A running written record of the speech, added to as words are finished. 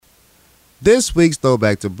This week's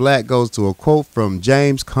Throwback to Black goes to a quote from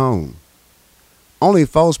James Cone. Only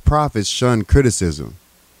false prophets shun criticism,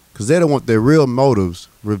 because they don't want their real motives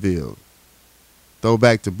revealed.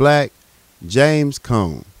 Throwback to Black, James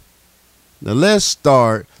Cone. Now let's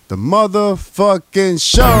start the motherfucking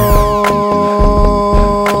show.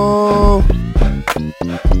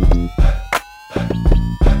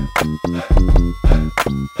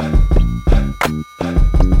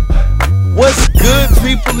 What's good,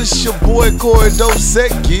 people? It's your boy Corey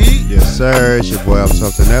Dosecki. Yes, sir. It's your boy, I'm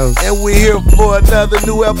something else. And we're here for another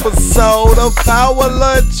new episode of Power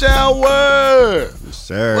Lunch Hour. Yes,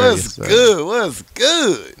 sir. What's Yes, sir. good? What's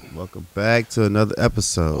good? Welcome back to another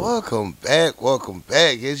episode. Welcome back. Welcome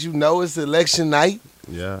back. As you know, it's election night.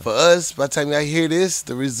 Yeah. For us, by the time y'all hear this,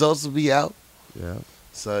 the results will be out. Yeah.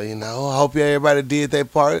 So, I hope everybody did their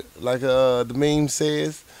part. Like the meme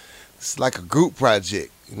says, it's like a group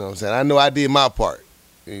project. You know what I'm saying? I know I did my part.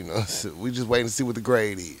 So we just waiting to see what the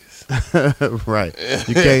grade is. Right.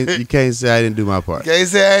 You can't say I didn't do my part. Can't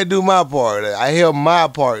say I didn't do my part. I held my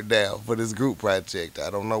part down for this group project. I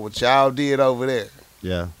don't know what y'all did over there.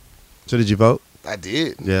 Yeah. So did you vote? I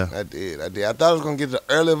did. Yeah. I did. I thought I was going to get the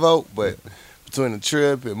early vote, but between the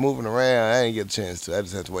trip and moving around, I didn't get a chance to. I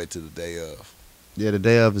just had to wait till the day of. Yeah, the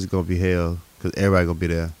day of is going to be hell because everybody going to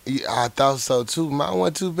be there. Yeah, I thought so, too. Mine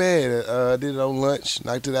wasn't too bad. I did it on lunch,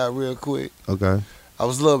 knocked it out real quick. Okay. I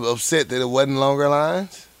was a little upset that it wasn't longer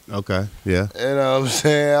lines. Okay. Yeah. You know what I'm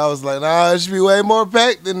saying? I was like, nah, it should be way more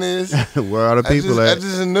packed than this. Where are the people I at?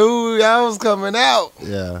 just knew y'all was coming out.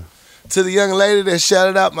 Yeah. To the young lady that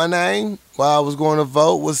shouted out my name while I was going to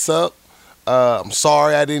vote, what's up? I'm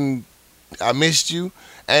sorry I missed you.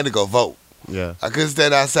 I had to go vote. Yeah. I couldn't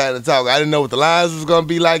stand outside and talk. I didn't know what the lines was going to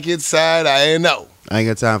be like inside. I didn't know. I ain't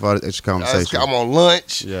got time for all this extra conversation. I'm on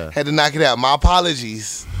lunch. Yeah. Had to knock it out. My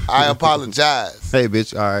apologies. I apologize. Hey,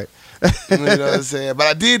 bitch. All right. You know what I'm saying? But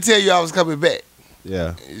I did tell you I was coming back.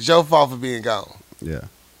 Yeah. It's your fault for being gone. Yeah.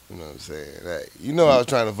 You know what I'm saying? Hey, I was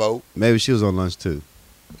trying to vote. Maybe she was on lunch too.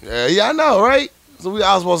 Yeah, I know, right? So we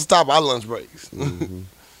all supposed to stop our lunch breaks. Mm-hmm.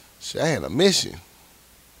 Shit, I had a mission.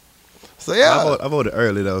 So yeah. I voted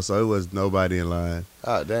early though, so it was nobody in line.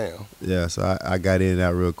 Oh damn. Yeah, so I got in and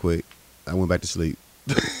out real quick. I went back to sleep.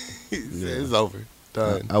 It's over.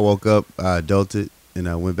 Done. I woke up, I adulted, and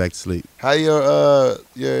I went back to sleep. How your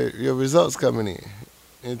results coming in?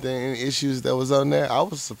 Any issues that was on there? I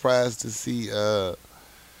was surprised to see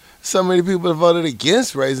so many people that voted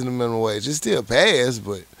against raising the minimum wage. It still passed,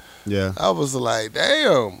 but Yeah. I was like,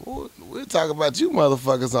 damn, we're talking about you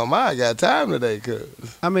motherfuckers on my I got time today, cuz.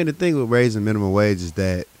 I mean, the thing with raising minimum wage is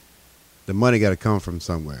that the money got to come from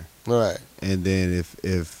somewhere. Right. And then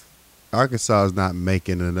if Arkansas is not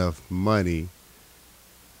making enough money,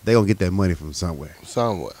 they going to get that money from somewhere.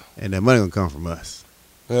 Somewhere. And that money going to come from us.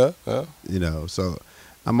 Yeah. So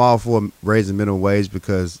I'm all for raising minimum wage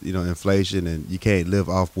because, inflation and you can't live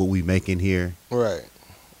off what we making here Right.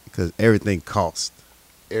 because everything costs.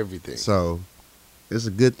 Everything. So it's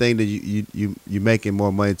a good thing that you making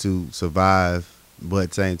more money to survive, but at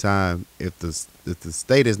the same time, if the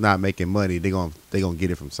state is not making money, they gonna get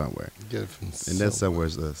it from somewhere, Get it from and that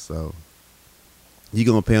somewhere's us. So you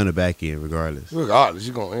gonna pay on the back end regardless. Regardless,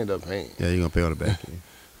 you're gonna end up paying. Yeah, you gonna pay on the back end.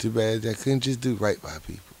 Too bad I couldn't just do right by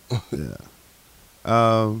people. Yeah.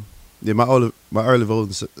 Yeah. My early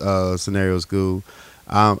voting scenario is cool.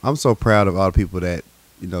 I'm so proud of all the people that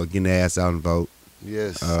getting their ass out and vote.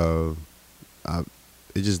 Yes.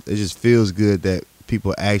 It just feels good that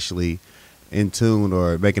people actually in tune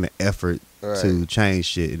or making an effort to change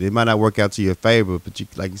shit. And it might not work out to your favor, but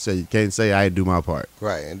like you said, you can't say I didn't do my part.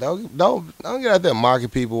 Right. And don't get out there marking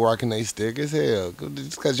people working they stick as hell.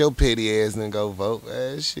 Just because your petty ass didn't go vote.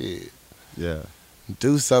 Shit. Yeah.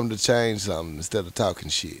 Do something to change something instead of talking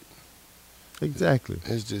shit. Exactly.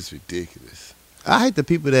 It's just ridiculous. I hate the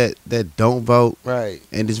people that don't vote Right.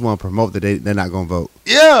 and just want to promote that they're not going to vote.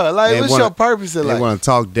 Yeah, like They what's wanna- your purpose in They life? want to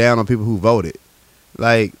talk down on people who voted.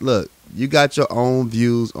 Like, look, you got your own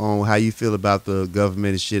views on how you feel about the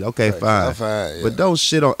government and shit. Okay, Right, fine. fine, yeah. But don't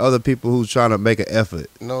shit on other people who's trying to make an effort.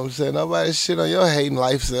 You know what I'm saying? Nobody shit on your hating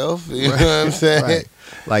life self. You know what I'm saying? Right.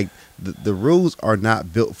 Like, the rules are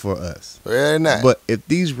not built for us. Very nice. But if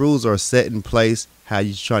these rules are set in place, how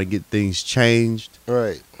you trying to get things changed,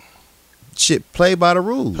 Right. shit, play by the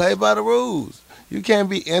rules. Play by the rules. You can't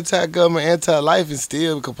be anti-government, anti-life, and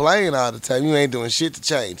still complain all the time. You ain't doing shit to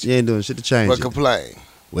change it. You ain't doing shit to change But it. complain.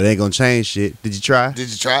 Well, they ain't gonna change shit. Did you try? Did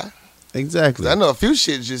you try? Exactly. 'Cause I know a few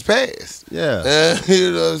shit just passed. Yeah.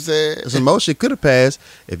 You know what I'm saying? Some more shit could have passed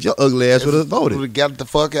if your ugly ass would have voted. Would have got the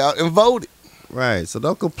fuck out and voted. Right. So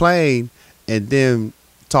don't complain and then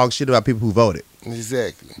talk shit about people who voted.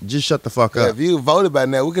 Exactly. Just shut the fuck Yeah, up. if you voted by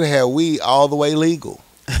now, we could have weed all the way legal.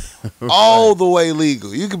 All the way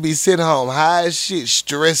legal. You could be sitting home high as shit,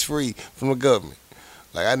 stress free from the government.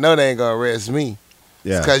 Like, I know they ain't gonna arrest me.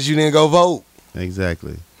 It's Yeah, because you didn't go vote.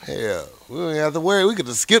 exactly. Hell, we don't have to worry. We could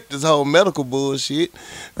have skipped this whole medical bullshit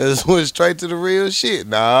and just went straight to the real shit.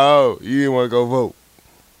 No, you didn't want to go vote.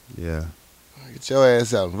 Yeah. Get your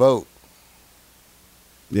ass out and vote.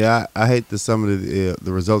 Yeah, I hate that some of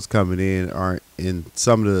the results coming in aren't in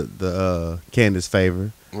some of the candidates'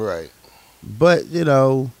 favor. Right. But, you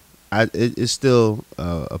know, it's still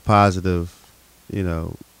a positive, you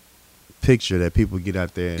know, picture that people get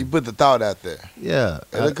out there. You And, put the thought out there. yeah.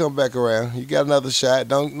 It'll come back around. You got another shot.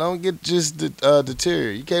 Don't get just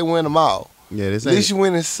deteriorated. You can't win them all. Yeah, this At least you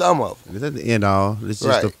winning some of them. This ain't the end all. It's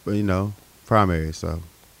just Right. the, you know, primary. So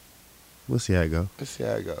we'll see how it go. Let's see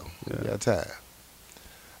how it go. Yeah. We got time.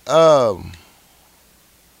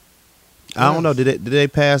 I don't know. Did they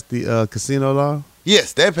pass the casino law?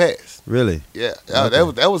 Yes, that passed. Really? Yeah,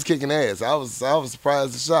 Okay. that was kicking ass. I was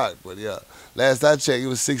surprised and shocked, but yeah, last I checked, it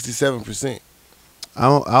was 67%.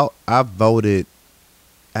 I voted.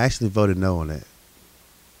 I actually voted no on that.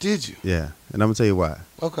 Did you? Yeah, and I'm gonna tell you why.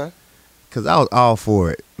 Okay. Cause I was all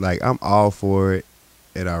for it. Like I'm all for it,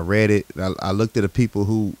 and I read it. And I looked at the people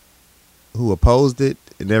who opposed it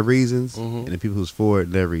and their reasons, Mhm. and the people who's for it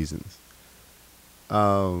and their reasons.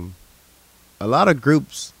 A lot of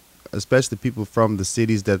groups, especially people from the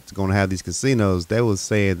cities that's gonna have these casinos, they was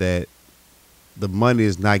saying that the money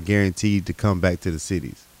is not guaranteed to come back to the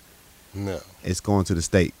cities. No. It's going to the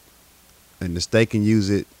state, and the state can use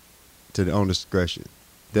it to their own discretion.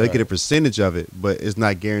 They'll Right. get a percentage of it, but it's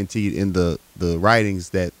not guaranteed in the writings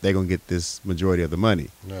that they're gonna get this majority of the money.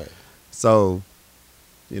 Right. So,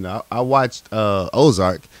 you know, I watched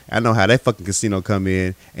Ozark. I know how that fucking casino come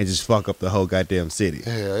in and just fuck up the whole goddamn city.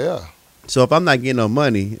 Hell yeah. So if I'm not getting no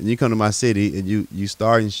money and you come to my city and you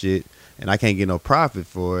starting shit and I can't get no profit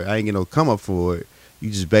for it, I ain't get no come up for it, you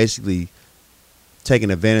just basically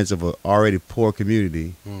taking advantage of an already poor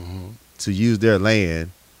community Mm-hmm. to use their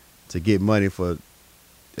land to get money for,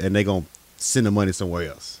 and they gonna send the money somewhere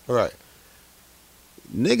else. Right.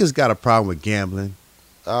 Niggas got a problem with gambling.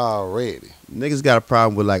 Already. Niggas got a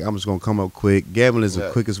problem with, like, I'm just gonna come up quick. Gambling is the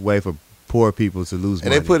Yeah. quickest way for poor people to lose And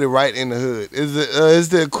money. they put it right in the hood. It's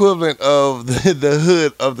the equivalent of the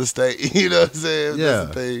hood of the state. You know what I'm saying? Yeah. That's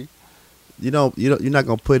the thing. You're not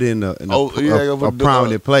gonna put it in Oh, you're not gonna a put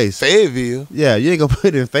prominent place. Fayetteville. Yeah, you ain't gonna put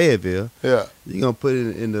it in Fayetteville. Yeah. You're gonna put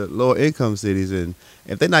it in the lower income cities, and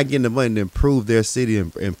if they're not getting the money to improve their city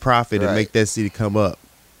and profit and Right. make that city come up,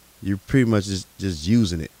 you're pretty much just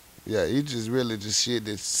using it. Yeah, you just really just shit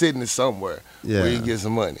that's sitting somewhere Yeah, where you can get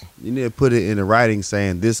some money. you need to put it in the writing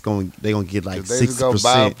saying they gonna get like 'Cause they just gonna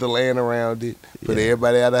buy up 60%. the land around it, put Yeah.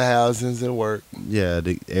 everybody out of houses and work. Yeah,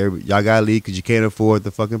 y'all gotta leave because you can't afford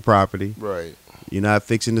the fucking property. Right. You're not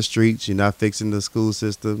fixing the streets. You're not fixing the school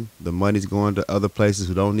system. The money's going to other places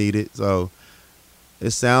who don't need it. So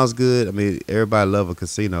it sounds good. I mean, everybody love a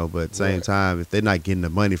casino, but at the same Right. time, if they're not getting the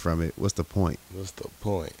money from it, what's the point? What's the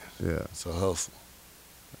point? Yeah. It's a hustle.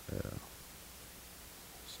 Yeah.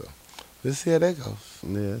 So let's see how that goes.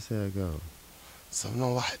 Yeah, that's how it goes. Something to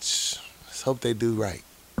watch. Let's hope they do right.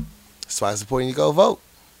 That's why it's important you go vote.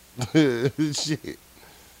 Shit.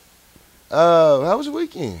 How was your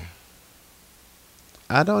weekend?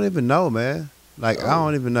 I don't even know, man. Like, I Oh.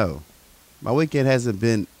 don't even know. My weekend hasn't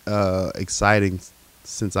been exciting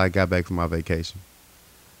since I got back from my vacation.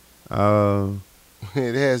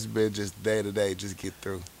 It has been just day to day, just get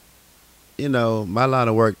through. You know, my line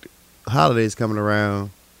of work, holidays coming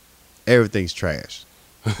around, everything's trash.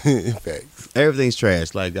 Facts. Everything's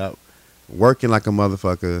trash. Like, I'm working like a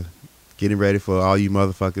motherfucker, getting ready for all you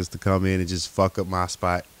motherfuckers to come in and just fuck up my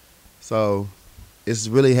spot. So, it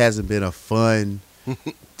really hasn't been a fun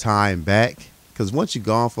time back. Because once you're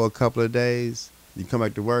gone for a couple of days, you come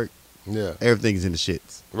back to work, Yeah. everything's in the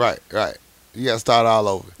shits. Right. You gotta start all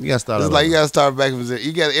over. You got to start It's all like you over. gotta start back from zero.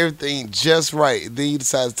 You got everything just right. Then you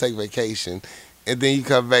decide to take vacation, and then you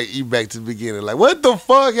come back. You back to the beginning. Like, what the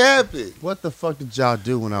fuck happened? What the fuck did y'all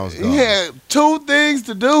do when I was gone? You had 2 things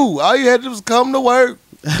to do. All you had to do was come to work,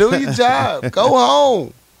 do your job, go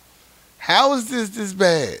home. How is this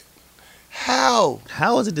bad? How?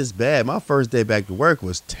 How is it this bad? My first day back to work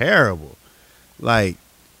was terrible. Like,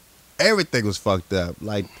 everything was fucked up.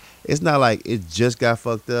 Like, it's not like it just got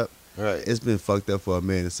fucked up. Right. It's been fucked up for a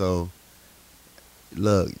minute. So,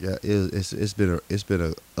 look, yeah, it's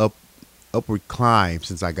been a upward climb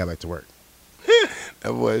since I got back to work.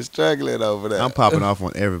 That boy is struggling over there. I'm popping off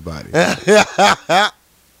on everybody. I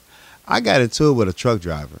got into it with a truck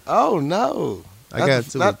driver. Oh no. I got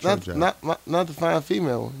two with truck driver. Not the fine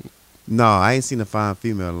female one. No, I ain't seen a fine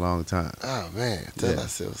female in a long time. Oh man, tell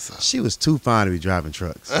myself something. She was too fine to be driving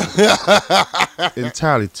trucks.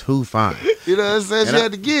 Entirely too fine. You know what I'm saying? She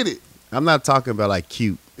had to get it. I'm not talking about like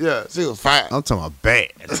cute. Yeah, she was fine. I'm talking about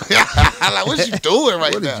bad. I'm like, what you doing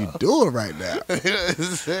right what now? What you doing right now? You know what I'm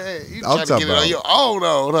saying? You I'm trying to get it on your own,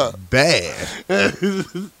 huh?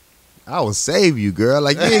 Bad. I will save you, girl.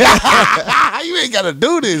 Like you ain't got to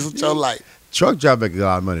do this with your life. Truck driver make a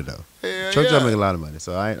lot of money though. Hell Truck yeah. driver make a lot of money.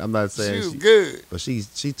 So I'm not saying she was good but she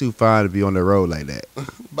too fine to be on the road like that.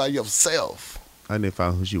 by yourself. I need to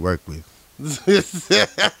find who she worked with.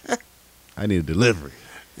 I need a delivery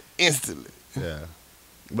Instantly. Yeah,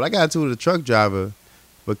 but I got into the truck driver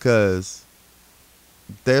because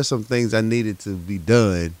there's some things I needed to be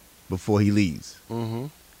done before he leaves. Mm-hmm.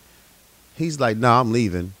 He's like, "No, I'm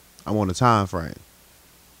leaving. I want a time frame.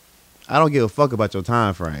 I don't give a fuck about your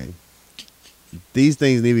time frame. These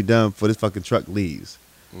things need to be done before this fucking truck leaves."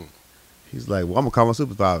 He's like, "Well, I'm gonna call my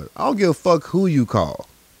supervisor. I don't give a fuck who you call.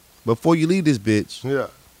 Before you leave this bitch, Yeah.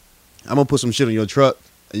 I'm gonna put some shit on your truck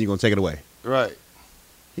and you're gonna take it away." Right.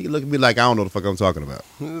 He looked at me like I don't know what the fuck I'm talking about.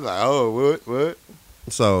 He's like, oh, what?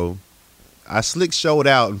 So I slick showed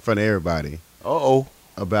out in front of everybody Uh-oh.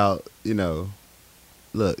 about,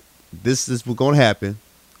 look, this is what's gonna happen.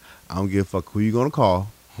 I don't give a fuck who you're gonna call.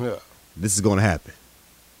 Yeah. This is gonna happen.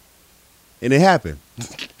 And it happened.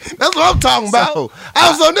 That's what I'm talking about. So,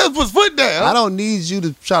 I was on this, put his foot down. I don't need you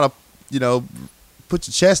to try to, put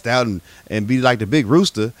your chest out and be like the big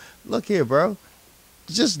rooster. Look here, bro.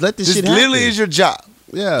 Just let this shit happen. Literally is your job.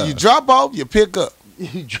 Yeah. You drop off, you pick up.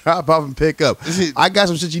 You drop off and pick up. I got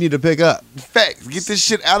some shit you need to pick up. Facts. Get this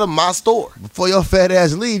shit out of my store. Before your fat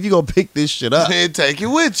ass leave, you gonna pick this shit up. And take it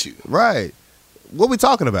with you. Right. What we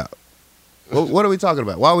talking about? What are we talking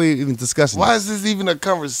about? Why are we even discussing Why this? is this even a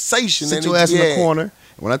conversation? Sit your ass in the corner. And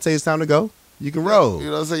when I tell you it's time to go, you can roll. You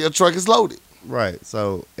know what I'm saying? Your truck is loaded. Right.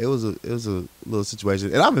 So it was a little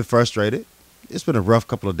situation. And I've been frustrated. It's been a rough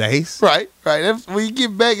couple of days. Right. When you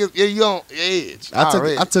get back, you on edge.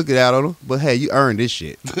 I took it out on them. But hey, you earned this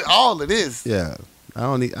shit. All of this. Yeah.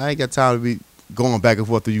 I ain't got time to be going back and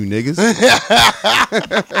forth with you niggas.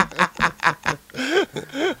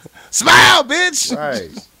 Smile, bitch.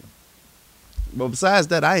 Right. But besides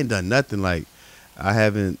that, I ain't done nothing. Like I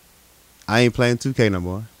ain't playing 2K no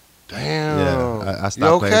more. Damn. Yeah, I stopped you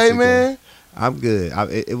okay, playing 2K. man? I'm good.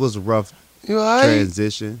 It was a rough You all right?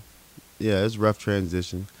 transition. Yeah, it's a rough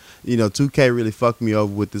transition. 2K really fucked me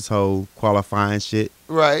over with this whole qualifying shit.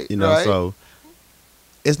 Right. Right. So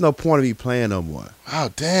it's no point of me playing no more.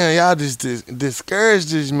 Oh damn, y'all just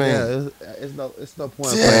discouraged this man. Yeah, it's no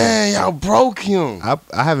point. Damn, y'all broke him.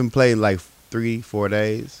 I haven't played in like 3-4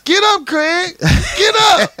 days. Get up, Craig. Get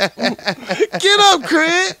up. Get up,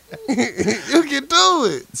 Craig. You can do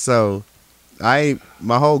it. So my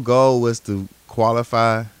whole goal was to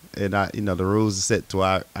qualify, and the rules are set to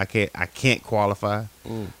I can't qualify.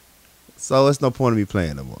 So it's no point of me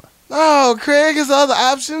playing no more. Oh, Craig, there's other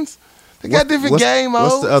options. They got different game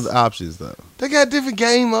modes. What's the other options though? They got different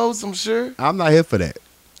game modes, I'm sure. I'm not here for that.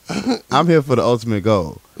 I'm here for the ultimate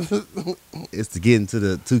goal. It's to get into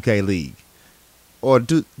the 2K league or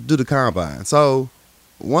do the combine. So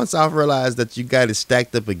once I've realized that you got it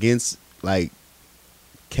stacked up against like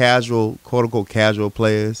casual, quote unquote casual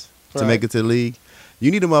players to make it to the league,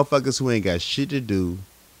 you need the motherfuckers who ain't got shit to do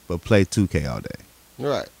but play 2K all day.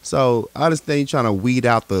 Right. So I understand you trying to weed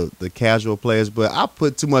out the casual players, but I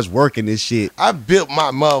put too much work in this shit. I built my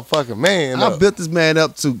motherfucking man up. I built this man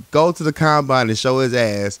up to go to the combine and show his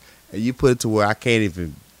ass, and you put it to where I can't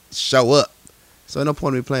even show up. So no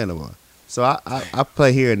point in me playing no more. So I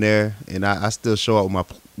play here and there, and I still show up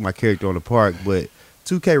with my character on the park, but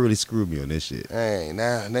 2K really screwed me on this shit. Hey,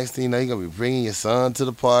 now next thing you know, you're gonna be bringing your son to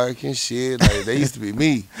the park and shit. Like they used to be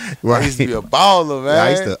me. Right. I used to be a baller,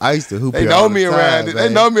 man. Yeah, I used to hoop. They here know all me the around. time, They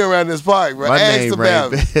man. know me around this park, bro. My Ask name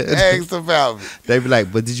about me. Ray. Ask about me. They be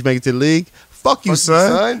like, "But did you make it to the league? Fuck you,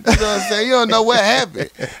 son." You know what I'm saying? You don't know what happened.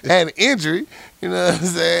 Had an injury. You know what I'm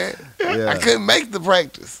saying? Yeah. I couldn't make the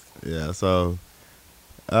practice. Yeah. So,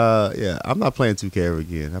 yeah, I'm not playing 2K ever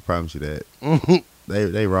again. I promise you that.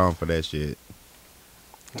 They wrong for that shit.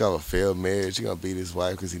 Got a failed marriage. He gonna beat his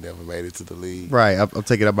wife because he never made it to the league. Right. I'm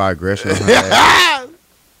taking out my aggression on her ass.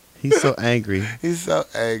 He's so angry. He's so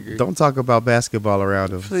angry. Don't talk about basketball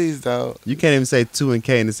around him. Please don't. You can't even say 2 and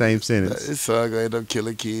K in the same sentence. His son gonna end up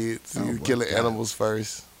killing kids. Oh He's my killing God. animals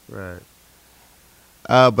first. Right.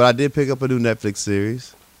 But I did pick up a new Netflix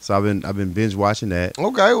series, so I've been binge watching that.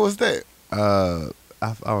 Okay, what's that?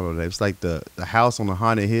 I don't know that. It's like the house on the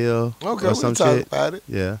haunted hill Okay, or we some can talk shit. about it.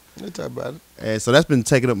 Yeah, We'll talk about it. and so that's been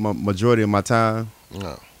taking up my majority of my time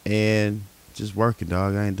No. and just working,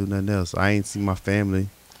 dog. I ain't do nothing else. I ain't seen my family,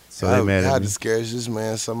 so they mad How at me. discouraged this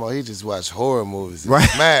man some more. He just watch horror movies. Right.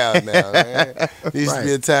 Smile now, man. Used to be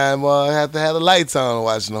a Right. time I have to have the lights on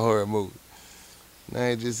watching a horror movie. Now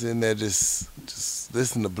he just in there just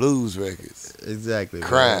listening to blues records, Exactly. man.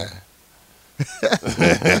 crying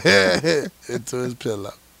into his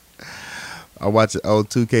pillow. I watch the old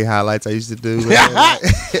 2K highlights I used to do. Man.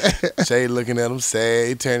 Shay looking at him sad.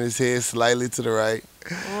 He turned his head slightly to the right.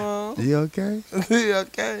 Well, You okay? he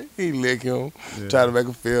okay. He lick him, Yeah. try to make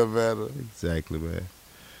him feel better. Exactly, man.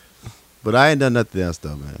 But I ain't done nothing else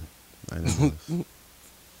though, man. I ain't done nothing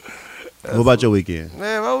else. What about your weekend?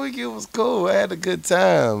 Man, my weekend was cool. I had a good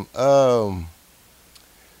time.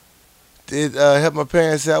 Did help my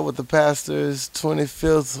parents out with the pastor's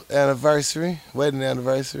 25th anniversary, wedding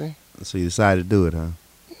anniversary. So you decided to do it, huh?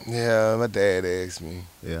 Yeah, my dad asked me.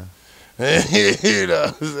 Yeah. You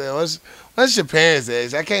know what I'm saying? Once your parents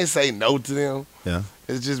ask, I can't say no to them. Yeah.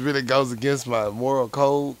 It just really goes against my moral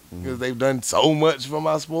code because they've done so much for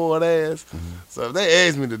my spoiled ass. So if they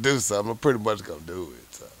ask me to do something, I'm pretty much going to do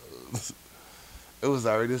it. So it was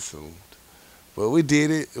already assumed. But we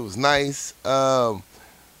did it. It was nice.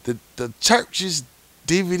 The church's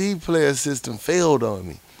DVD player system failed on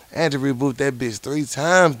me. I had to reboot that bitch 3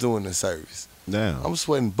 times during the service. Damn. I'm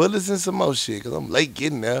sweating bullets and some more shit because I'm late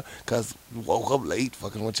getting there because woke up late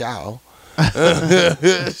fucking with y'all.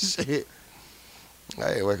 Shit.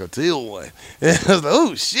 I ain't wake up till 1. I was like,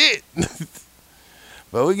 oh, shit.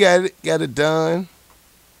 But we got it done.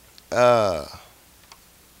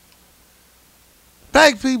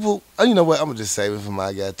 Black people, you know what? I'm going to just save it for my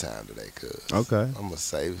I got time today, cuz. Okay. I'm going to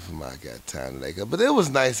save it for my I got time today, cuz. But it was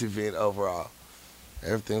a nice event overall.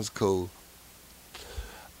 Everything was cool.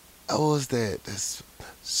 What was that? That's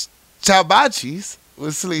Chawbachis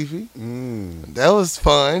with Sleepy. That was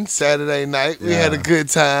fun. Saturday night. We had a Yeah. good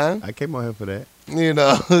time. I came out here for that. You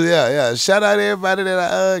know, yeah. Shout out to everybody that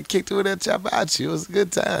I kicked with at Chawbachi. It was a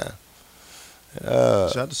good time.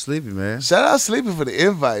 Shout out to Sleepy, man. Shout out Sleepy for the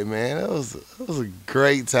invite, man. It was a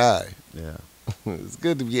great time. Yeah. It's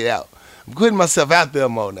good to get out. I'm putting myself out there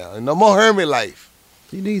more now. No more hermit life.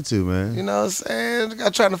 You need to, man. You know what I'm saying?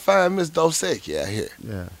 I'm trying to find Miss Dosecki out here.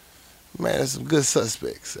 Yeah. Man, there's some good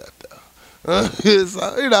suspects out there.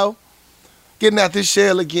 So, you know, getting out this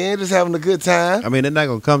shell again, just having a good time. I mean, they're not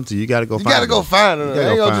gonna come to you. You gotta go You find gotta go them. find her. You I gotta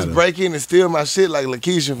ain't go gonna find just her. break in and steal my shit like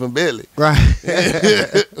Lakeisha from Billy. Right.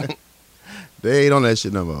 They ain't on that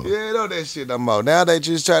shit no more. Yeah, ain't know that shit no more. Now they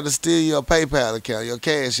just try to steal your PayPal account, your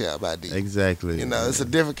Cash App ID. Exactly. You know, man. it's a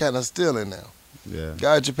different kind of stealing now. Yeah.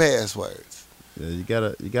 Guard your passwords. Yeah. You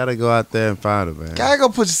gotta go out there and find her, man. Gotta go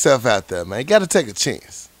put yourself out there, man. You gotta take a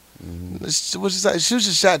chance. Mhm. What you say? Shoot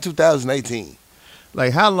your shot 2018.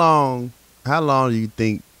 Like, how long do you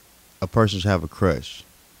think a person should have a crush?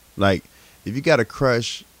 Like, if you got a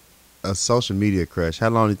crush, a social media crush, how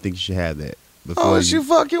long do you think you should have that? Oh, you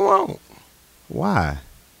fucking won't. Why?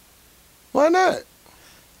 Why not?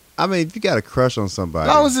 I mean, if you got a crush on somebody,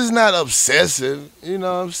 As long as it's not obsessive, you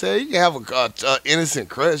know what I'm saying? You can have a innocent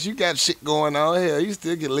crush. You got shit going on here. You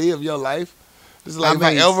still can live your life. It's like if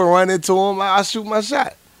I mean- ever run into him, I'll shoot my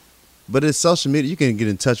shot. but it's social media. You can get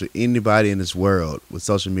in touch with anybody in this world with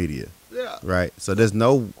social media, Yeah. right? So there's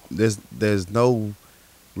no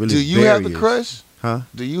really. Do you have the barriers. crush? Huh?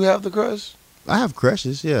 Do you have the crush? I have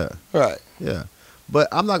crushes, yeah, Right. yeah. But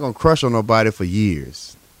I'm not gonna crush on nobody for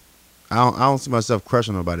years. I don't see myself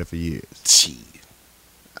crushing on nobody for years. Shit.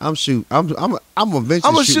 I'm eventually I'm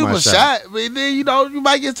gonna shoot my shot, but then you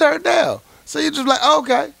might get turned down. So you're just like,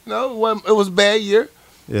 okay, it was a bad year.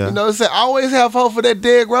 Yeah. You know what I'm saying? Always have hope for that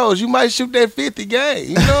dead rose. You might shoot that 50 game.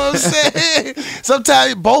 You know what I'm saying?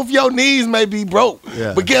 Sometimes both your knees may be broke.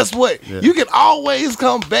 Yeah. But guess what? Yeah. You can always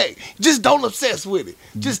come back. Just don't obsess with it.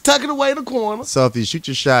 Just tuck it away in the corner. So if you shoot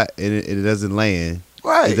your shot and it doesn't land,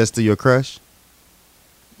 Right. is that still your crush?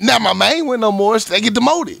 Not my main one no more. They get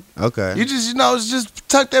demoted. Okay. You just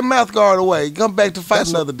tuck that mouth guard away. Come back to fight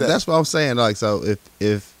another day. That's what I'm saying. Like, so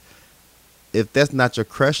if that's not your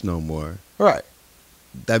crush no more, right.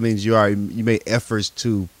 that means you made efforts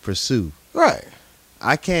to pursue. Right.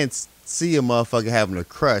 I can't see a motherfucker having a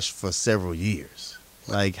crush for several years.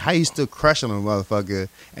 Like, how you still crushing on a motherfucker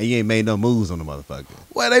and you ain't made no moves on the motherfucker?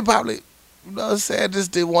 Well, they probably, you know what I'm saying,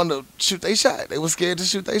 just didn't want to shoot their shot. They were scared to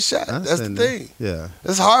shoot their shot. I That's the understand thing. that. Yeah.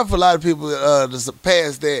 It's hard for a lot of people to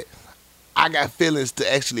surpass that. I got feelings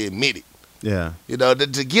to actually admit it. Yeah. You know,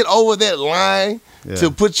 to get over that line, Yeah.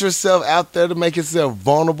 to put yourself out there, to make yourself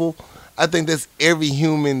vulnerable. I think that's every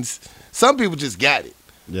human's. Some people just got it.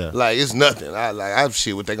 Yeah. Like it's nothing. I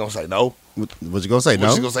shit. What they gonna say? No. What you gonna say? What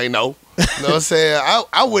No. you gonna say? No. You know what I'm saying?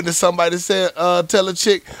 I witnessed somebody say, tell a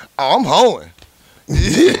chick, "Oh, I'm hoeing."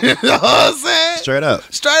 You know what I'm saying? Straight up.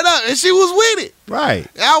 Straight up, and she was with it. Right.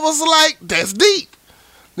 And I was like, "That's deep."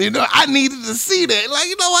 You know, I needed to see that. Like,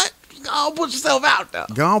 you know what? Go on, put yourself out there.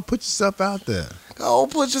 Go on, put yourself out there. Go on,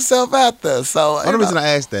 put yourself out there. So, One reason I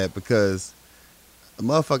asked that because a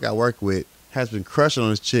motherfucker I work with has been crushing on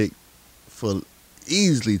this chick for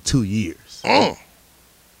easily 2 years.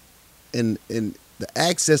 And the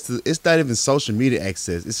access to it's not even social media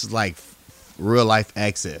access. It's just like real life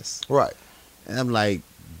access. Right. And I'm like,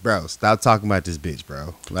 bro, stop talking about this bitch,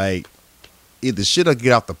 bro. Like, either shit or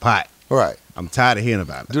get off the pot. Right. I'm tired of hearing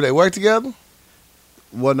about it. Do they work together?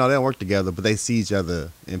 Well, no, they don't work together, but they see each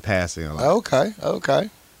other in passing a lot. Okay.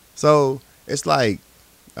 So it's like,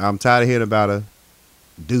 I'm tired of hearing about her.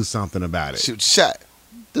 Do something about it. Shoot your shot.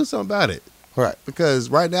 Do something about it. Right. Because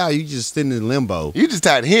right now you just sitting in limbo. You just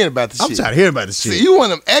tired of hearing about the I'm shit. tired of hearing about this shit. See, you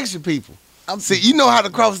one of them extra people. See, you know how to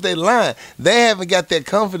cross that line. They haven't got that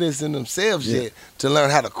confidence in themselves yet to learn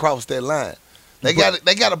how to cross that line. They got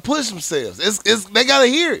to push themselves. They got to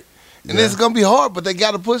hear it, and it's gonna be hard, but they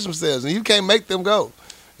got to push themselves, and you can't make them go.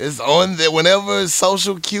 It's on that whenever it's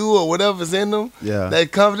social cue or whatever's in them. Yeah.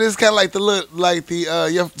 That confidence kind of like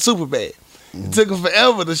your super bad. It took them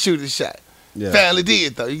forever to shoot a shot. Yeah. Finally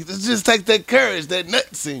did though. You just take that courage, that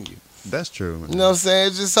nuts in you. That's true, man. You know what I'm saying?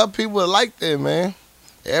 It's just some people are like that, man.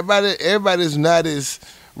 Everybody's not as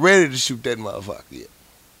ready to shoot that motherfucker yet.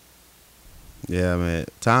 Yeah, man.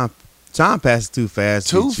 Time passes too fast.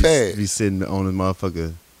 Too fast. Be sitting on the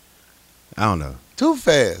motherfucker. I don't know. Too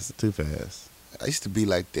fast. Too fast. I used to be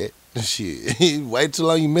like that. Shit. Wait too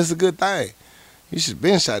long, you miss a good thing. You should have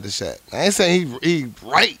been shot the shot. I ain't saying he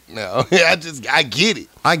right now. I get it.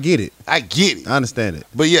 I get it. I get it. I understand it.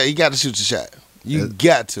 But yeah, you got to shoot your shot. You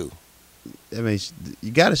got to. I mean,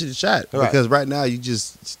 you got to shoot a shot Right. because right now you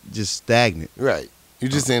just stagnant. Right. You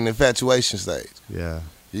just in the infatuation stage. Yeah.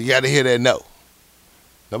 You got to hear that no.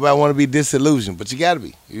 Nobody want to be disillusioned, but you got to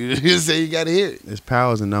be. You say you got to hear it. It's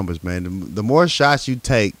powers and numbers, man. The more shots you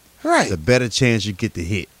take, Right. the better chance you get to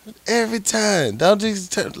hit. Every time. Don't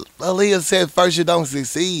just Aaliyah said first you don't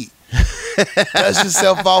succeed. Dust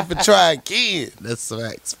yourself off and try again. That's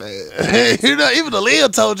facts, man. You know, even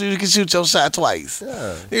Aaliyah told you can shoot your shot twice.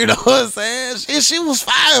 Yeah. You know what I'm saying? She was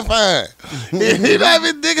fine. You know what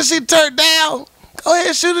I mean? Nigga, she turned down. Go ahead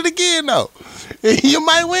and shoot it again, though. You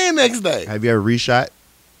might win next day. Have you ever reshot?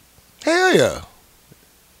 Hell yeah.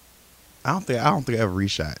 I don't think I ever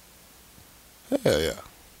reshot. Hell yeah.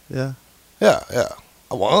 Yeah. Yeah.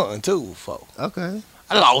 I won, too, before. Okay.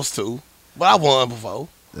 I lost, too. But I won before.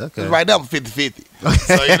 Okay. Right now I'm 50-50.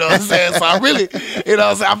 So you know what I'm saying? So I really, you know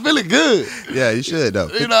what I'm saying? I'm feeling good. Yeah, you should though.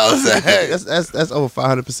 You know what I'm saying? That's over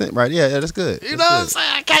 500%, right? Yeah, that's good. You know what I'm saying?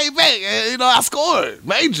 I came back and, you know, I scored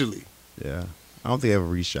majorly. Yeah. I don't think I ever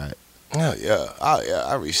reshot. Oh yeah.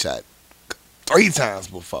 I reshot 3 times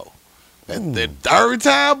before. That third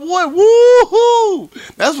time, boy, woo-hoo!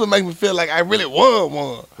 That's what makes me feel like I really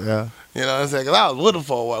won. Yeah. You know what I'm saying? Because I was with her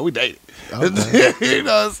for a while. We dated. Okay. You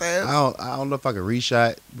know what I'm saying? I don't know if I could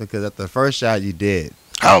reshot because at the first shot you did.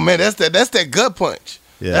 Oh man, that's that gut punch.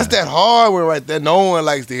 Yeah. That's that hard one right there. No one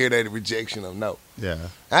likes to hear that rejection of no. Yeah.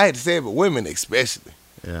 I hate to say it, but women especially.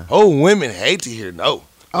 Yeah. Oh, women hate to hear no.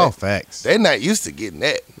 Oh, facts. They're not used to getting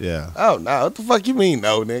that. Yeah. Oh no, what the fuck you mean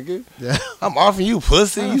no, nigga? Yeah. I'm offering you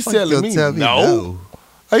pussy. How the You fuck telling you me tell no?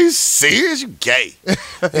 Are you serious? You gay?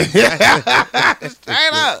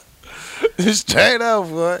 Straight up. Straight up,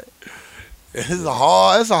 boy. It's a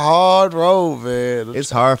hard road, man. It's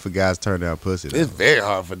hard for guys to turn down pussy. Though. It's very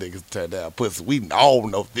hard for niggas to turn down pussy. We all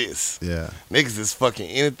know this. Yeah. Niggas is fucking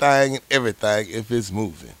anything and everything if it's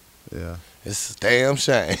moving. Yeah. It's a damn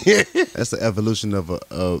shame. That's the evolution of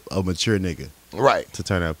a mature nigga Right. to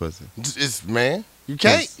turn down pussy. It's man. You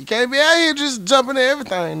can't be out here just jumping at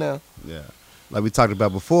everything now. Yeah. Like we talked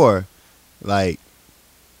about before, like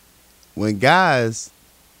when guys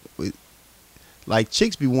like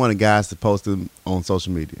chicks be wanting guys to post them on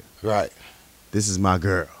social media. Right. This is my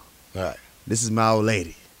girl. Right. This is my old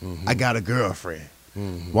lady. Mhm. I got a girlfriend.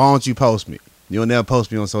 Mhm. Why don't you post me? You'll never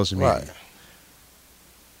post me on social media. Right.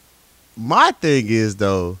 My thing is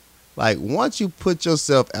though, like once you put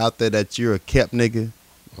yourself out there that you're a kept nigga,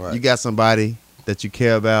 Right. you got somebody that you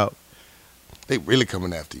care about, They really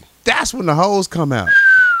coming after you. that's when the hoes come out.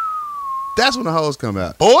 That's when the hoes come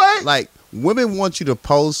out. Boy. Like women want you to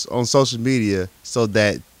post on social media so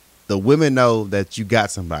that the women know that you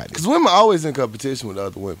got somebody. Because women are always in competition with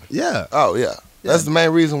other women. Yeah. Oh, yeah. That's the main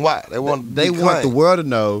reason why. They want They to be want the claimed. world to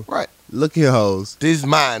know, Right. look here hoes, This is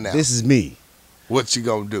mine now. this is me. what you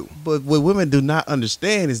gonna do? But what women do not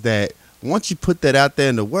understand is that once you put that out there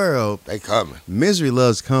in the world, They coming. misery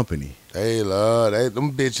loves company. They love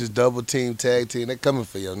them bitches double team, tag team. They coming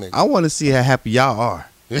for your nigga. I want to see how happy y'all are.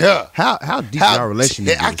 Yeah. How deep y'all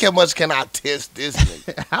relationship How much can I test this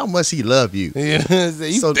nigga? How much he love you? You know what I'm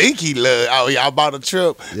saying? You So- think he love? Oh, y'all bought a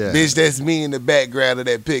trip, Yeah. bitch. That's me in the background of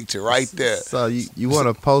that picture right there. So you want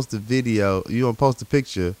to post a video, you want to post a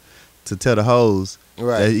picture to tell the hoes that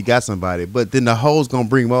Right. he got somebody, but then the hoes gonna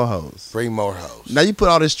bring more hoes. Bring more hoes. Now you put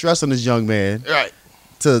all this stress on this young man. Right.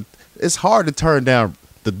 It's hard to turn down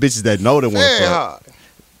the bitches that know they want to Very fuck, hard.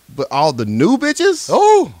 but all the new bitches,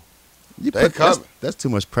 Oh, you they put coming. that's too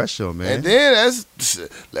much pressure, on, man. and then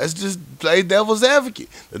let's just play devil's advocate.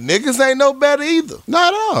 The niggas ain't no better either.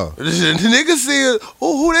 Not at all. The niggas see,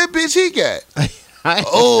 who that bitch he got?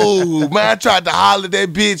 Oh man, I tried to holler at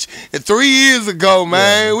that bitch 3 years ago,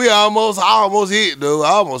 man. I almost hit, dude. I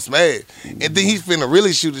almost smashed. And then he's finna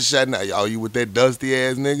really shoot a shot now. Y'all, you with that dusty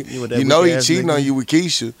ass nigga? You with that You know weak he ass cheating nigga? on you with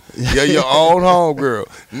Keisha. You're your own homegirl.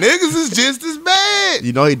 Niggas is just as bad.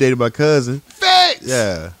 You know he dated my cousin. Facts.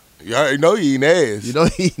 Yeah. You already know he eating ass. You know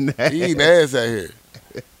he He eating ass out here.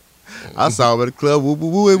 I saw him at the club. Woo woo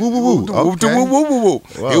woo and woo woo woo. Woo, Okay. woo, woo, woo, woo.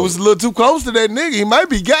 Whoa. It was a little too close to that nigga. He might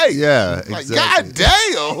be gay. Yeah, Like, exactly.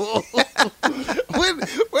 God damn.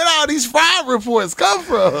 Where all these fraud reports come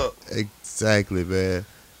from? Exactly, man.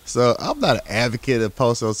 So I'm not an advocate of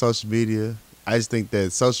posting on social media. I just think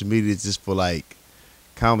that social media is just for like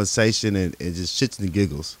conversation and just shits and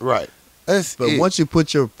giggles. Right. That's But it. once you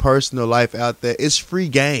put your personal life out there, it's free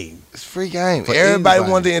game. It's free game. For Everybody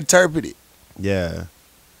anybody. wanted to interpret it. Yeah,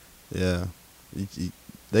 yeah.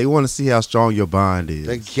 They want to see how strong your bond is.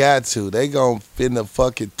 They got to. They gonna finna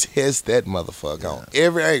fucking test that motherfucker on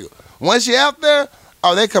every angle. Once you out there,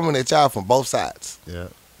 they coming at y'all from both sides. Yeah,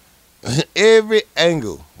 Every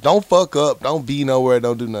angle. Don't fuck up. Don't be nowhere.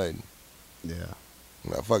 Don't do nothing. yeah.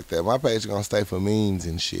 No, fuck that. My page gonna stay for memes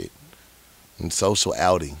and shit. And social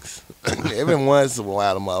outings. Every once in a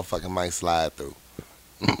while, the motherfucker might slide through.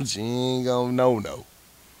 But you ain't gonna know.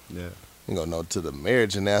 Yeah. You gonna know to the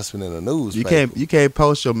marriage announcement in the news. You can't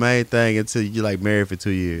post your main thing until you like married for 2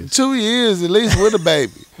 years. 2 years at least with a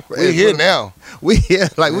baby. We here now. We here,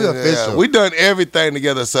 like we Yeah, official. we done everything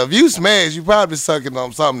together. So if you smash, you probably sucking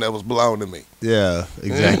on something that was belong to me. Yeah,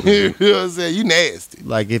 exactly. You know what I'm saying? You nasty.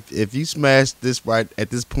 Like if you smash this right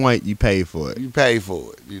at this point, you pay for it. You pay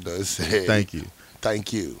for it. You know what I'm saying? Thank you.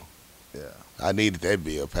 Thank you. Yeah. I needed that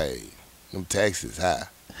bill paid. Them taxes high.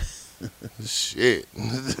 Shit.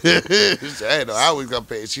 I know I was gonna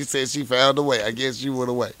pay. She said she found a way. I guess you went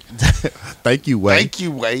away. Thank you, Wade. Thank you,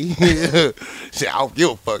 Way. Shit, I don't give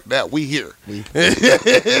a fuck now. We here.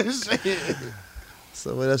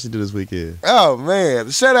 So what else you do this weekend? Oh man.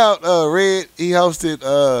 Shout out Red. He hosted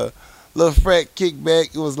Little Frat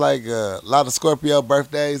Kickback. It was like a lot of Scorpio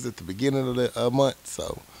birthdays at the beginning of the month.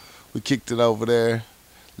 So we kicked it over there,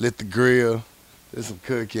 lit the grill, did some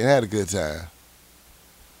cooking, had a good time.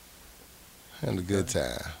 Had a good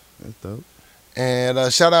time. That's dope.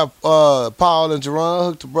 And shout out Paul and Jerron.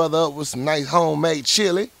 Hooked the brother up with some nice homemade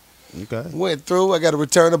chili. Okay. Went through. I got to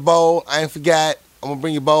return the bowl. I ain't forgot. I'm going to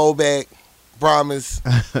bring your bowl back. Promise.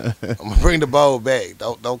 I'm going to bring the bowl back.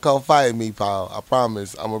 Don't come fight me, Paul. I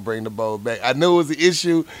promise I'm going to bring the bowl back. I knew it was an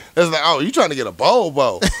issue. It was like, oh, you trying to get a bowl?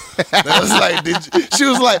 I was like, she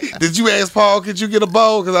was like, did you ask Paul, could you get a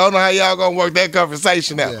bowl? Because I don't know how y'all going to work that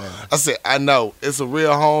conversation out. Yeah. I said, I know. It's a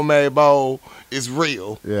real homemade bowl. It's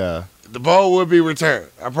real. Yeah. The bowl will be returned.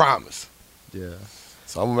 I promise. Yeah.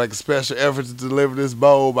 So I'm going to make a special effort to deliver this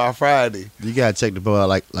bowl by Friday. You gotta check the bowl out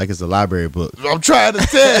like it's a library book. I'm trying to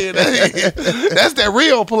tell you. That's that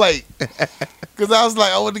real plate. Because I was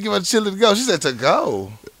like, I want to give her chili to go. She said, to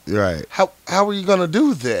go? Right. How are you going to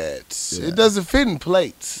do that? Yeah. It doesn't fit in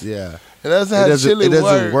plates. Yeah. It doesn't have chili it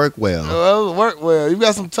doesn't work well. It doesn't work well. You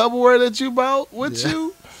got some Tupperware that you bought with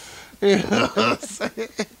you? You know what I'm saying?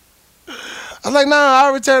 I was like, nah,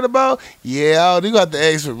 I returned the bowl. Yeah, you got the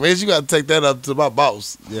ask permission. You got to take that up to my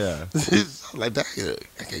boss. Yeah. I'm like, I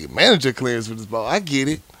can't get manager clearance for this bowl. I get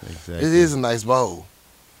it. Exactly. It is a nice bowl.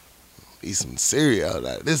 Eat some cereal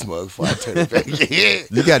out of this mug before I turn it back in.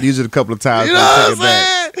 You gotta use it a couple of times. You to know take what it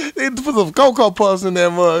back. I'm saying? They put some Cocoa Puffs in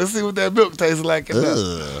that mug and see what that milk tastes like.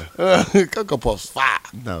 Cocoa Puffs fire.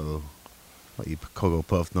 No. I don't eat Cocoa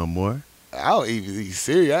Puffs no more. I don't even eat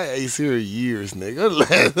cereal. I ate cereal years,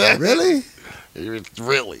 nigga. Really?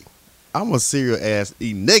 Really? I'm a cereal ass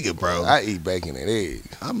eating nigga, bro. I eat bacon and eggs.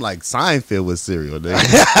 I'm like Seinfeld with cereal, nigga.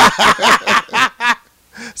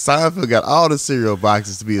 Seinfeld got all the cereal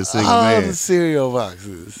boxes to be a single All man. the cereal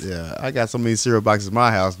boxes. Yeah, I got so many cereal boxes in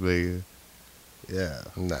my house, nigga. Yeah.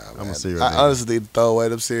 Nah, I'm man. a cereal I nigga. honestly throw away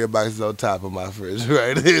them cereal boxes on top of my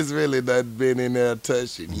refrigerator. It's really not been in there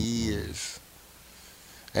touched in years.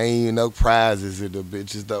 Ain't even no prizes in the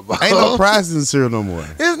bitches no more. Ain't no prizes in cereal no more.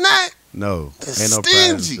 It's not. No. It's Ain't no prizes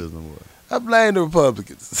in stingy. cereal no more. I blame the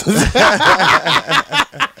Republicans.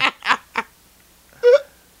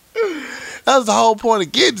 That was the whole point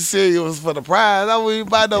of getting cereal was for the prize. I wouldn't even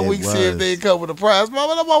buy no It weak cereal if was. they didn't come with a prize.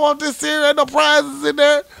 Mama, I want this cereal. Ain't no prizes in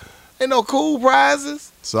there. Ain't no cool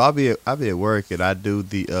prizes. So I'll be at work and I do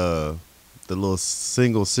the little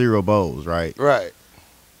single cereal bowls, right? Right.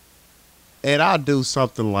 And I'll do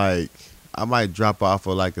something like I might drop off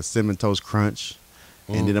of like a Cinnamon Toast Crunch,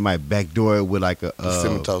 and then I might backdoor it with like a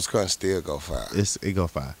Cinnamon Toast Crunch still go fire. it go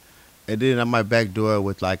fine. And then I might backdoor it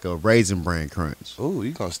with like a Raisin Bran Crunch. Ooh,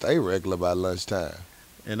 you gonna stay regular by lunchtime.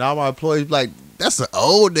 And all my employees be like, that's an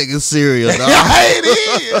old nigga cereal, dog. It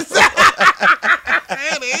is.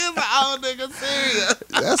 It is an old nigga cereal.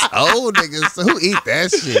 That's old niggas. So who eat that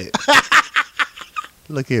shit?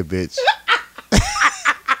 Look here, bitch.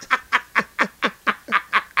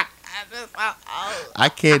 I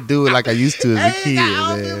can't do it like I used to as a kid,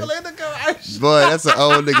 man. Boy, that's an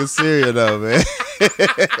old nigga cereal, though, man.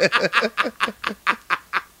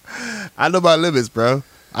 I know my limits, bro.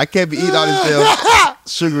 I can't be eating all this damn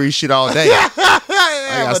sugary shit all day.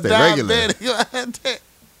 I gotta stay regular.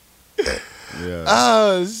 Yeah.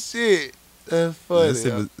 Oh shit, that's funny.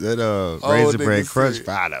 That Old Raisin nigga Bran Crunch cereal.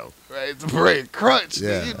 fire though. Raisin Bran Crunch.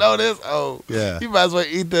 Yeah. You know that's old. Yeah. You might as well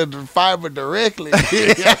eat the fiber directly.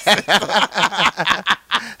 Shit.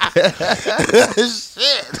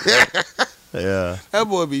 Yeah. That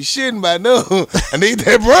boy be shitting by noon. I need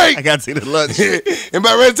that break. I gotta take the lunch.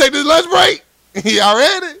 Anybody ready to take this lunch break? Y'all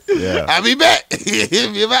ready? Yeah. I'll be back.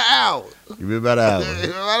 It'll be about an hour. You be about an hour. It'll be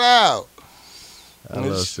about an hour. I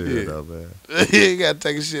love Shit. cereal though, man. You gotta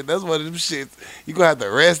take a shit. That's one of them shits. You gonna have to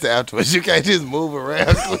rest afterwards. You can't just move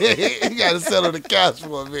around quick. You gotta sit on the couch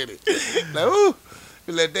for a minute. Like, ooh,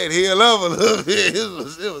 we let that heal up a little bit.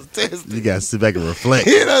 It was testing. You gotta sit back and reflect.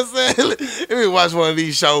 You know what I'm saying? Let me watch one of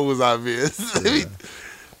these shows I miss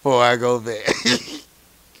before I go back.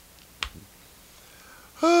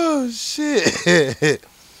 Oh shit!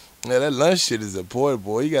 Yeah, that lunch shit is important,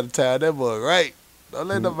 boy. You gotta tie that bug right. Don't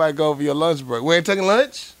let nobody go for your lunch break. We ain't taking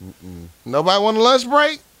lunch. Nobody want a lunch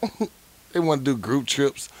break. They want to do group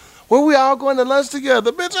trips. When we all going to lunch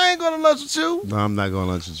together, bitch, I ain't going to lunch with you. No, I'm not going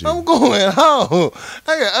to lunch with you. I'm going home.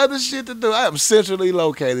 I got other shit to do. I am centrally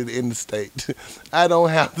located in the state. I don't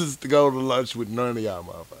have to go to lunch with none of y'all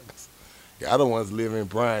motherfuckers. Y'all the ones living in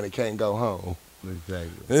Bryan and can't go home.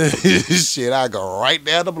 Exactly. Shit, I go right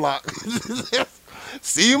down the block.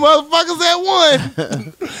 See you motherfuckers at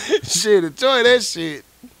 1. Shit, enjoy that shit.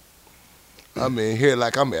 I'm in here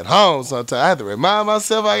like I'm at home sometimes. I have to remind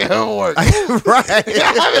myself I got to work. Right. I be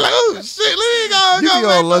like, oh shit, let me go. You go be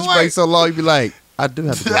back on to lunch work. break so long, you be like, I do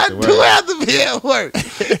have to go I to do work. have to be at work.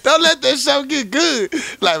 Don't let that show get good.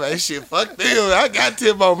 Like, man, shit, fuck them. I got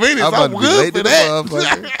 10 more minutes. I'm I'm about to be good late for to the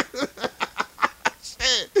that.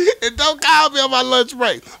 Shit. And don't call me on my lunch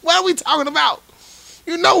break. What are we talking about?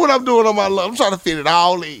 You know what I'm doing on my lunch. I'm trying to fit it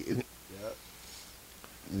all in.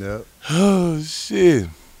 Yep. Oh, shit.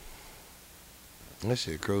 That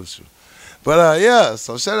shit crucial. But, yeah,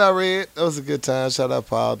 so shout out Red. That was a good time. Shout out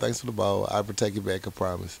Paul. Thanks for the ball. I protect you back, I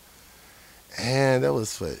promise. And that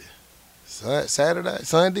was for Saturday,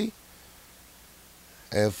 Sunday.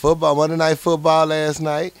 And football, Monday Night Football last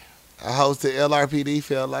night. I hosted LRPD,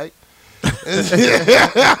 felt like.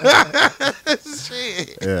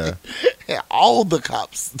 Shit. Yeah. And all the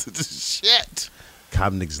cops. Shit.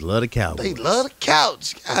 Cop niggas love the Cowboys. They love the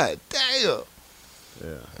couch. God damn.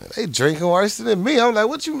 Yeah. They drinking worse than me. I'm like,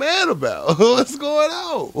 what you mad about? What's going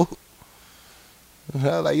on? I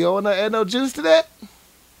was like, you don't want to add no juice to that?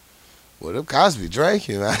 Well, them cops be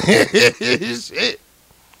drinking. Shit.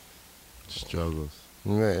 Struggles.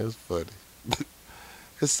 Man, it's funny.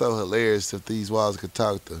 It's so hilarious if these walls could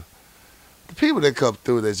talk to the people that come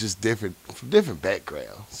through that's just different, from different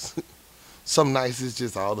backgrounds. Some nights it's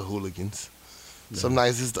just all the hooligans. Some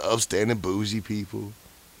nights it's the upstanding bougie people.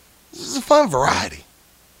 It's just a fun variety.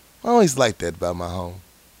 I always like that about my home.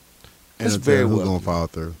 Ain't It's no very telling who well. gonna fall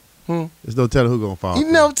through. Hmm? There's no telling who gonna fall You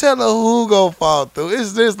through. never tell her who gonna fall through.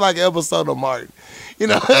 It's just like an episode of Martin. You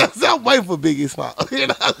know, so I'm waiting for Biggie's fall. You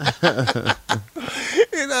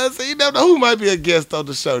know, so you never know who might be a guest on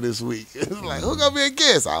the show this week. It's like, who gonna be a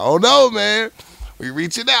guest? I don't know, man. We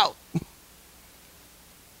reaching out.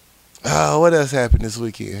 What else happened this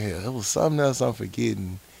weekend here? There was something else I'm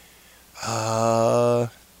forgetting.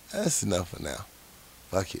 That's enough for now.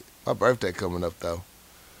 Fuck it. My birthday coming up though.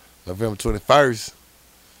 November 21st.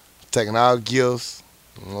 taking all gifts.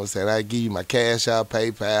 You know what I'm saying? I give you my cash out,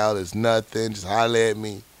 PayPal. It's nothing. Just holler at me.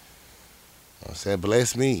 You know what I'm saying?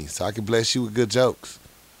 Bless me so I can bless you with good jokes.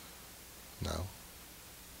 No.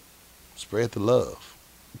 Spread the love.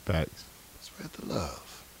 Facts. Spread the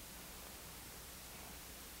love.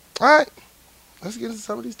 All right. Let's get into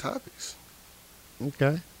some of these topics.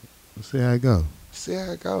 Okay. Let's see how it go. See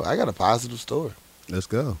how it go. I got a positive story. Let's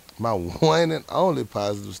go. My one and only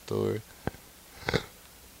positive story.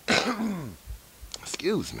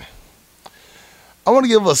 Excuse me. I want to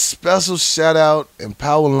give a special shout out and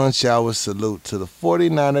power lunch hour salute to the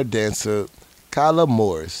 49er dancer Kyla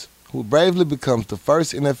Morris, who bravely becomes the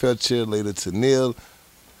first NFL cheerleader to kneel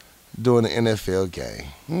during an NFL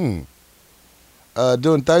game.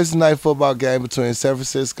 During Thursday night football game between San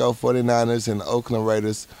Francisco 49ers and the Oakland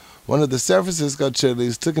Raiders, one of the San Francisco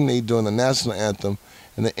cheerleaders took a knee during the national anthem,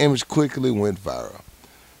 and the image quickly went viral.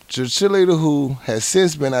 The cheerleader, who has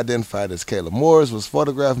since been identified as Kayla Morris, was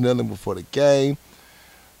photographed kneeling before the game.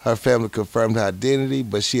 Her family confirmed her identity,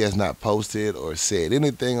 but she has not posted or said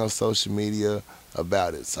anything on social media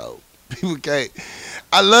about it. So people can't.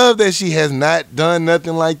 I love that she has not done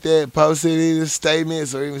nothing like that, posted any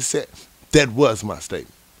statements or even said. That was my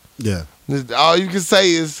statement. Yeah. All you can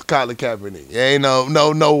say is Colin Kaepernick. There ain't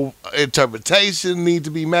no interpretation need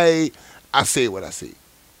to be made. I said what I said.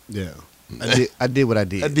 Yeah. I did what I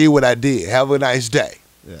did. I did what I did. Have a nice day.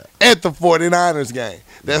 Yeah. At the 49ers game.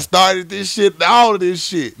 That started this shit, all of this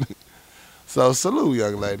shit. So salute,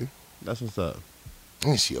 young lady. That's what's up.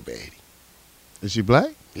 And she a baddie. Is she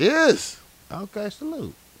black? Yes. Okay,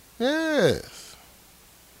 salute. Yes.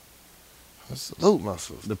 Salute, my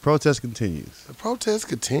sister. The protest continues. The protest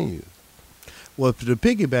continues. Well, to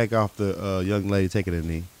piggyback off the young lady taking a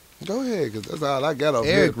knee, Go ahead, because that's all I got on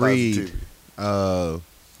Eric here. Reed,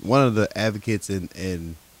 one of the advocates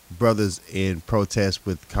and brothers in protest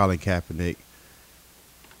with Colin Kaepernick,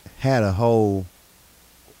 had a whole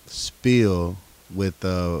spiel with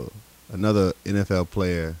another NFL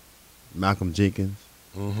player, Malcolm Jenkins.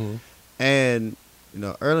 Mm-hmm. And,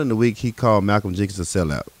 early in the week, he called Malcolm Jenkins a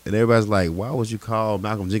sellout. And everybody's like, why would you call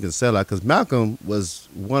Malcolm Jenkins a sellout? Because Malcolm was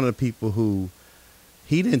one of the people who,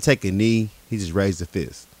 he didn't take a knee, he just raised a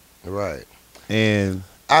fist. Right. And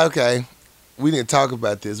okay, we didn't talk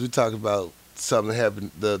about this. We talked about something that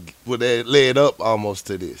happened. What they led up almost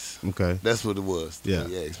to this. okay. That's what it was. Yeah.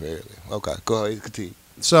 Yeah. Okay. Go ahead. Continue.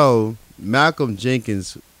 So Malcolm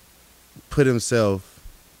Jenkins put himself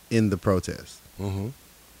in the protest. Mm-hmm.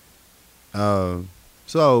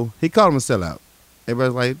 So he called him a sellout.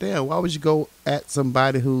 Everybody's like, damn, why would you go at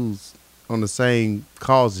somebody who's on the same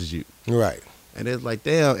cause as you? Right. And it's like,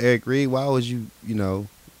 damn, Eric Reed, why would you,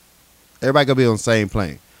 everybody gonna be on the same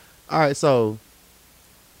plane. All right, so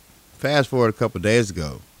fast forward a couple of days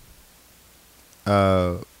ago.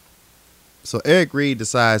 So Eric Reed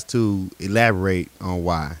decides to elaborate on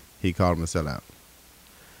why he called him a sellout.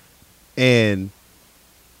 And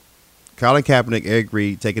Colin Kaepernick, Eric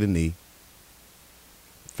Reed taking a knee.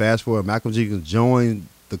 Fast forward, Malcolm Jenkins joined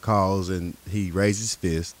the cause and he raised his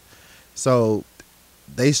fist. So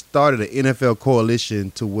they started an NFL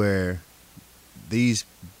coalition to where these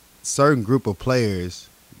certain group of players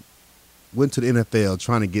went to the NFL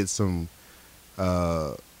trying to get some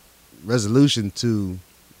resolution to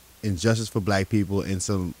injustice for black people and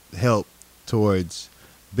some help towards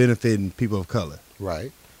benefiting people of color.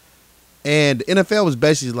 Right. And the NFL was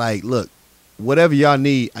basically like, look, whatever y'all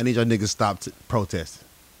need, I need y'all niggas to stop protesting.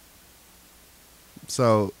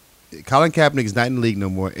 So Colin Kaepernick is not in the league no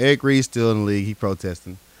more. Eric Reed's still in the league. He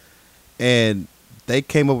protesting. And they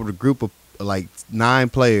came up with a group of like 9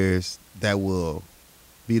 players that will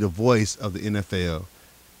be the voice of the NFL.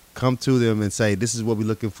 Come to them and say, this is what we're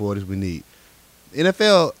looking for, this is what we need. The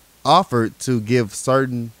NFL offered to give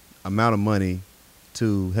certain amount of money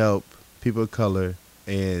to help people of color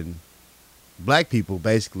and black people,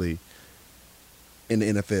 basically, in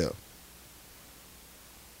the NFL.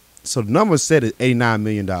 So the number set is $89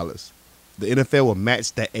 million. The NFL will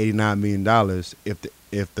match that $89 million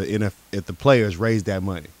if the players raise that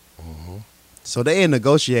money. Mm-hmm. So they in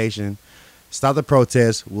negotiation, stop the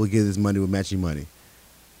protest, we'll give this money, we'll match your money.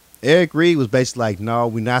 Eric Reed was basically like, no,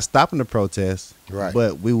 we're not stopping the protest, Right.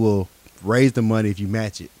 but we will raise the money if you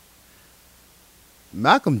match it.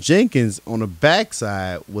 Malcolm Jenkins on the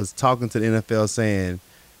backside was talking to the NFL saying,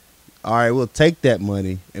 all right, we'll take that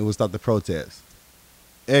money and we'll stop the protest.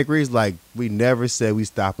 Eric Reed's like, we never said we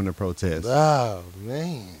stopping the protest. Oh,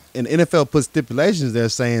 man. And the NFL put stipulations there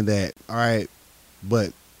saying that, all right,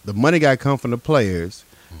 but the money got to come from the players.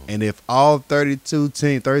 And if all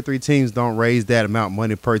 33 teams don't raise that amount of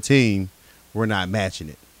money per team, we're not matching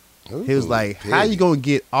it. He was like, how you going to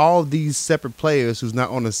get all these separate players who's not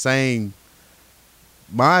on the same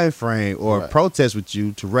mind frame or protest with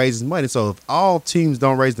you to raise his money? So if all teams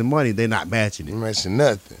don't raise the money, they're not matching it. Matching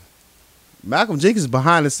nothing. Malcolm Jenkins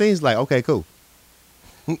behind the scenes like, okay, cool.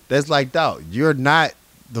 That's like, dog, you're not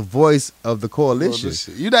the voice of the coalition.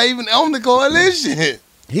 You're not even on the coalition.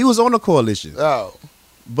 He was on the coalition. Oh.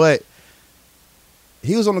 But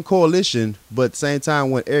he was on the coalition, but at the same time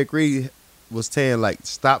when Eric Reed was saying, like,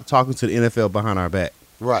 stop talking to the NFL behind our back.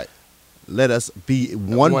 Right. Let us be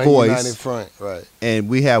one voice. United front. Right. And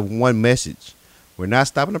we have one message. We're not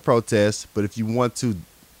stopping the protest, but if you want to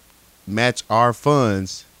match our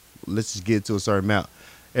funds, let's just get to a certain amount.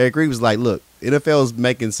 Eric Reed was like, look, NFL is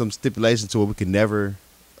making some stipulations to what we can never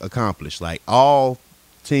accomplish. Like, all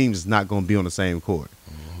teams is not going to be on the same court.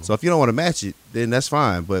 Mm-hmm. So if you don't want to match it, then that's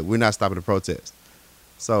fine, but we're not stopping the protest.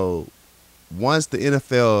 So once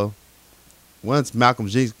Malcolm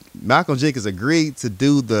Jenkins agreed to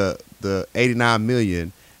do the $89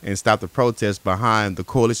 million and stop the protest behind the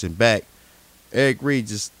coalition back, Eric Reed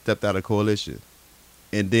just stepped out of coalition.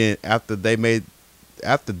 And then after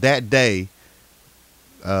that day,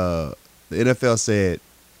 the NFL said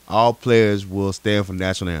all players will stand for the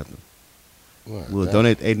national anthem. We'll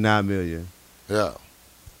donate $89 million. Yeah.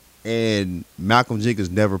 And Malcolm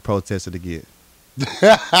Jenkins never protested again.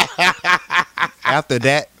 After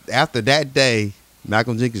that day,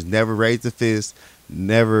 Malcolm Jenkins never raised a fist,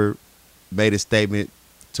 never made a statement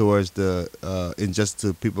towards the injustice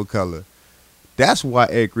to people of color. That's why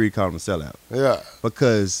Eric Reed called him a sellout. Yeah.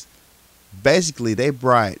 Because basically the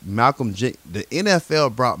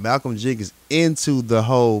NFL brought Malcolm Jenkins into the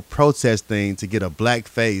whole protest thing to get a black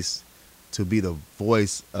face to be the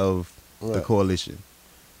voice of the coalition.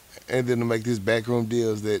 And then to make these backroom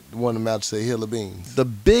deals that want them out to say hill of beans. The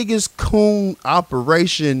biggest coon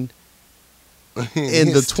operation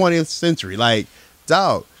in the 20th century. Like,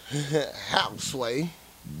 dog. Houseway.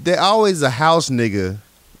 There's always a house nigga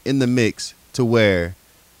in the mix to where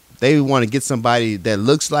they want to get somebody that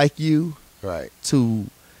looks like you to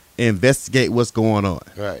investigate what's going on.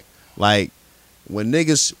 Right. Like, when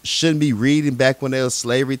niggas shouldn't be reading back when there was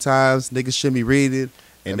slavery times, niggas shouldn't be reading,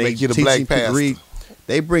 and they make you the black pastor. Read.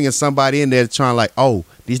 They bringing somebody in there trying like, oh,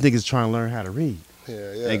 these niggas trying to learn how to read.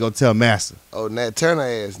 Yeah. They gonna tell master. Oh, Nat Turner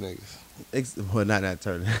ass niggas. Well, not Nat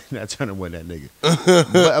Turner. Nat Turner wasn't that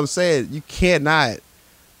nigga. But I'm saying you cannot.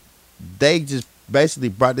 They just basically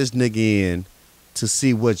brought this nigga in to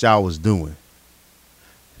see what y'all was doing.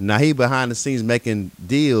 Now he behind the scenes making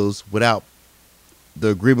deals without the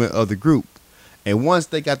agreement of the group. And once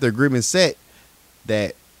they got the agreement set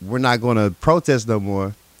that we're not going to protest no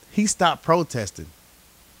more, he stopped protesting.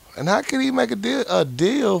 And how can he make a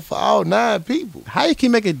deal for all 9 people? How you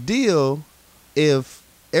can make a deal if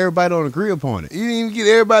everybody don't agree upon it? You didn't even get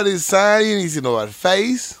everybody to sign. You didn't see nobody's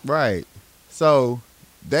face. Right. So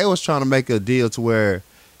they was trying to make a deal to where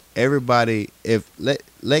everybody,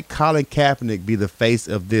 let Colin Kaepernick be the face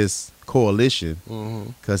of this coalition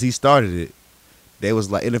because he started it. They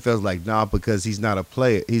was like, NFL was like, nah, because he's not a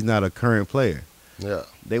player. He's not a current player. Yeah.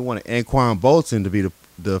 They wanted Anquan Bolton to be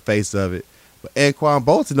the face of it. But Anquan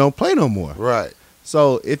Bolton don't play no more. Right.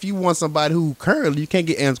 So if you want somebody who currently, you can't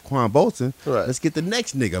get Anquan Bolton. Right. Let's get the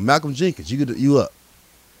next nigga, Malcolm Jenkins. You up.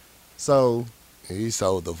 So he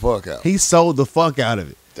sold the fuck out. He sold the fuck out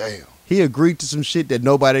of it. Damn. He agreed to some shit that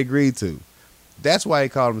nobody agreed to. That's why he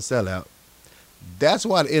called him a sellout. That's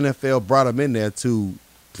why the NFL brought him in there to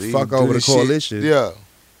fuck over the coalition. Shit. Yeah.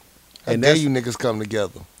 And that's you niggas come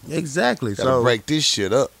together. Exactly. Gotta break this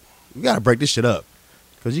shit up. We gotta break this shit up.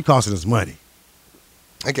 Because you costing us money.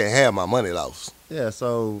 I can't have my money lost. Yeah,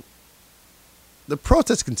 so the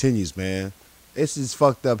protest continues, man. It's just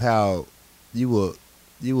fucked up how you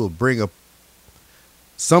will bring up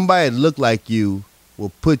somebody that look like you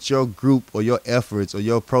will put your group or your efforts or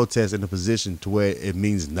your protest in a position to where it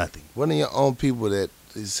means nothing. One of your own people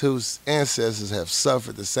whose ancestors have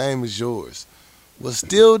suffered the same as yours will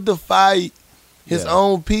still defy his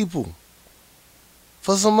own people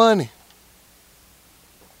for some money.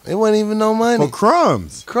 It wasn't even no money. For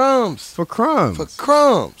crumbs. For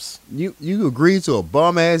crumbs. You agreed to a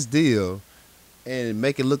bum ass deal and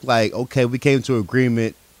make it look like, okay, we came to an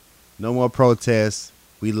agreement, no more protests,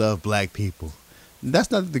 we love black people. That's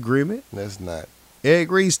not the agreement. That's not. Eric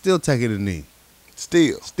Reed's still taking a knee.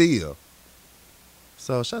 Still.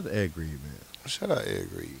 So shout out to Eric Reed, man. Shout out Eric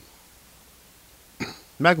Reed.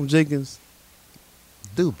 Malcolm Jenkins,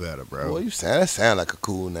 do better, bro. Boy, that sound like a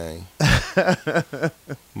cool name.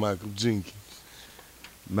 Malcolm Jenkins.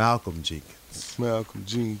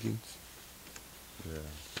 Yeah.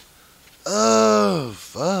 Oh,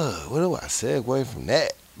 fuck. What do I segue from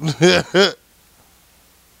that?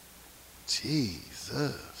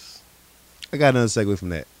 Jesus. I got another segue from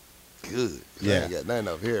that. Good. Yeah. I ain't got nothing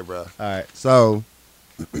up here, bro. All right. So,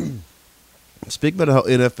 speaking of the whole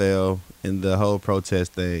NFL and the whole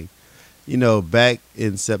protest thing, you know, back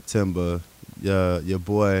in September, your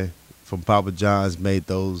boy from Papa John's made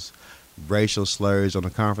those racial slurs on the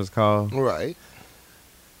conference call. Right.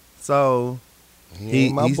 So He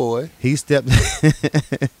ain't my boy. he stepped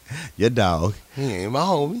your dog. He ain't my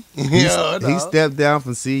homie. He stepped down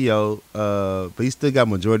from CEO, but he still got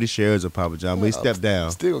majority shares of Papa John. But he stepped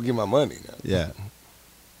down. Still gonna get my money now. Yeah.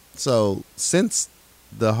 So since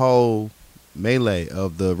the whole melee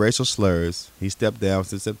of the racial slurs, he stepped down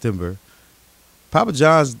since September. Papa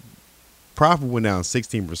John's profit went down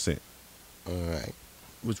 16%, All right.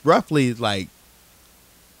 which roughly like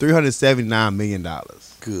 $379 million.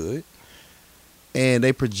 Good. And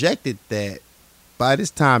they projected that by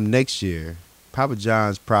this time next year, Papa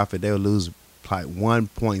John's profit, they would lose like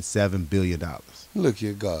 $1.7 billion. Look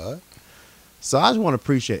here, God. So I just want to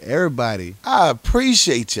appreciate everybody I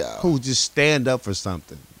appreciate y'all. who just stand up for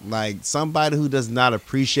something. Like somebody who does not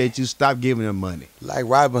appreciate you, stop giving them money. Like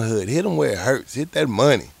Robin Hood. Hit them where it hurts. Hit that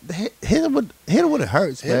money. Hit him when it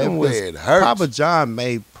hurts, Hit man. them where it hurts. Papa John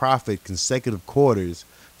made profit consecutive quarters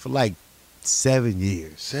for like 7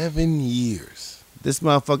 years. 7 years. This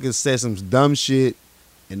motherfucker said some dumb shit,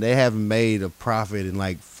 and they haven't made a profit in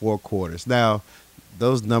like 4 quarters. Now,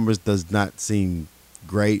 those numbers does not seem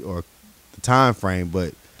great or the time frame,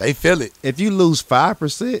 but They feel it. if you lose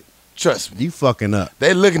 5%, Trust me. you fucking up.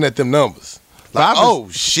 They looking at them numbers. Like, 5%, oh,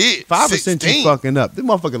 shit. 5% 16. you fucking up. This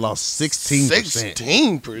motherfucker lost 16%.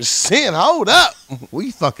 16%. Hold up.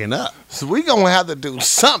 We fucking up. So we gonna have to do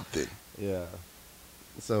something. Yeah.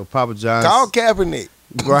 So Papa John's. Call Kaepernick.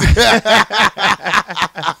 Right.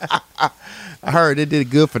 I heard they did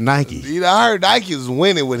good for Nike. You know, I heard Nike is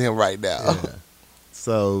winning with him right now. Yeah.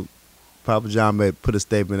 So Papa John put a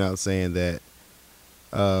statement out saying that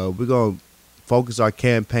we're going to focus our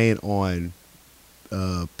campaign on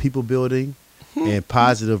people building and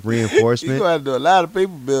positive You reinforcement. gonna have to do a lot of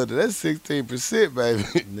people building. That's 16%, baby.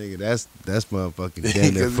 Nigga, that's motherfucking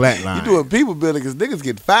damn near flatline. You doing people building because niggas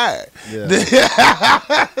get fired.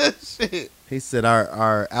 Yeah. Shit. He said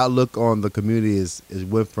our outlook on the community is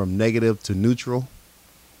went from negative to neutral,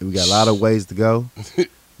 and we got a lot of ways to go.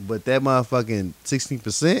 But that motherfucking 16%,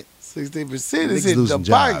 16% niggas is hitting the losing pockets.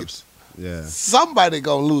 jobs. Yeah, Somebody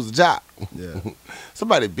gonna lose a job. yeah.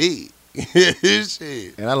 Somebody big.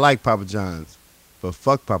 Shit. And I like Papa John's, but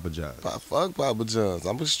fuck Papa John's. Fuck Papa John's.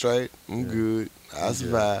 I'm straight. I'm Yeah. good. I Yeah.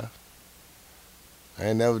 survive. I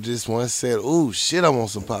ain't never just once said, "Ooh, shit, I want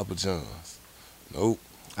some Papa John's." Nope.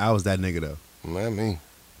 I was that nigga though. Man, me.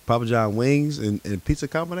 Papa John wings and pizza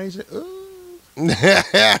combination. Ooh. He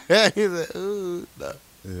said, "Ooh, no."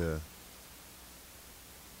 Yeah.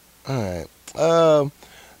 All right.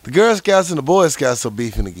 The Girl Scouts and the Boy Scouts are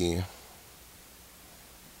beefing again.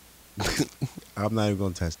 I'm not even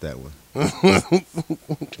gonna touch that one.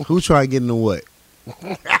 Who trying to get into what?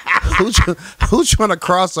 Who trying to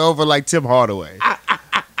cross over like Tim Hardaway?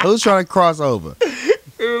 Who's trying to cross over?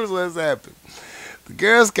 Here's what's happened. The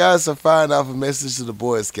Girl Scouts are firing off a message to the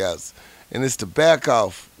Boy Scouts, and it's to back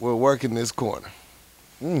off. We're working this corner.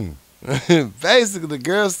 Mm. Basically, the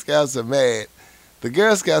Girl Scouts are mad. The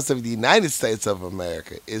Girl Scouts of the United States of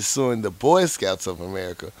America is suing the Boy Scouts of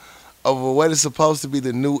America over what is supposed to be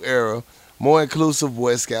the new era, more inclusive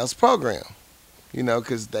Boy Scouts program. You know,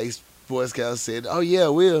 because Boy Scouts said, oh, yeah,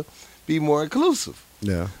 we'll be more inclusive.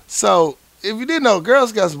 Yeah. So, if you didn't know, Girl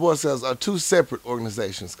Scouts and Boy Scouts are two separate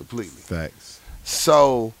organizations completely. Facts.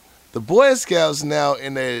 So, the Boy Scouts now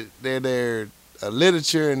in their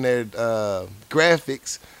literature and their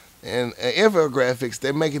graphics and infographics,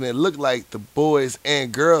 they're making it look like the Boys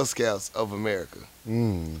and Girl Scouts of America.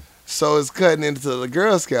 Mm. So it's cutting into the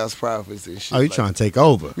Girl Scouts profits and shit. Oh, you trying to take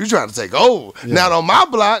over? You trying to take over. Yeah. Now on my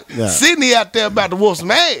block, Yeah. Sydney out there about to whoop some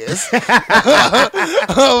ass.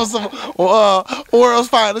 Some World's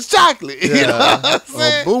Finest Chocolate. You know what I'm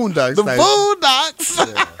saying? Boondocks. The type. Boondocks.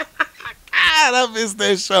 Yeah. God, I missed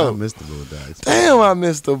that show. I missed the Boondocks. Damn, I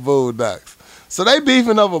missed the Boondocks. So they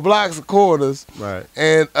beefing over blocks of corners. Right.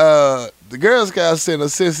 And the Girl Scouts sent a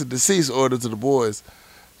cease and desist order to the boys.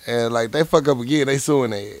 And like they fuck up again, they suing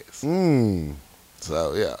their ass. Mm.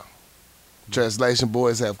 So yeah. Translation,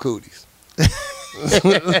 boys have cooties.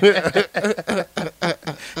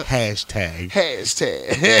 Hashtag. Hashtag.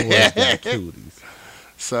 Boys got cuties.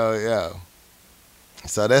 So yeah.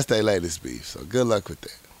 So that's their latest beef. So good luck with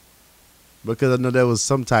that. Because I know there was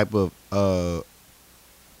some type of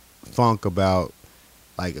funk about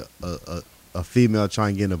like a female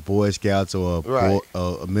trying to get in the Boy Scouts or Right.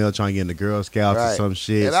 a male trying to get in the Girl Scouts or Right. some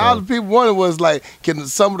shit. And so- all the people wanted was like, can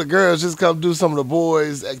some of the girls just come do some of the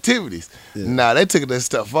boys' activities? Yeah. Nah, they took that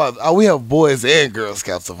stuff further. Oh, we have Boys and Girl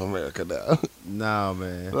Scouts of America now. Nah,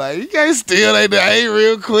 man. Like, you can't steal their name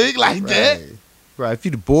real quick like that. Right. Right. If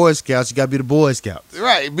you the Boy Scouts, you gotta be the Boy Scouts.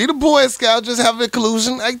 Right. Be the Boy Scout, just have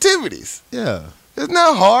inclusion activities. Yeah. It's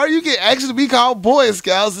not hard. You can actually be called Boy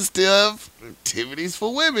Scouts and still have activities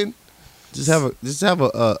for women. Just have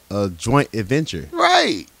a joint adventure.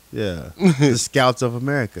 Right. Yeah. The Scouts of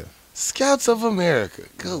America. Scouts of America.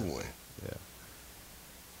 Good one. Yeah.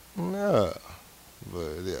 No.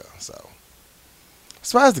 But yeah, so.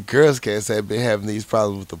 As far as the Girl Scouts have been having these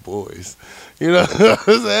problems with the boys. You know,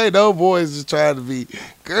 ain't no boys just trying to be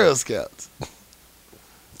Girl Scouts.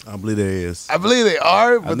 I believe there is. I believe they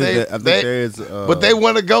are, but I think there is. but they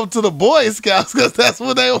want to go to the Boy Scouts because that's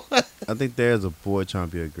what they want. I think there's a boy trying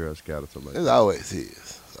to be a Girl Scout or something like It that. always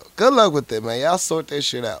is. So good luck with that, man. Y'all sort that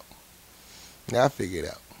shit out. Y'all figure it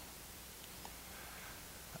out.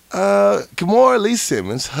 Kimora Lee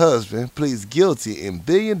Simmons' husband pleads guilty in $1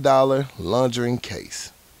 billion laundering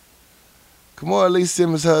case. Kimora Lee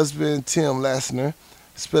Simmons' husband, Tim Lassner,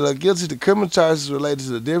 pled guilty to criminal charges related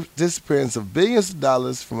to the disappearance of billions of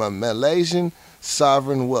dollars from a Malaysian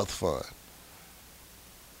sovereign wealth fund.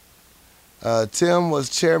 Tim was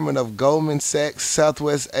chairman of Goldman Sachs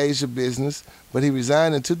Southwest Asia business, but he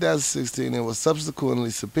resigned in 2016 and was subsequently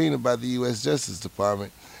subpoenaed by the U.S. Justice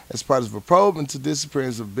Department as part of a probe into the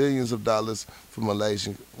disappearance of billions of dollars from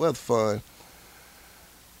Malaysian wealth fund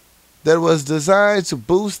that was designed to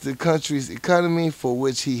boost the country's economy, for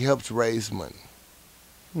which he helped raise money.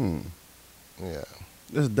 Yeah.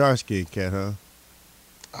 This is a dark skinned cat, huh?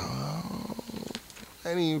 Oh, I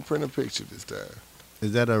didn't even print a picture this time.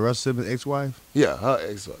 Is that a Russ Simmons ex-wife? Yeah, her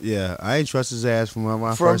ex-wife. Yeah, I ain't trust his ass from when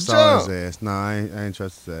I From first saw his jump. ass. Nah, I ain't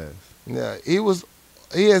trust his ass. Yeah,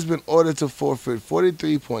 he has been ordered to forfeit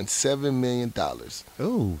 $43.7 million,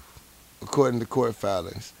 Ooh. according to court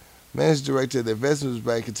filings. Managing director of the Investments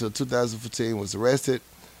Bank until 2015 was arrested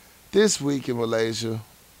this week in Malaysia,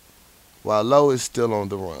 while Lowe is still on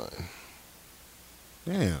the run.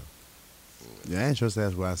 Damn. Yeah, I ain't trust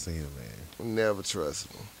that's what I seen him, man. Never trust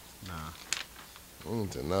him. Nah.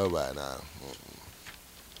 To nobody now.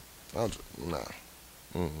 Nah.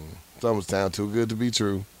 Something sound too good to be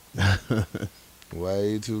true.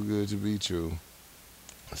 Way too good to be true.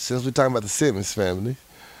 Since we're talking about the Simmons family,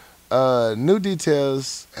 new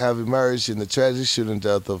details have emerged in the tragic shooting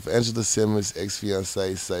death of Angela Simmons'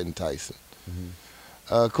 ex-fiancé, Satan Tyson.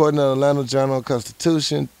 According to the Atlanta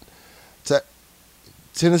Journal-Constitution,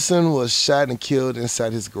 Tennyson was shot and killed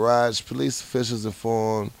inside his garage. Police officials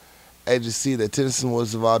informed agency that Tennyson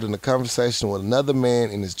was involved in a conversation with another man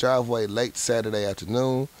in his driveway late Saturday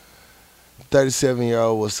afternoon. The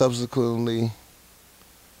 37-year-old was subsequently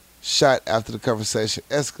shot after the conversation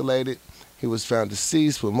escalated. He was found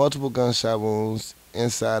deceased with multiple gunshot wounds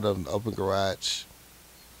inside of an open garage.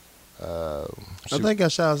 I think I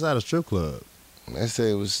shot outside a strip club. They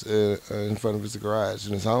say it was in front of his garage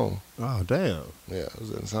in his home. Oh, damn. Yeah, it was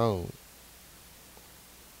in his home.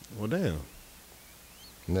 Well, damn.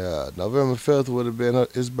 Yeah, November 5th would have been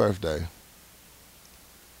his birthday.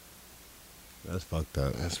 That's fucked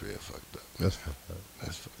up. That's real fucked up. That's fucked up.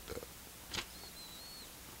 That's fucked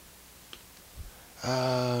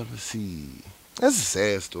up. Let's see. That's a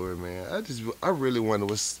sad story, man. I really wonder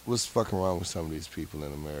what's fucking wrong with some of these people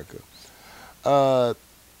in America.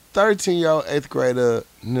 13-year-old 8th grader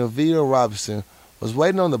Nevita Robinson was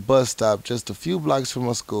waiting on the bus stop just a few blocks from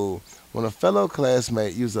her school when a fellow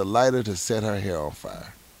classmate used a lighter to set her hair on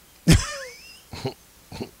fire.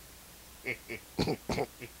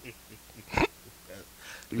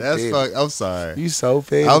 That's petty. fuck. I'm sorry. You so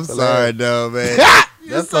petty. I'm for sorry, that. though, man.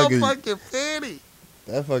 You're That's so fucking- fucking petty.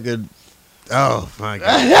 That fucking. Oh my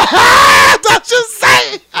god. Don't you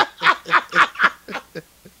say it.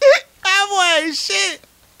 That boy ain't shit.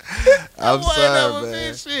 I'm That boy sorry, never man.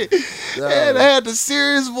 did shit. No. And they had the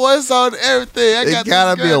serious voice on everything. I It got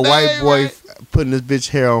gotta this be a girl white name boy right. putting this bitch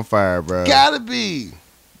hair on fire, bro. Gotta be.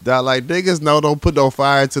 Dog, like niggas know don't put no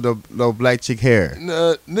fire to no black chick hair.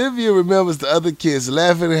 Nivea remembers the other kids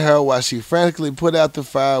laughing at her while she frantically put out the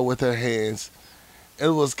fire with her hands. It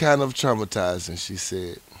was kind of traumatizing, she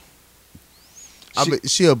said. I mean,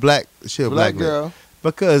 she a black Black lady. girl.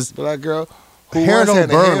 Because Black girl who Hair once don't had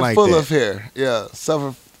a burn head like full that. of hair. Yeah,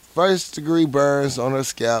 suffered first-degree burns on her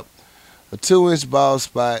scalp, a 2-inch bald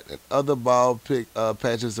spot, and other bald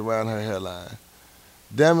patches around her hairline.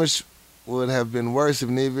 Damage would have been worse if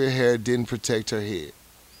Nivea hair didn't protect her head.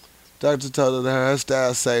 Doctor told her that her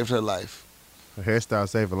hairstyle saved her life. Her hairstyle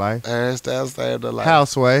saved her life. Her hairstyle saved her life. How,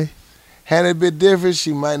 Sway? Had it been different,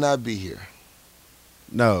 she might not be here.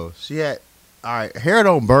 No, she had. All right, hair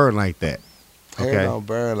don't burn like that. Hair Okay. don't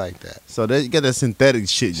burn like that. So you got that synthetic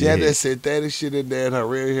shit. In She your had head. that synthetic shit in there, and her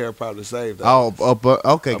real hair probably saved her. Okay, Up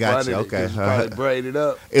gotcha. under it, Okay, 'cause she probably braided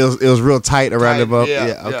up. it was real tight around Tight, the bump. yeah,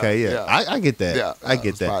 Yeah, okay, yeah, yeah. yeah. I get that. Yeah, I get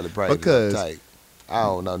it's that probably braided up because tight. I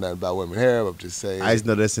don't know nothing about women hair. I'm just saying I just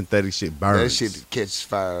know that synthetic shit burns. that shit catches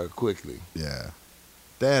fire quickly. Yeah.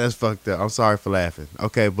 Damn, that's fucked up. I'm sorry for laughing.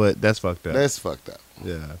 Okay, but that's fucked up. That's fucked up.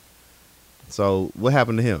 Yeah. So what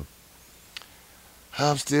happened to him?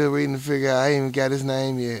 I'm still reading to figure out. I ain't even got his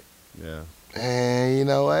name yet. Yeah. And you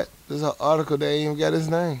know what? There's an article that ain't even got his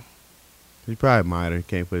name. He probably minor. He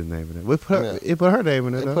can't put his name in it. Yeah. He put her name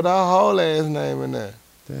in it. They though. put our whole ass name in there.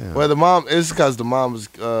 Damn. Well, the mom, it's because the mom was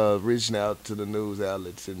reaching out to the news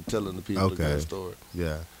outlets and telling the people Okay. the story.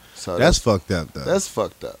 Yeah. So That's fucked up though. that's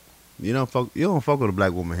fucked up. You don't fuck with a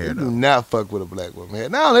black woman hair You do though. not fuck with a black woman hair.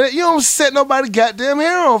 Not only that, you don't set nobody goddamn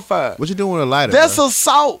hair on fire. What you doing with a lighter? That's bro?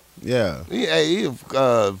 assault. Yeah. He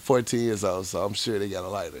 14 years old, so I'm sure they got a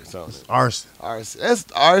lighter or something. Arson. Arson. That's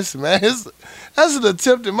arson, man. That's an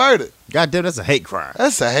attempted murder. Goddamn, that's a hate crime.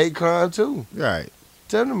 That's a hate crime, too. Right.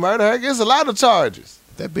 Attempted murder, I guess a lot of charges.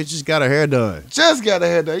 That bitch just got her hair done. Just got a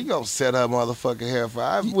hair done. You gonna set her motherfucking hair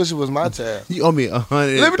fire. I wish it was my time. You owe me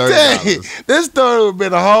 $130. Let me tell you, this story would have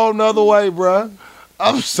been a whole nother way, bruh.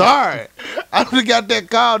 I'm sorry. I would have got that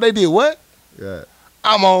call. They did what? Yeah.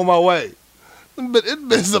 I'm on my way. But it's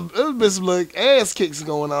been some like ass kicks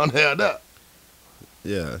going on there. Now.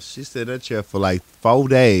 Yeah. She sat in that chair for like 4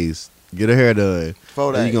 days. Get her hair done. 4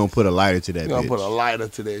 And days. you gonna put a lighter to that You bitch. gonna put a lighter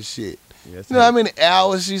to that shit. Yes, You know how many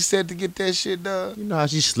hours she said to get that shit done? You know how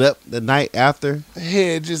she slept the night after?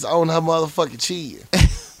 Head just on her motherfucking chin.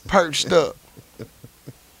 Perched up.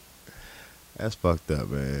 That's fucked up,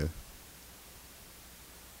 man.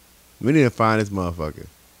 We need to find this motherfucker.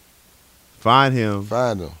 Find him.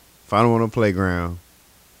 Find them. Find him on the playground.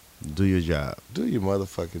 Do your job. Do your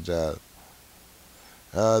motherfucking job.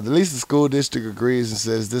 At least the school district agrees and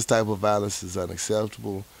says this type of violence is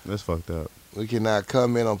unacceptable. That's fucked up. We cannot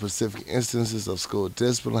comment on specific instances of school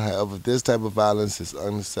discipline. However, this type of violence is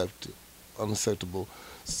unacceptable.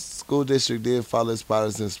 School district did follow its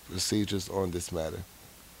policies and procedures on this matter.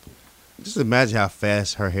 Just imagine how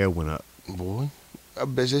fast her hair went up. Boy, I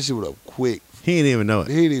bet that shit went up quick. He didn't even know it.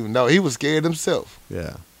 He didn't even know. He was scared himself.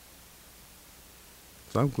 Yeah.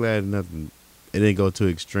 So I'm glad it didn't go too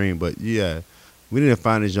extreme. But yeah, we need to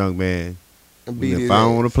find this young man. And We beat need to his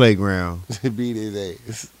find him on the ass. playground. Beat his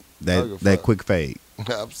ass. That fuck. quick fade.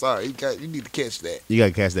 I'm sorry. You need to catch that. You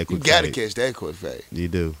gotta catch that You quick got to fade. catch that quick fade. You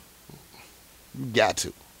do. You got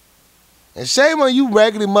to. And shame on you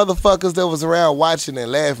raggedy motherfuckers that was around watching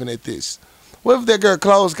and laughing at this. What if that girl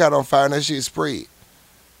clothes caught on fire and that shit spread?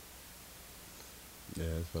 Yeah,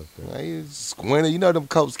 that's fucked up. Now, you squinting. You know them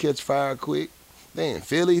coats catch fire quick. They in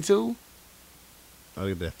Philly too. Oh,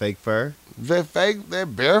 look at that fake fur. That fake,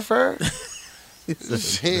 that bear fur.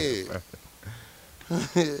 Shit.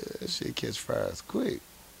 That shit catch fires quick.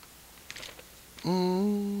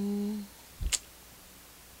 You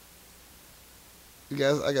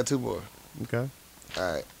guys, I got two more. Okay.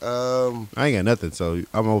 All right. I ain't got nothing, so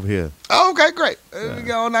I'm over here. Okay, great. We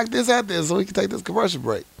go knock this out there so we can take this commercial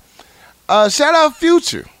break. Shout out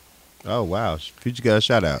Future. Oh wow, Future got a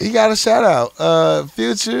shout out. He got a shout out.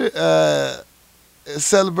 Future is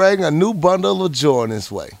celebrating a new bundle of joy in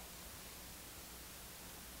this way.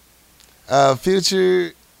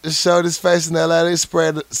 Future showed his face in LA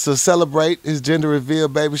spread to celebrate his gender reveal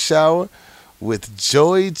baby shower with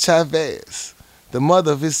Joy Chavez, the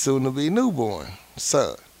mother of his soon-to-be newborn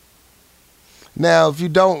son. Now, if you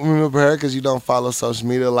don't remember her because you don't follow social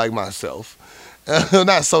media like myself,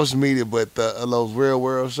 not social media, but those real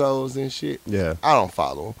world shows and shit, Yeah. I don't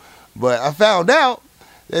follow them. But I found out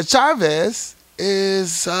that Chavez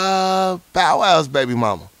is Bow Wow's baby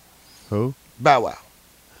mama. Who? Bow Wow.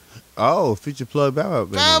 Oh, Future plug Bow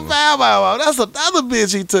Wow. Bow Wow. That's another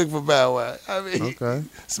bitch he took for Bow Wow. I mean, Okay.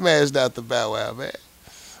 smashed out the Bow Wow, man.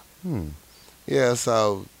 Hmm. Yeah,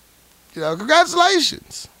 so,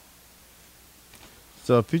 congratulations.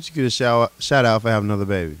 So Future get a shout out for having another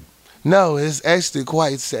baby. No, it's actually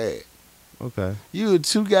quite sad. Okay. You were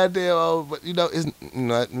too goddamn old, but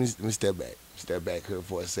let me step back. Step back here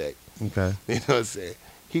for a sec. Okay. You know what I'm saying?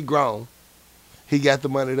 He grown. He got the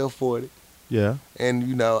money to afford it. Yeah.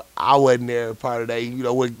 And, I wasn't there part of that,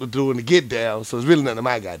 what we're doing to get down, so it's really none of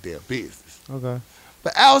my goddamn business. Okay.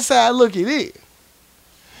 But outside looking in,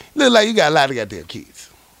 look like you got a lot of goddamn kids.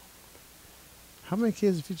 How many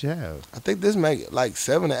kids does Future have? I think this make it like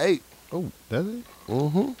 7 or 8. Oh, does it?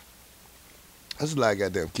 Mm-hmm. That's a lot of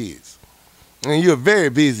goddamn kids. And you're a very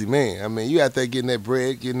busy man. I mean, you out there getting that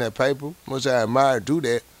bread, getting that paper, which I admire do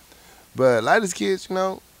that. But a lot of these kids, you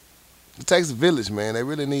know, it takes a village, man. They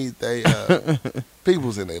really need they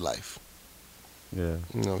peoples in their life. Yeah.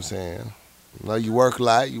 You know what I'm saying? You know, you work a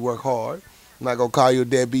lot, you work hard. I'm not gonna call your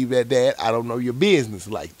dad be that dad. I don't know your business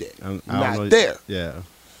like that. I don't Not know- there. Yeah.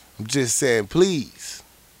 I'm just saying, please,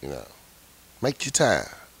 you know, make your time.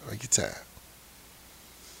 Make your time.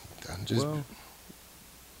 I'm just, Well,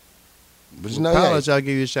 but you know, I'll hey, let y'all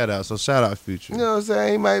give you a shout out. So shout out Future. you know what I'm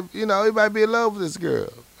saying? He might be in love with this girl.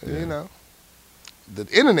 Yeah. You know, the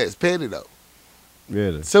internet's petty though.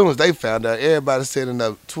 Really? As soon as they found out, everybody sending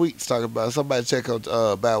up tweets talking about somebody check on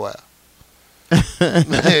Bow Wow.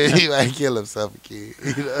 He might kill himself again.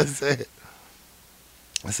 You know what I'm saying?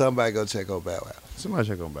 Somebody go check on Bow Wow. Somebody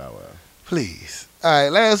check on Bow Wow. Please. All right,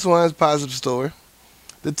 last one's positive story.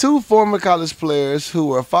 The two former college players who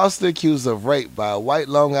were falsely accused of rape by a white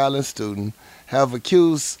Long Island student have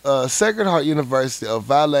accused Sacred Heart University of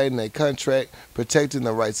violating a contract protecting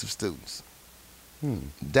the rights of students.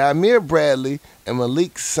 Damir Bradley and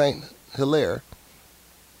Malik St. Hilaire,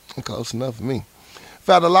 close enough for me,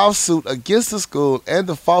 filed a lawsuit against the school and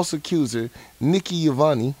the false accuser, Nikki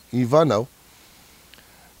Ivano.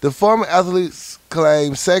 The former athletes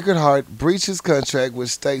claim Sacred Heart breached his contract, which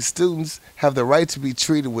states students have the right to be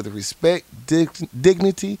treated with respect,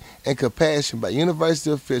 dignity, and compassion by university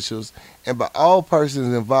officials and by all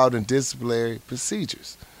persons involved in disciplinary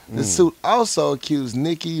procedures. The suit also accused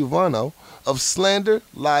Nikki Ivano of slander,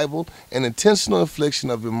 libel, and intentional infliction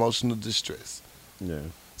of emotional distress. Yeah.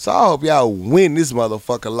 So I hope y'all win this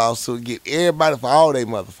motherfucking lawsuit, get everybody for all their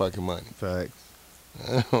motherfucking money. Facts.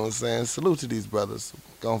 You know what I'm saying? Salute to these brothers.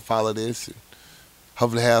 Gonna follow this and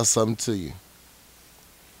hopefully have something to you.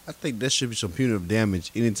 I think there should be some punitive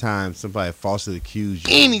damage anytime somebody falsely accuses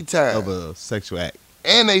you Anytime. of a sexual act.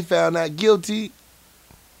 And they found out guilty.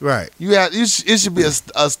 Right. It should be a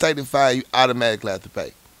stated fine you automatically have to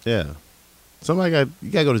pay. Yeah. You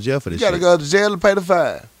gotta go to jail for You this gotta shit. go to jail and pay the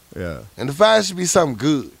fine. Yeah. And the fine should be something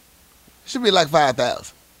good. It should be like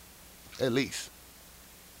 $5,000. At least.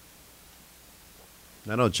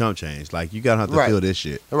 Now no chump change. Like you gotta have to Right. feel this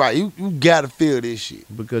shit. All right, you gotta feel this shit.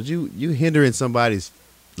 Because you hindering somebody's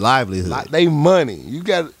livelihood. Like they money. You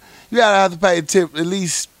gotta have to pay tip at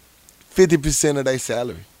least 50% of their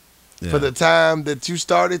salary. Yeah. For the time that you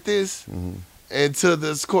started this Mhm. until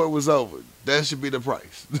this court was over. That should be the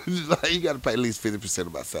price. Like, you got to pay at least 50%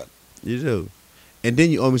 of my salary. You do. And then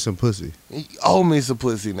you owe me some pussy. You owe me some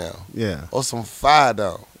pussy now. Yeah. Or some fire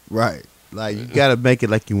down. Right. Like you gotta make it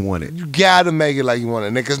like you want it. You got to make it like you want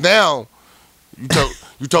it. Because now you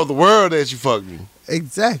told the world that you fucked me.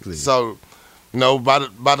 Exactly. So, you know, by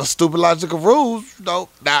the stupid logical rules, you know,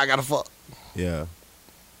 now I got to fuck. Yeah.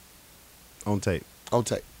 On tape. On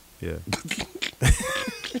tape. Yeah.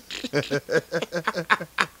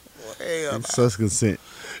 Hell. It's such consent.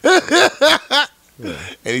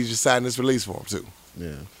 And he just signed this release form, too.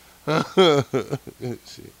 Yeah.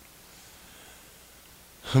 Shit.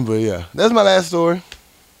 But yeah, that's my last story.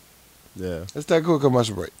 Yeah. Let's take a quick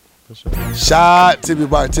commercial break. For sure. Shot Timmy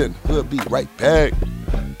Barton. We'll be right back.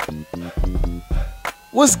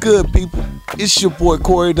 What's good, people? It's your boy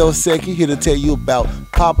Corey Dosecki here to tell you about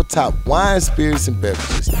Papa Top Wine, Spirits, and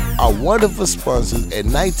Beverages, our wonderful sponsors at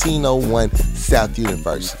 1901 South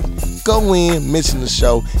University. Go in, mention the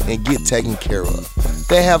show, and get taken care of.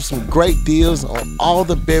 They have some great deals on all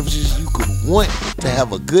the beverages you could want to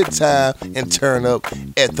have a good time and turn up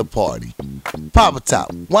at the party. Papa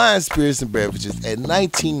Top Wine, Spirits, and Beverages at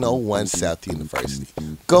 1901 South University.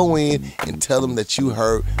 Go in and tell them that you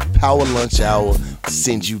heard Power Lunch Hour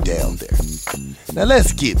send you down there. Now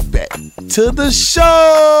let's get back to the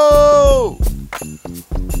show.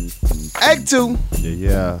 Act 2,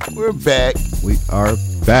 Yeah. we're back. We are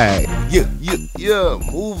back. Yeah.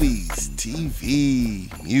 Movies, TV,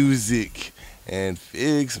 music, and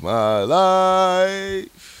Fix My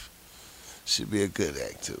Life. Should be a good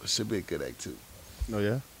act 2. Oh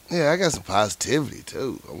yeah. Yeah, I got some positivity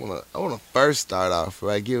too. I wanna first start off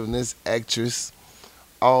by giving this actress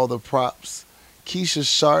all the props. Keisha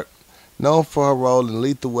Sharp, known for her role in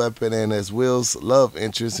Lethal Weapon and as Will's love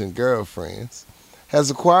interest in Girlfriends,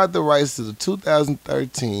 has acquired the rights to the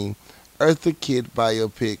 2013 Eartha Kitt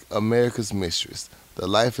biopic America's Mistress: The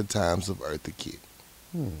Life and Times of Eartha Kitt.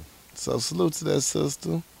 So salute to that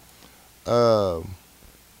sister.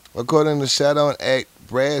 According to Shadow and Act,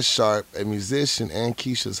 Brad Sharp, a musician and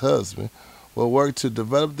Keisha's husband, will work to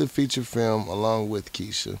develop the feature film along with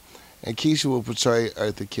Keisha, and Keisha will portray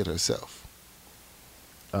Eartha Kitt herself.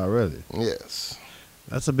 Oh really? Yes.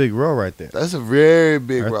 That's a big role right there. That's a very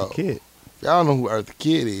big Eartha role. Kitt. y'all know who Eartha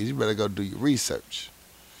Kitt is, you better go do your research.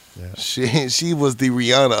 Yeah. She was the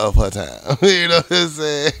Rihanna of her time. You know what I'm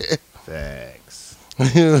saying? Facts.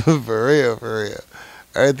 For real, for real.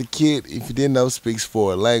 Eartha Kitt, if you didn't know, speaks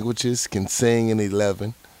 4 languages, can sing in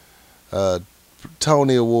 11.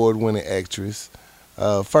 Tony Award winning actress.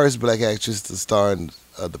 First black actress to star in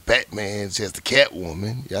the Batman. She has the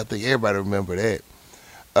Catwoman. Yeah, I think everybody remember that.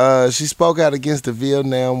 She spoke out against the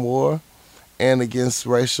Vietnam War and against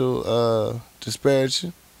racial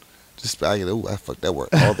disparity. I fucked that word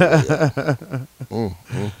all the way up.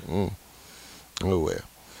 Oh well.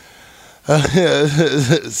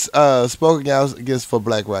 Spoken out against for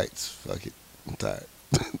black rights. Fuck it. I'm tired.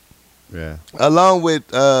 Yeah. Along with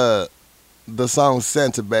the song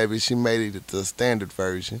Santa Baby, she made it the standard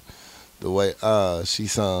version, the way she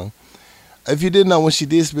sung. If you didn't know, when she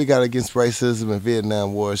did speak out against racism and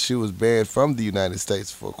Vietnam War, she was banned from the United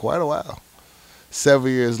States for quite a while. Several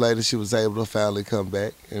years later, she was able to finally come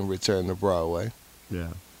back and return to Broadway. Yeah.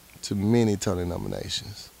 To many Tony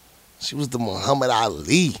nominations. She was the Muhammad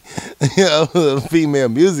Ali, of the female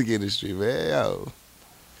music industry, man. Yo.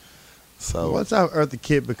 So What's out Eartha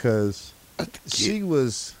Kitt, because she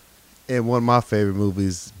was in one of my favorite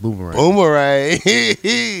movies, Boomerang. Boomerang.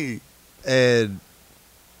 And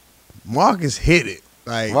Marcus hit it.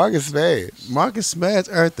 Like Marcus smashed. Marcus smashed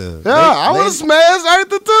Eartha. Yeah, I would have smashed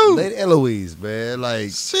Eartha too. Lady Eloise, man. Like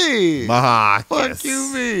Shit. Marcus. Fuck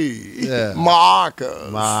you, me. Yeah. Marcus.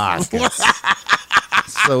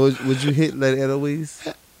 So would you hit Lady Eloise?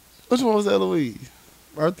 Which one was Eloise?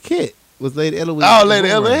 Eartha Kitt was Lady Eloise. Oh, Lady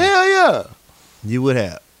Eloise. Hell yeah. You would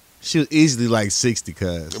have. She was easily like 60,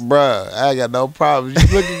 cuz. Bruh, I ain't got no problem. You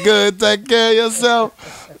looking good, take care of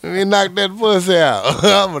yourself. Let me knock that pussy out.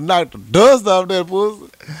 I'm gonna knock the dust off that pussy.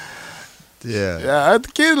 Yeah. Yeah, the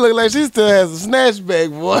kid look like she still has a snatch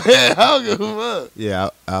bag, boy. I don't give a fuck. Yeah,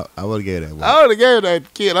 I would have gave that one. I would have gave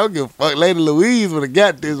that kid. I don't give a fuck. Lady Louise would have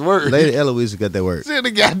got this work. Lady Eloise got that work. She would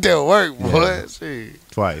have got that work, boy. Yeah. Shit.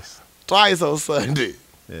 Twice on Sunday.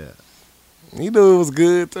 Yeah. He knew it was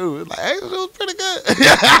good, too. It was like, hey, it was pretty good.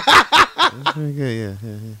 That's pretty good,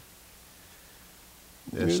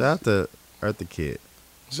 yeah. Shout out to Eartha Kitt.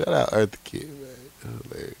 Shout out Eartha Kitt, man.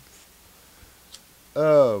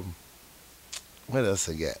 Hilarious. What else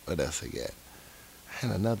I got? I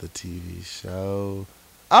had another TV show.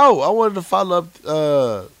 Oh, I wanted to follow up,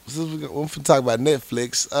 since we're going to talk about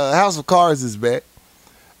Netflix. House of Cards is back.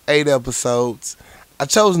 8 episodes. I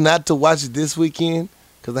chose not to watch it this weekend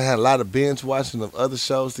because I had a lot of binge watching of other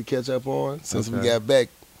shows to catch up on since we got back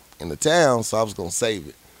in the town, so I was going to save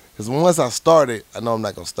it. Because once I start it, I know I'm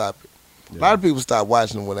not going to stop it. Yeah. A lot of people stopped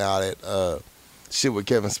watching when all that shit with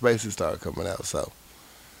Kevin Spacey started coming out, so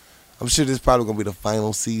I'm sure this is probably going to be the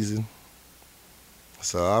final season.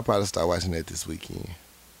 So I'll probably start watching that this weekend.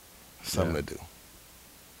 Something to do.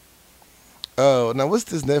 Oh, now what's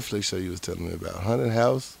this Netflix show you was telling me about? Haunted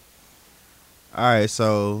House? All right,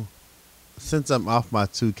 so since I'm off my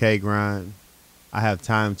 2K grind, I have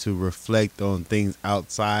time to reflect on things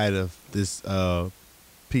outside of this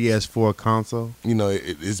PS4 console. You know,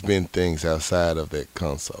 it's been things outside of that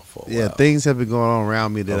console for a while. Yeah, things have been going on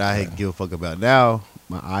around me that I didn't give a fuck about. Now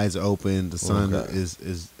my eyes are open, the sun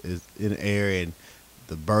is in the air, and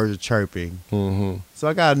the birds are chirping. Mm-hmm. So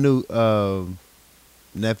I got a new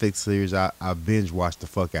Netflix series I binge watched the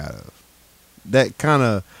fuck out of. That kind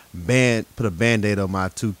of put a Band-Aid on my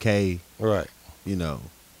 2K, right?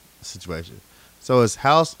 Situation. So it's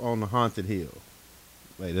House on the Haunted Hill.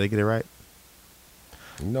 Wait, did I get it right?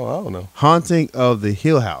 No, I don't know. Haunting of the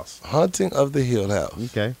Hill House. Haunting of the Hill House.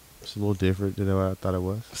 Okay, it's a little different than what I thought it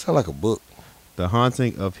was. It sounds like a book. The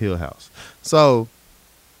Haunting of Hill House. So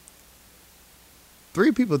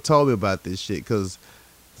 3 people told me about this shit because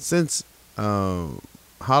since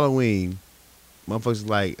Halloween, motherfuckers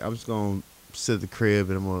like, I'm just gonna sit at the crib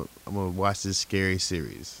and I'm gonna watch this scary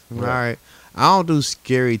series. Right. All right. I don't do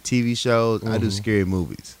scary TV shows. I do scary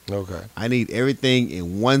movies. Okay. I need everything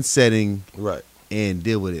in one setting. Right. And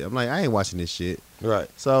deal with it. I'm like, I ain't watching this shit. Right.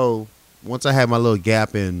 So once I had my little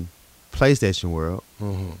gap in PlayStation World, let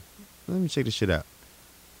me check this shit out.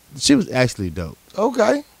 She was actually dope.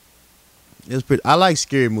 Okay. It was pretty. I like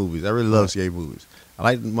scary movies. I really love scary movies. I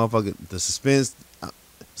like the suspense.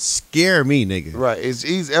 Scare me, nigga. Right. Is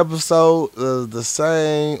each episode the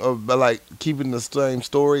same, or like keeping the same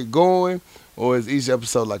story going, or is each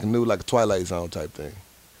episode like a Twilight Zone type thing?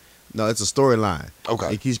 No, it's a storyline.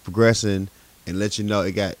 Okay. It keeps progressing and let you know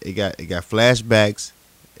it got flashbacks,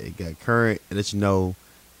 it got current, and let you know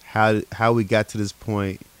how we got to this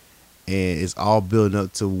point, and it's all building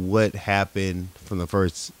up to what happened from the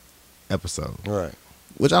first episode. Right.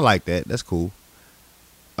 Which I like that. That's cool.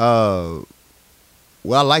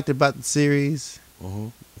 What I liked about the series, Mm-hmm.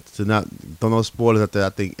 to not throw no spoilers out there, I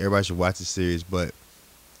think everybody should watch the series. But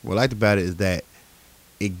what I liked about it is that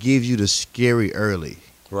it gives you the scary early.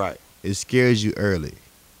 Right. It scares you early,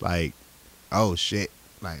 like, oh shit,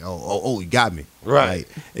 like oh, you got me. Right. Like,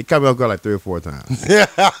 it caught me off guard like 3 or 4 times.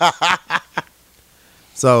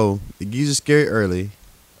 So it gives you scary early,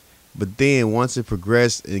 but then once it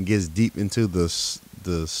progresses and gets deep into the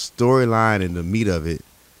storyline and the meat of it,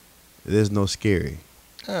 there's no scary.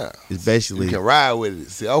 Yeah. It's basically You can ride with it.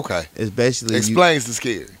 See, okay. it's basically Explains the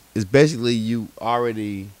scary. it's basically you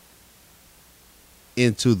already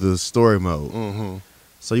into the story mode. Mm-hmm.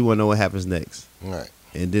 So you want to know what happens next. Right.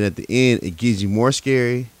 And then at the end, it gives you more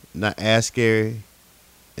scary, not as scary.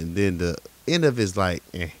 And then the end of it's like,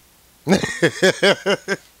 eh.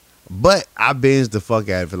 But I binged the fuck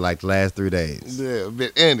out of it like the last 3 days. Yeah, a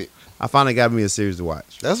bit in it. I finally got me a series to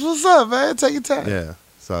watch. That's what's up, man. Take your time. Yeah.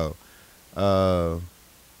 So,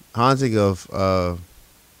 Haunting of,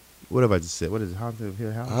 what have I just said? What is it? Haunting of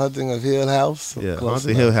Hill House? Hunting of Hill House. Yeah, Close Haunting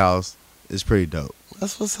enough. Hill House is pretty dope.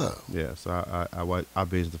 That's what's up. Yeah, so I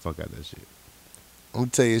binged the fuck out of that shit. I'm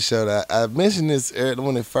gonna tell you a show that I mentioned this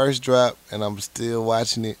when it first dropped, and I'm still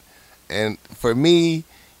watching it. And for me,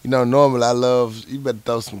 you know, normally I love, you better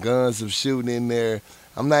throw some guns, some shooting in there.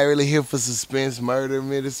 I'm not really here for suspense, murder,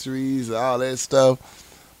 mysteries, all that stuff.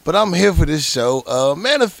 But I'm here for this show,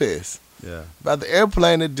 Manifest, Yeah. about the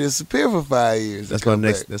airplane that disappeared for 5 years. That's and my come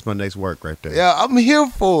next. back. That's my next work right there. Yeah, I'm here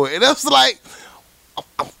for it. And that's like,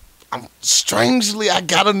 I'm strangely, I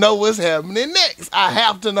gotta know what's happening next. I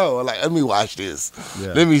have to know. Like, let me watch this.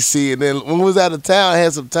 Yeah. Let me see. And then when we was out of town, I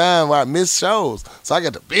had some time where I missed shows. So I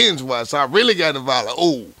got to binge watch. So I really got involved. Like,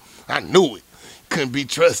 oh, I knew it. Couldn't be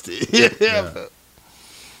trusted. Yeah.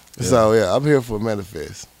 So, yeah, I'm here for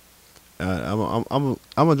Manifest. I'm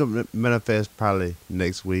gonna jump Manifest probably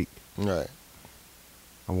next week. Right.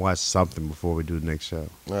 I'm watch something before we do the next show.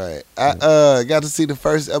 Right. I got to see the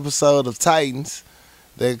first episode of Titans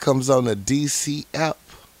that comes on the DC app.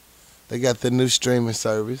 They got the new streaming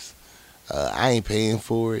service. I ain't paying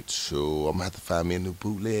for it, so I'm gonna have to find me a new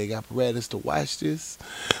bootleg apparatus to watch this.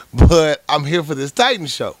 But I'm here for this Titan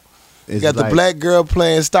show. It's Got the like- black girl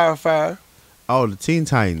playing Starfire. Oh, the Teen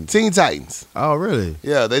Titans. Teen Titans. Oh, really?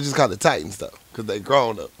 Yeah, they just call it Titans though, because they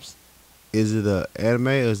grown ups. Is it a anime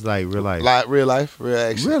or is it like real life? Like real life, real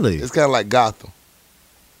action. Really? It's kind of like Gotham.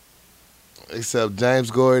 Except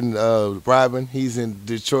James Gordon, Robin, he's in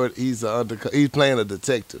Detroit. He's he's playing a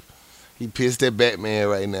detective. He pissed at Batman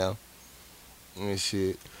right now. And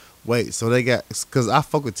shit. Wait, so they got because I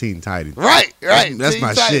fuck with Teen Titans. Right. That's Teen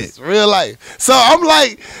my Titans, shit. Real life. So I'm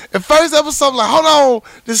like, at first episode, I'm like, hold on,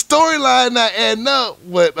 the storyline not adding up.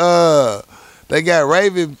 But they got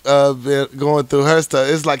Raven been going through her stuff.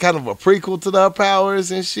 It's like kind of a prequel to their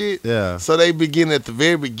powers and shit. Yeah. So they begin at the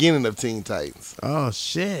very beginning of Teen Titans. Oh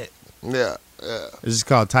shit. Yeah. It's just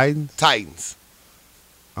called Titans. Titans.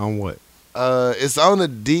 On what? It's on the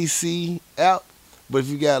DC app, but if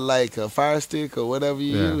you got like a Fire Stick or whatever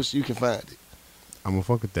you Yeah. use, you can find it. I'm gonna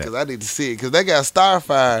fuck with Cause that. I need to see it. Cause they got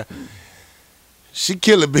Starfire. She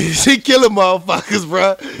killing bitch. She killing motherfuckers,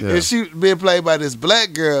 bro. Yeah. And she being played by this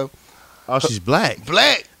black girl, Oh, she's black.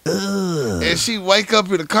 black. Ugh. And she wake up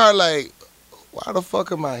in the car like, why the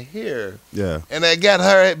fuck am I here? Yeah. And they got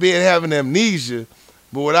her having amnesia,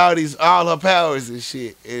 but with all her powers and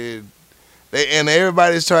shit. And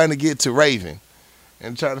everybody's trying to get to Raven.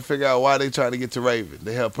 And trying to figure out why they trying to get to Raven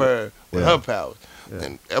to help her with Yeah. her powers. Yeah.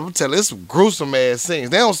 And I'm telling you, it's some gruesome ass scenes.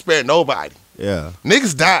 They don't spare nobody. Yeah.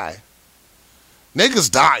 Niggas die. Niggas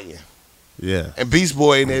dying. Yeah. And Beast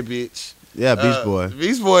Boy in that bitch. Yeah. Beast Boy.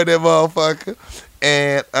 Beast Boy in that motherfucker.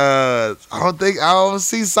 And I don't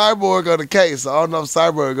see Cyborg on the case. I don't know if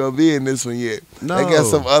Cyborg gonna be in this one yet. No. They got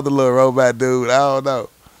some other little robot dude. I don't know.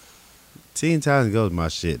 Teen Titans goes my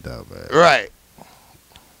shit though, man. Right.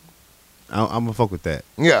 I'm gonna fuck with that.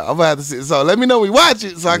 Yeah, I'm gonna have to see. So let me know we watch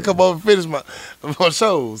it so I can come over and finish my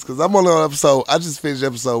shows. Cause I'm only on episode. I just finished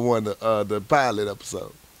episode 1, the pilot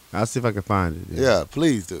episode. I'll see if I can find it. Yeah,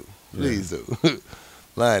 please do. Please do.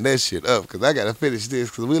 Line that shit up. Cause I gotta finish this.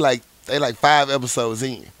 Cause they like 5 episodes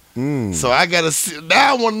in. Mm. So I gotta see.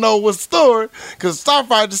 Now I wanna know what's the story. Cause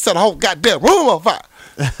Starfire just set a whole goddamn room on fire.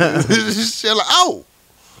 Shit like, oh.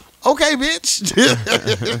 Okay, bitch.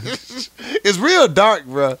 It's real dark,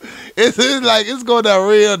 bro. It's like it's going down a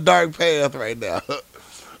real dark path right now.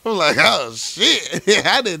 I'm like, oh shit,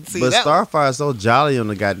 I didn't see But that. Starfire's so jolly on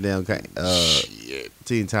the goddamn Shit,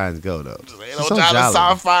 Teen Titans Go though. ain't She's no so Jolly jolly.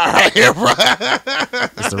 Starfire right here, bro.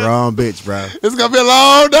 It's the wrong bitch, bro. It's gonna be a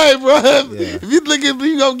long day, bro. Yeah. If you think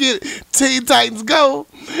you gonna get Teen Titans Go,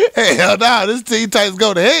 Hell no, this Teen Titans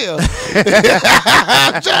go to hell.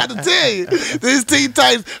 I'm trying to tell you, this Teen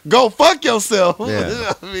Titans go fuck yourself.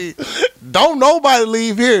 Yeah. I mean, don't nobody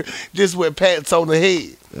leave here just with pats on the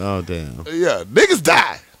head. Oh damn. Yeah, niggas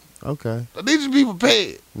die. Okay. I need you to be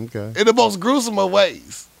prepared Okay. in the most gruesome of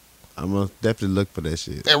ways. I'm gonna definitely look for that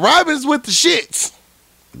shit. And Robin's with the shits.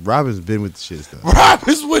 Robin's been with the shit stuff.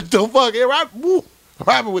 Robin's with the fucking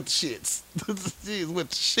Robin with the shits. He's with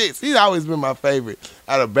the shits. He's always been my favorite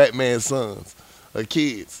out of Batman's sons or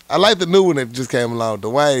kids. I like the new one that just came along,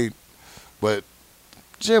 Dwayne, but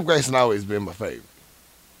Jim Grayson always been my favorite.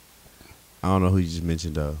 I don't know who you just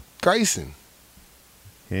mentioned though. Grayson,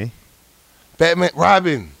 Eh? Batman,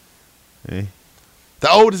 Robin, Eh? the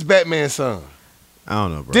oldest Batman son. I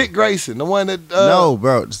don't know, bro. Dick Grayson, the one that no,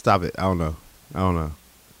 bro. Stop it. I don't know.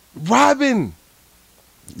 Robin.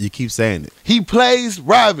 You keep saying it. He plays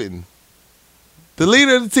Robin, the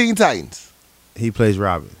leader of the Teen Titans. He plays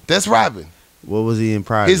Robin. That's Robin. What was he in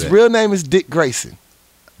prior? His to that? real name is Dick Grayson.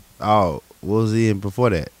 Oh, what was he in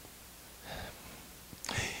before that?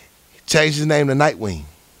 Changed his name to Nightwing.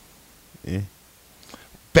 Yeah.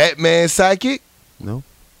 Batman's sidekick? No.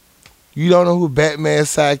 You don't know who Batman's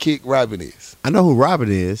sidekick Robin is. I know who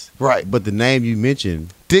Robin is. Right. But the name you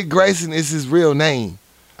mentioned. Dick Grayson is his real name.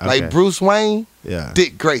 Okay. Like Bruce Wayne, Yeah.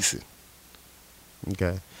 Dick Grayson.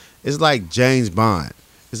 Okay. It's like James Bond.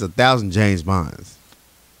 It's 1,000 James Bonds.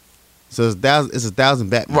 So it's 1,000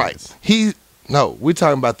 Batmans. Right. We're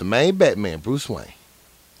talking about the main Batman, Bruce Wayne.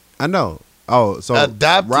 I know. Oh, so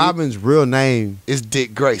Adopted. Robin's real name. Is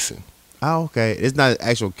Dick Grayson. Oh, okay. It's not an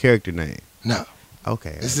actual character name. No.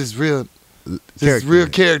 Okay. It's his real Character.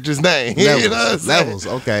 character's name. Levels. You know what I'm saying? Levels.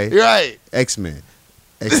 Okay. You're right. X-Men.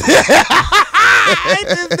 I hate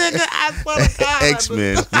this nigga. I swear to God.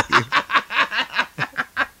 X-Men.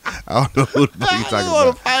 I don't know who the fuck you I talking wanna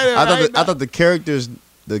about. fight him right now. I thought the character's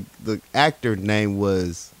the actor name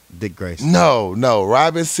was Dick Grayson. No.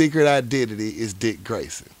 Robin's secret identity is Dick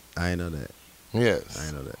Grayson. I didn't know that. Yes. I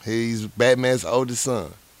didn't know that. He's Batman's oldest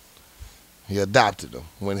son. He adopted him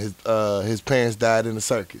when his parents died in the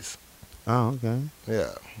circus. Oh, okay.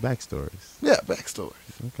 Yeah. Backstories. Yeah, backstory.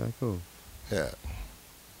 Okay, cool. Yeah.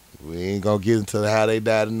 We ain't gonna get into how they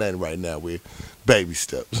died and nothing right now. We're baby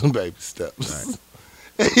steps. Baby steps.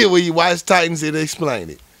 When you watch Titans, it'll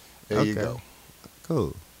explain it. There you Okay. go.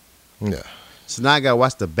 Cool. Yeah. So now I gotta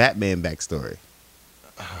watch the Batman backstory.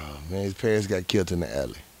 Oh man, his parents got killed in the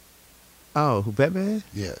alley. Oh, who Batman?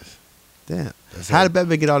 Yes. Damn. That's How it. did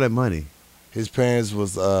Batman get all that money? His parents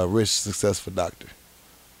was a rich, successful doctor.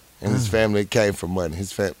 And his family came from money.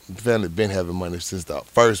 His family been having money since the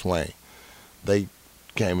first Wayne. They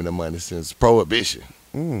came into money since Prohibition.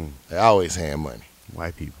 They always had money.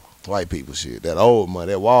 White people. White people shit. That old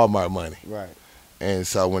money, that Walmart money. Right. And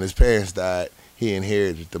so when his parents died, he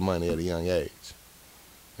inherited the money at a young age.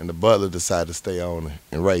 And the butler decided to stay on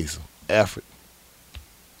and raise him. Alfred.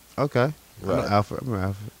 Okay. Right. I'm Alfred.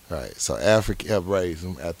 Right. So Alfred helped raise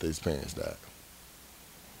him after his parents died.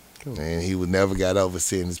 Cool. And he would never got over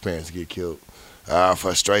seeing his parents get killed.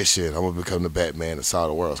 Frustration. I'm going to become the Batman that solve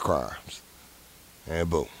the world's crimes. And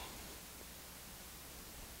boom.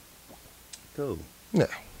 Cool. Yeah.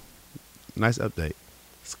 Nice update.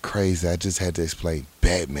 It's crazy. I just had to explain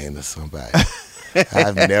Batman to somebody.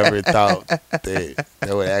 I've never thought that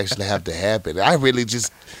would actually have to happen. I really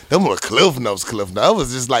just, them were Cliff Notes. That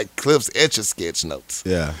was just like Cliff's Etch-a-Sketch notes.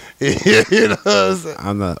 Yeah. You know what I'm saying?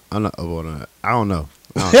 I'm not up on that. I don't know.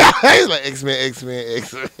 He's like X-Men.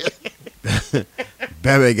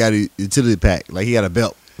 Batman got a utility pack. Like he got a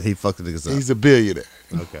belt. He fucked the niggas up. He's a billionaire.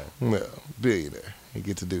 Okay. Yeah, billionaire. He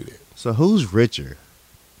get to do that. So who's richer?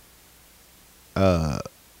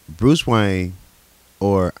 Bruce Wayne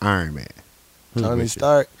or Iron Man? Who's Tony richer?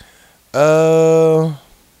 Stark.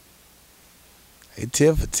 They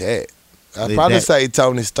tit for tat. I'd They probably that- say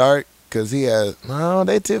Tony Stark because he has, no,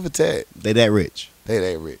 they tit for tat. They that rich. They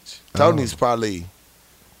that rich. Tony's Oh. probably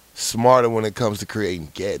smarter when it comes to creating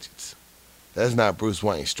gadgets. That's not Bruce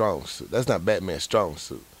Wayne's strong suit. That's not Batman's strong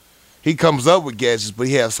suit. He comes up with gadgets, but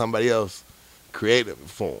he has somebody else create it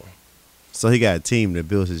for him. So he got a team that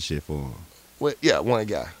builds his shit for him. Well, yeah, one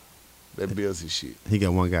guy that builds his shit He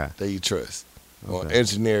got one guy. that you trust. Or Okay.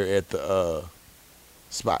 engineer at the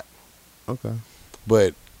spot. Okay.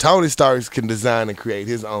 But Tony Stark can design and create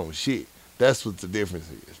his own shit. That's what the difference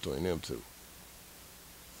is between them two.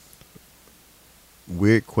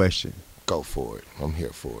 Weird question. Go for it. I'm here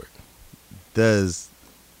for it. Does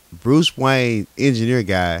Bruce Wayne, engineer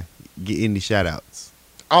guy, get any shout outs?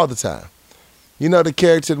 All the time. You know the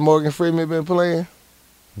character that Morgan Freeman been playing?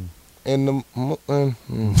 In the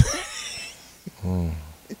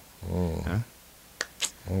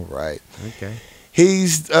All right. Okay.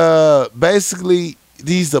 He's basically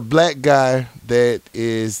he's the black guy that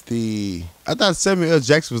is the. I thought Samuel L.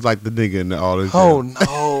 Jackson was like the nigga in all this. Oh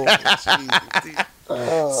no! Jesus.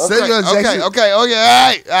 Samuel L. Jackson. Okay. All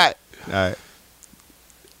right. All right.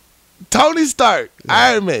 Tony Stark,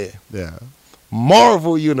 Iron Man, Yeah.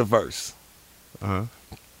 Marvel Universe, Uh-huh.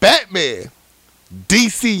 Batman,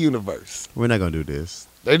 DC Universe. We're not gonna do this.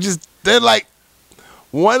 They're like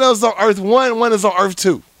one is on Earth 1, one is on Earth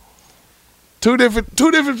 2. Two different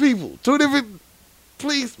people, two different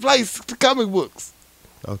place comic books.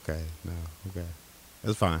 Okay. No. Okay.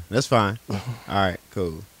 That's fine. That's fine. All right.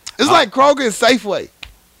 Cool. It's like Kroger and Safeway.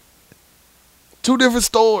 Two different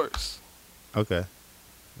stores. Okay.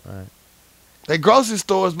 All right. They grocery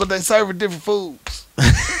stores, but they serving different foods.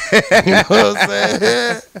 You know what I'm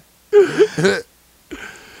saying?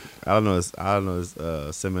 I don't know.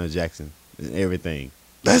 It's Samuel L. Jackson and everything.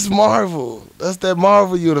 That's Marvel. That's that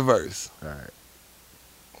Marvel universe. All right.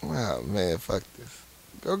 Wow, man, fuck this.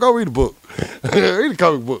 Go read a book. Read a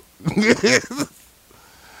comic book.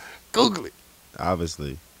 Google it.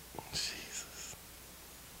 Obviously.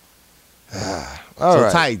 All so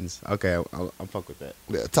right. Titans. Okay, I'll fuck with that.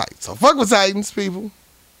 Yeah, Titans. So fuck with Titans, people.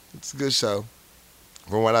 It's a good show.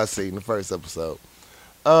 From what I seen the first episode.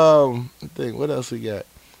 I think what else we got?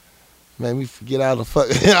 Made me forget all the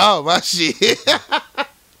fucking all my shit.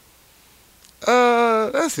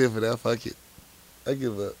 That's it for that. Fuck it. I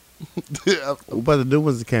give up. What about the new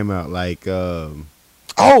ones that came out? Like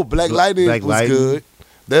Black Lightning Black was Lightning? good.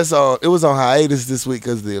 That's all. It was on hiatus this week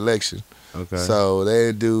because of the election. okay. So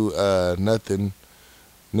they didn't do nothing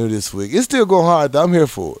new this week. It's still going hard though. I'm here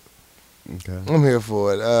for it. Okay. I'm here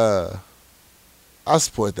for it. I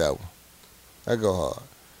support that one. I go hard.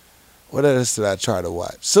 What else did I try to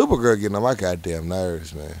watch? Supergirl getting on my goddamn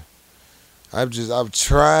nerves, man. I'm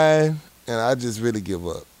trying, and I just really give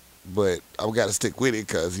up. But I've got to stick with it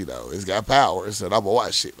because, you know, it's got powers, and I'm going to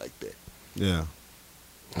watch shit like that. Yeah.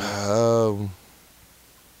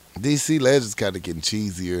 DC Legends kind of getting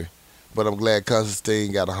cheesier, but I'm glad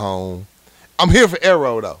Constantine got a home. I'm here for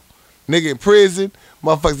Arrow, though. Nigga in prison,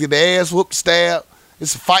 motherfuckers get their ass whooped, stabbed.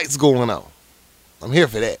 There's fights going on. I'm here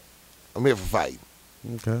for that. I'm here for fighting.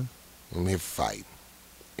 Okay. I'm here for fighting.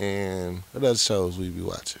 And what other shows we be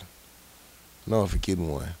watching? No, I'm forgetting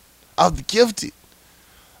one. Oh, The Gifted.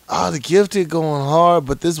 The Gifted going hard,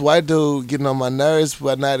 but this white dude getting on my nerves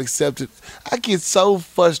by not accepting. I get so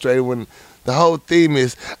frustrated when the whole theme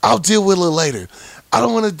is, I'll deal with it later. I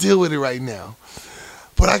don't want to deal with it right now,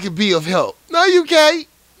 but I can be of help. No, you can't.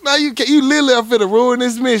 No, you can't. You literally are finna ruin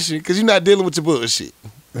this mission because you're not dealing with your bullshit.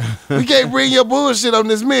 You can't bring your bullshit on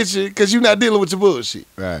this mission because you're not dealing with your bullshit.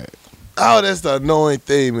 Right. Oh, that's the annoying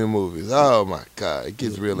theme in movies. Oh, my God. It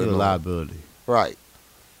gets real annoying. Liability. Right.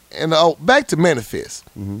 And back to Manifest.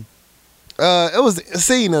 Mm-hmm. It was a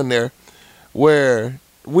scene in there where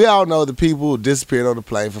we all know the people who disappeared on the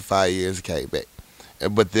plane for 5 years and came back.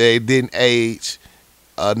 But they didn't age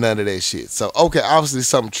none of that shit. So, okay, obviously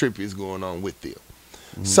something trippy is going on with them.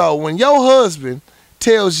 Mm-hmm. So when your husband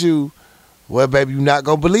tells you, well, baby, you're not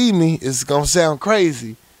going to believe me. It's going to sound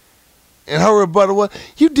crazy. And her rebuttal was,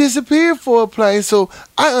 you disappeared for a plane, so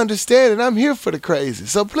I understand and I'm here for the crazy.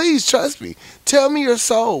 So please trust me. Tell me your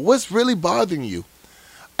soul. What's really bothering you?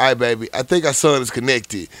 All right, baby, I think our son is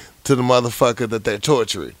connected to the motherfucker that they're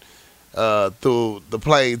torturing through the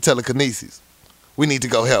plane telekinesis. We need to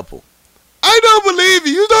go help him. I don't believe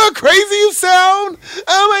you. You know how crazy you sound?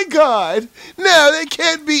 Oh, my God. No, that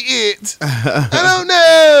can't be it. I don't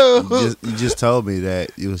know. You just told me that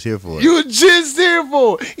you was here for it. You were just here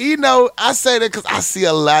for it. You know, I say that because I see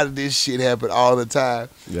a lot of this shit happen all the time.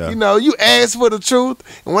 Yeah. You know, you ask for the truth,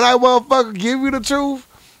 and when I motherfucker give you the truth,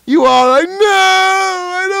 you all like, no,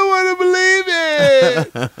 I don't want to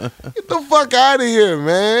believe it. Get the fuck out of here,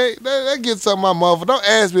 man. That gets on my motherfucker. Don't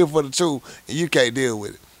ask me for the truth, and you can't deal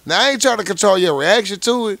with it. Now, I ain't trying to control your reaction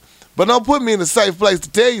to it, but don't put me in a safe place to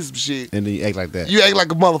tell you some shit. And then you act like that. You act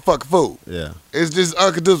like a motherfucking fool. Yeah. It's just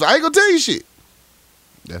unconducive. I ain't gonna tell you shit.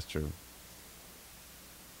 That's true.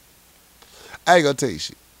 I ain't gonna tell you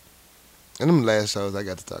shit. And them last shows I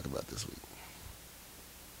got to talk about this week.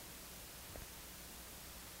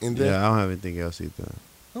 Yeah, I don't have anything else either.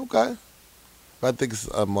 Okay. If I think it's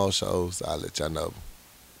more shows, I'll let y'all know.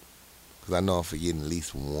 Because I know I'm forgetting at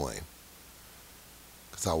least one.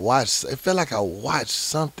 Because it felt like I watched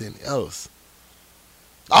something else.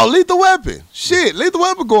 Oh, Lethal Weapon. Shit, Lethal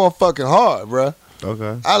Weapon going fucking hard, bruh.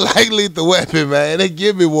 Okay. I like Lethal Weapon, man. They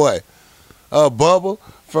give me what? Bubba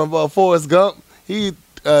from Forrest Gump. He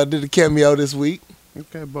did a cameo this week.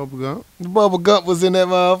 Okay, Bubba Gump. Bubba Gump was in that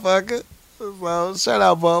motherfucker. So, shout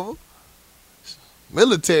out, Bubba.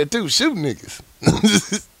 Military too, shoot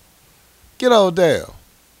niggas. Get on down.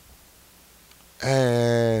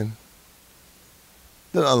 And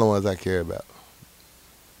they're the only ones I care about.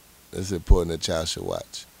 That's important that child should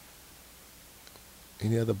watch.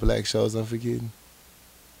 Any other black shows I'm forgetting?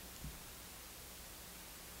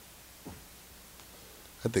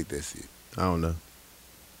 I think that's it. I don't know.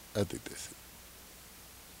 I think that's it.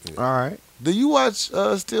 Yeah. All right. Do you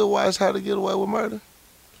still watch How to Get Away with Murder?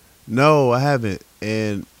 No, I haven't.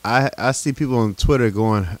 And I see people on Twitter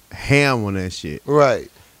going ham on that shit. Right.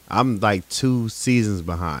 I'm like 2 seasons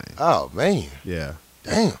behind. Oh, man. Yeah.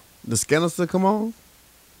 Damn. The Scandal still come on?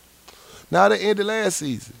 Now they ended last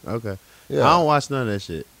season. Okay. Yeah. I don't watch none of that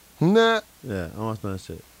shit. Nah. Yeah, I don't watch none of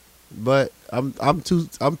that shit. But I'm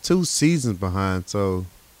 2 seasons behind, so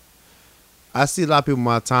I see a lot of people on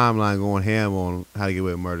my timeline going ham on How to Get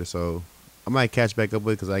Away with Murder, so I might catch back up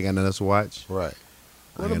with it because I ain't got nothing else to watch. Right.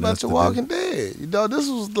 I What got about nothing your to Walking Dead? You know, this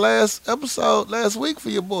was the last episode last week for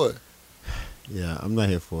your boy. Yeah, I'm not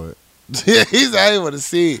here for it. Yeah, he's not able to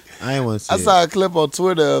see it. I ain't want to see I it. saw a clip on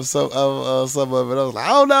Twitter of some of it. I was like,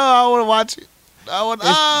 oh no, I want to watch it.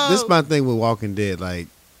 This is my thing with Walking Dead. Like,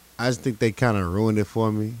 I just think they kind of ruined it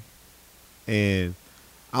for me, and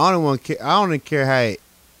I don't even care how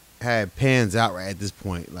it pans out right at this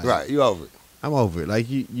point. Like, Right, you over it. I'm over it. Like,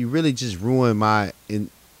 you really just ruined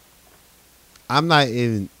I'm not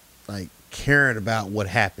even like caring about what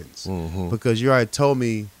happens because you already told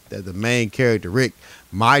me that the main character Rick,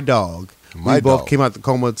 my dog, we both came out the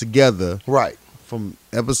coma together, right, from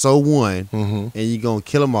episode 1, and you're gonna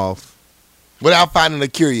kill him off without finding a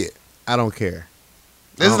cure yet. I don't care.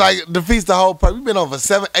 It's like defeats the whole purpose. We've been on for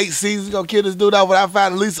 7, 8 seasons. Gonna kill this dude out without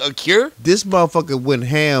finding at least a cure. This motherfucker went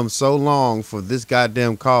ham so long for this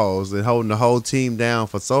goddamn cause and holding the whole team down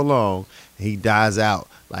for so long. And he dies out.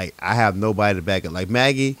 Like, I have nobody to back up. Like,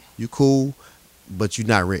 Maggie, you cool, but you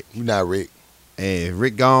not Rick. You not Rick. And if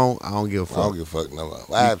Rick gone, I don't give a fuck. I don't give a fuck no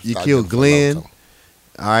more. You killed Glenn. All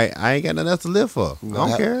right, I ain't got nothing else to live for. I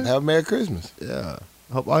don't care. Have a Merry Christmas. Yeah.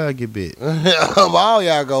 Hope all y'all get bit. Hope all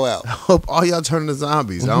y'all go out. Hope all y'all turn into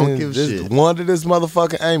zombies. I don't give a Just shit. wander this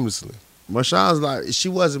motherfucker aimlessly. Marshawn's like, she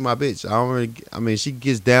wasn't my bitch. I mean, she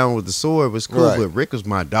gets down with the sword, but it's cool. Right. But Rick was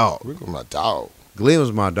my dog. Rick was my dog. Glenn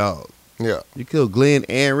was my dog. Yeah. You kill Glenn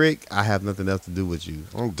and Rick, I have nothing else to do with you.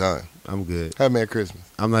 I'm done. I'm good. Have a Merry Christmas.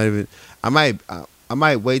 I'm not even. I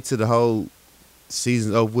might wait till the whole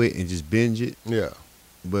season's over with and just binge it. Yeah.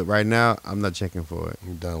 But right now, I'm not checking for it.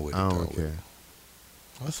 I'm done with it. I don't care.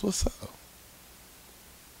 That's what's up.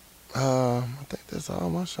 I think that's all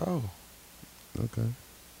my show. Okay.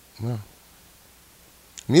 Yeah.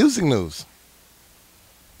 Music news.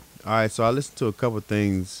 All right. So I listened to a couple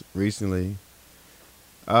things recently.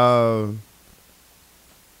 So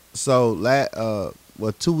 2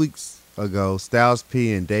 weeks ago, Styles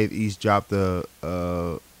P and Dave East dropped a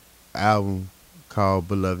album called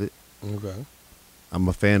Beloved. Okay. I'm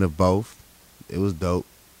a fan of both. It was dope.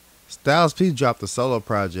 Styles P dropped a solo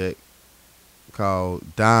project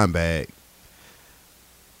called Dime Bag.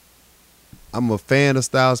 I'm a fan of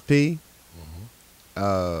Styles P.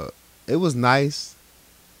 It was nice.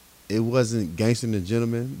 It wasn't Gangsta and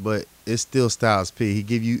Gentleman, but it's still Styles P.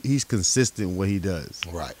 He's consistent in what he does.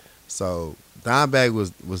 Right. So Dime Bag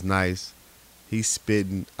was nice. He's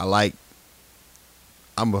spitting. I'm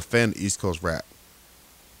a fan of East Coast rap.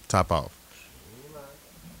 Top off.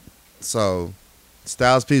 So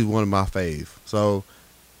Styles P is one of my fave. So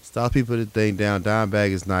Styles P put the thing down. Dime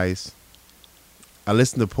Bag is nice. I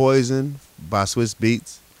listened to Poison by Swiss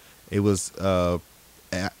Beats. It was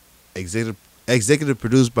executive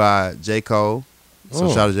produced by J. Cole. So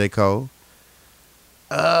shout out to J. Cole.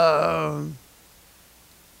 I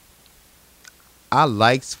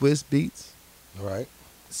like Swiss Beats. Right.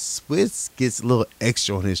 Swiss gets a little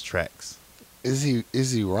extra on his tracks. Is he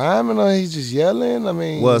rhyming or he just yelling? I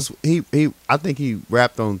mean, Well, I think he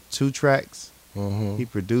rapped on 2 tracks. Mm-hmm. He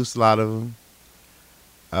produced a lot of them.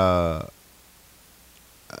 I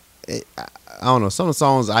don't know. Some of the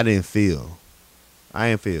songs I didn't feel.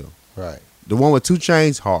 Right. The one with 2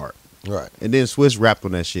 Chainz, hard. Right. And then Swiss rapped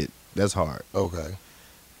on that shit. That's hard. Okay.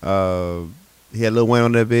 He had Lil Wayne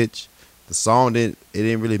on that bitch. The song didn't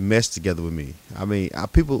really mesh together with me. I mean,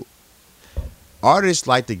 artists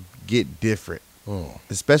like to get different,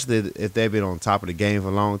 especially if they've been on top of the game for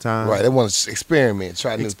a long time. Right. They want to experiment,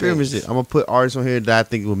 try new things. Shit. I'm gonna put artists on here that I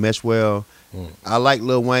think will mesh well. I like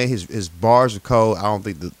Lil Wayne. His bars are cold. I don't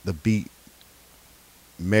think the beat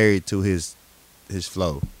married to his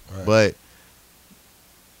flow, Right. but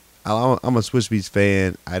I'm a Switch Beats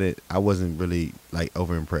fan. I wasn't really like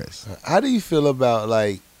over impressed. How do you feel about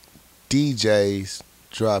like DJs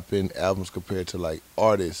dropping albums compared to like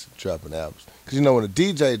artists dropping albums? Because you know when a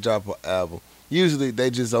DJ drop an album, usually they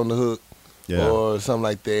just on the hook Yeah. or something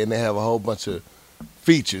like that, and they have a whole bunch of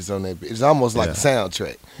features on that. It's almost like a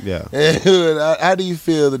soundtrack. Yeah. How do you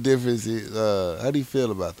feel the difference? How do you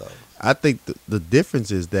feel about those? I think the difference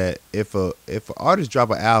is that if an artist drop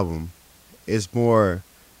an album, it's more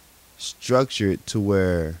structured to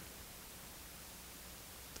where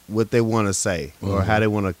what they want to say or how they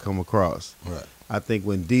want to come across. Right. I think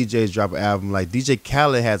when DJs drop an album, like DJ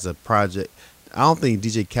Khaled has a project, I don't think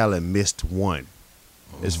DJ Khaled missed one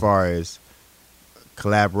as far as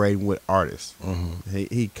collaborating with artists.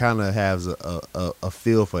 He kind of has a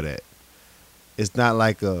feel for that. It's not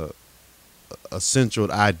like a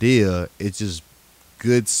central idea. It's just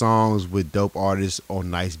good songs with dope artists on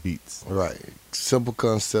nice beats. Right. Simple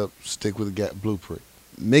concept, stick with the blueprint.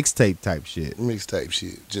 Mixtape type shit. Mixtape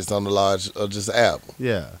shit. Just on the large, or just an album.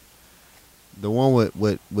 Yeah. The one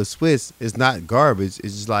with Swiss is not garbage.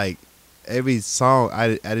 It's just like every song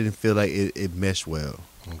I didn't feel like it meshed well.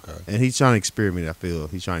 Okay. And he's trying to experiment, I feel.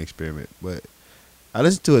 He's trying to experiment. But I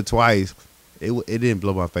listened to it twice. It didn't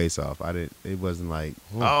blow my face off. It wasn't like,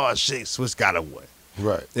 oh shit, Swiss got a one.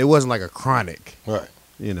 Right. It wasn't like a Chronic. Right.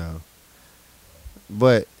 You know.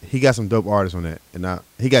 But he got some dope artists on that. And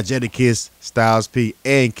he got Jadakiss, Styles P,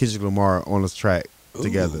 and Kendrick Lamar on this track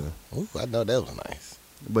together. Ooh, I know that was nice.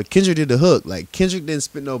 But Kendrick did the hook. Like, Kendrick didn't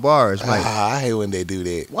spit no bars. Like, I hate when they do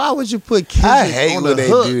that. why would you put Kendrick I hate on when the they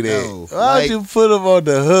hook, do that. though? Why Like, would you put them on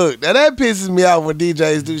the hook? Now that pisses me off when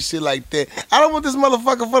DJs do shit like that. I don't want this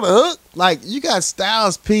motherfucker for the hook. like, you got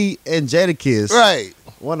Styles P and Jadakiss, Right.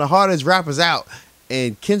 one of the hardest rappers out,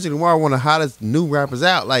 and Kendrick Lamar, one of the hottest new rappers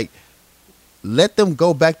out. Like, let them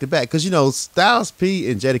go back to back. Because, you know, Styles P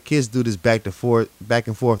and Jadakiss do this back and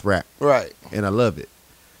forth rap. Right. And I love it.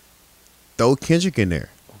 Throw Kendrick in there.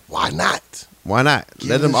 Why not? Why not? Give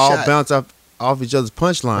Let it them a all shot. bounce off each other's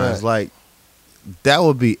punchlines. Right. Like, that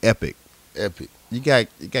would be epic. Epic. You got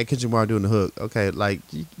Kendrick Lamar doing the hook. Okay, like,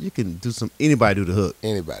 you can do anybody do the hook.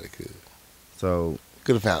 Anybody could. So,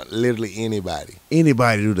 Could have found literally anybody.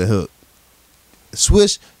 anybody do the hook.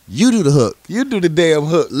 Swish, you do the hook. You do the damn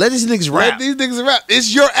hook. Let these niggas Let rap. these niggas rap.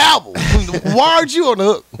 It's your album. Why aren't you on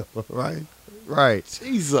the hook? Right.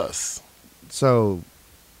 Jesus. So,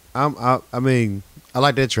 I mean, I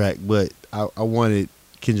like that track, but I wanted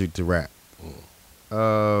Kendrick to rap.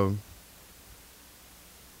 I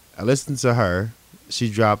listened to her. She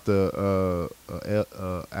dropped a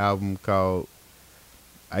album called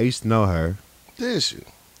I Used to Know Her. Did you?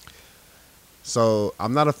 So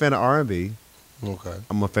I'm not a fan of R&B. Okay.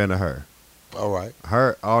 I'm a fan of her. All right.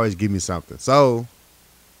 Her always give me something. So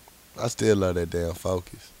I still love that damn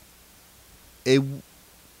Focus.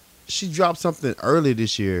 she dropped something early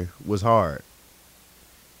this year, was hard.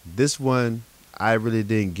 This one, I really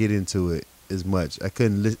didn't get into it as much. I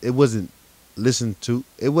couldn't. It wasn't listen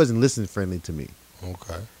friendly to me.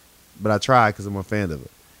 Okay. But I tried because I'm a fan of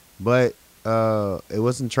it. But it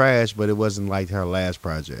wasn't trash, but it wasn't like her last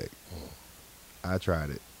project. I tried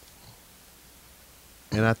it.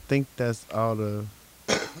 And I think that's all the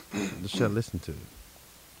shit I listened to.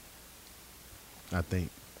 I think.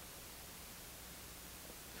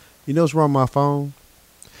 You know what's wrong with my phone?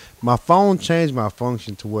 My phone changed my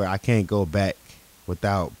function to where I can't go back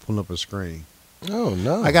without pulling up a screen. Oh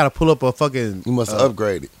no. I gotta pull up a fucking. You must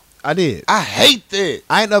upgrade it. I did. I hate that.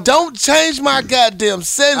 I ain't up. Don't change my goddamn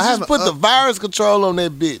settings. I Just haven't put the virus control on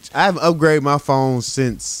that bitch. I haven't upgraded my phone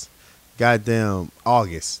since goddamn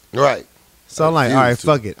August. Right. So I'm like, refuse all right, to.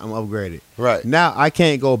 fuck it. I'm upgraded. Right. Now I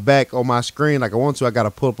can't go back on my screen like I want to. I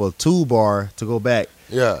gotta pull up a toolbar to go back.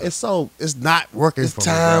 Yeah. It's not working It's for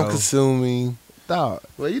time me, bro. consuming. Dog.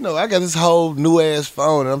 Well, you know, I got this whole new ass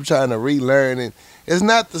phone and I'm trying to relearn it. It's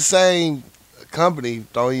not the same company.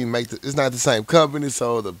 Don't even make it's not the same company,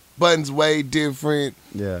 so the buttons way different.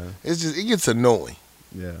 Yeah. It's just it gets annoying.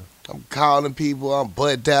 Yeah. I'm calling people, I'm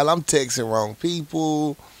butt dial, I'm texting wrong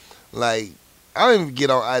people. Like I don't even get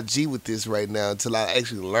on IG with this right now until I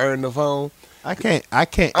actually learn the phone. I can't.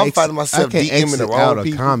 I'm finding myself I can't DMing the exit wrong out a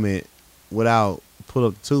people. comment without pull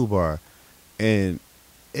up the toolbar, and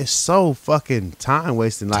it's so fucking time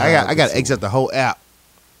wasting. Like I got to Time-consuming. exit the whole app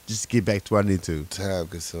just to get back to where I need to. Time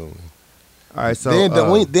consuming. All right, so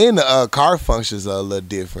then the car functions are a little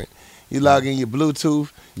different. You log in your Bluetooth.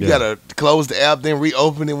 You Yeah. gotta close the app, then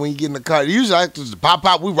reopen it when you get in the car. Usually I just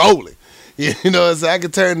pop, we rolling. You know, so I can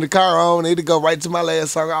turn the car on. It'll go right to my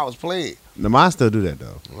last song I was playing. the mine still do that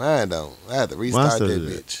though. Mine don't. I have to restart still that do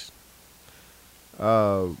that. bitch.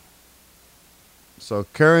 So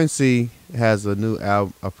Currency has a new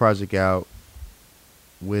album, a project out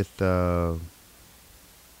with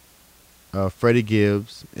Freddie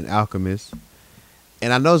Gibbs, and Alchemist.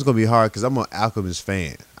 And I know it's gonna be hard because I'm an Alchemist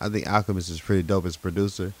fan. I think Alchemist is pretty dope as a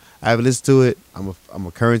producer. I haven't listened to it. I'm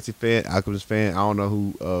a Currency fan, Alchemist fan. I don't know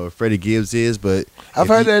who Freddie Gibbs is, but I've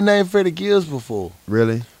heard that name Freddie Gibbs before.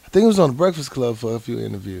 Really? I think it was on the Breakfast Club for a few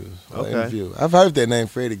interviews. Okay. I've heard that name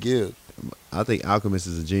Freddie Gibbs. I think Alchemist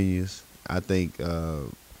is a genius. I think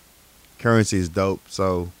Currency is dope.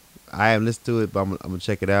 So I haven't listened to it, but I'm gonna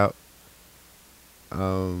check it out.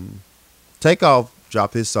 Takeoff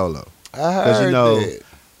dropped his solo. I heard that.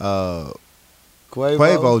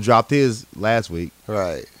 Quavo dropped his last week.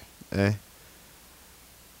 Right.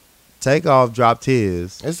 Takeoff dropped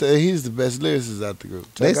his. They said he's the best lyricist out the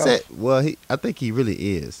group. They said, well, I think he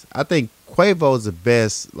really is. I think Quavo's the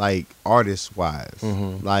best, like, artist-wise.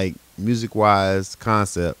 Mhm. Like, music-wise,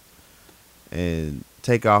 concept. And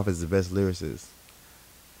Takeoff is the best lyricist.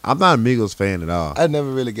 I'm not a Migos fan at all. I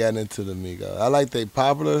never really got into the Migos. I like their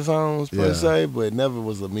popular songs, per Yeah. se, but never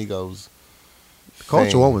was a Migos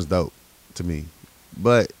Culture fan. One was dope to me.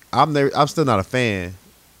 But I'm still not a fan.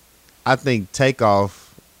 I think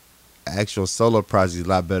Takeoff actual solo project is a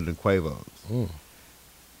lot better than Quavo's. Mm.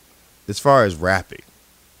 As far as rapping,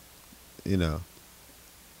 you know,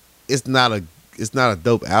 it's not a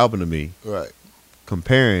dope album to me. Right.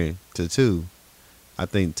 Comparing to two, I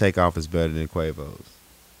think Takeoff is better than Quavo's.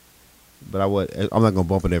 But I'm not gonna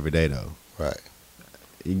bump it every day though. Right.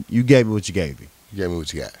 You gave me what you gave me. You gave me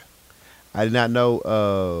what you got. I did not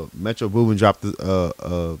know Metro Boomin dropped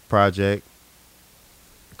a project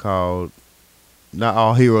called "Not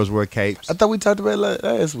All Heroes Wear Capes." I thought we talked about it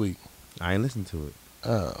last week. I ain't listened to it.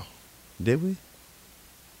 Oh. Did we?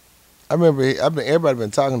 I remember everybody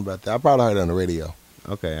been talking about that. I probably heard it on the radio.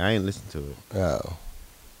 Okay, I ain't listened to it. Oh.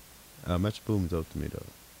 Metro Boomin dope to me though.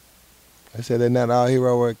 They said that Not All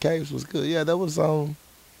Hero Wear Capes was good. Yeah, that was on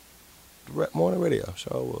the morning radio.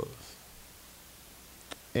 Sure was.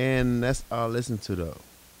 And that's all I listen to though.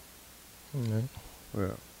 Okay.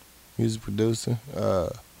 Well, Music producer.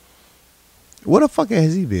 what the fuck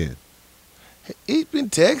has he been? He been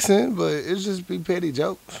texting, but it's just be petty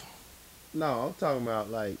jokes. No, I'm talking about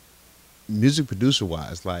like music producer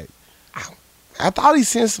wise. Like, I thought he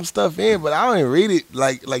sent some stuff in, but I don't even read it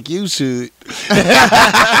like you should. Because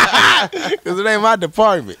it ain't my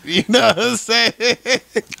department. You know what I'm saying?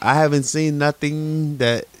 I haven't seen nothing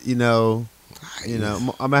that I'm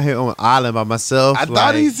out here on an island by myself. I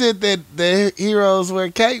thought he said that the Heroes Wear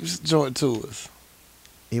Capes joint to us.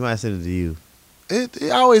 He might send it to you.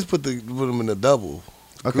 He always put them in a double.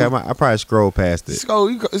 Okay, I probably scroll past it.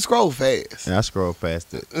 Scroll fast. Yeah, I scroll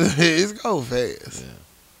past it. It scroll fast. Yeah.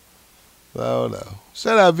 I don't know.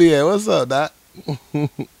 Shout out BA. What's up, Doc?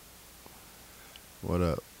 What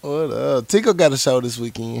up? What up? Tico got a show this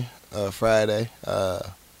weekend, Friday. Where's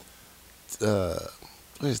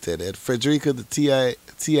that at? Frederica,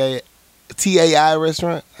 the TAI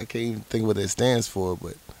restaurant. I can't even think what that stands for,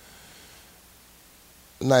 but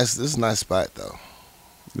nice. This is a nice spot though.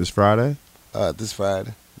 This Friday? This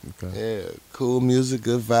Friday. Okay. Yeah, cool music,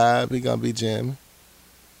 good vibe. He gonna be jamming.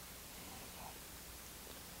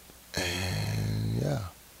 And yeah,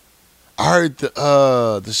 I heard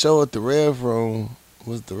the show at the Red Room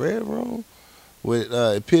was the Red Room with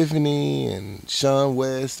Epiphany and Sean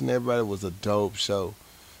West and everybody. Was a dope show.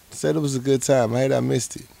 Said it was a good time. I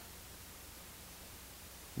missed it.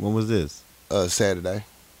 When was this? Saturday.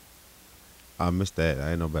 I missed that.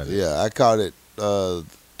 I ain't know about it. Yeah, I caught it. I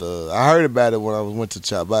heard about it when I went to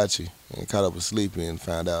Chabachi and caught up with Sleepy and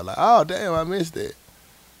found out like, oh damn, I missed it.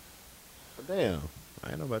 Damn. I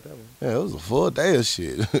ain't know about that one. Yeah, it was a full day of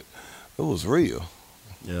shit. It was real.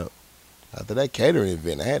 Yep. After that catering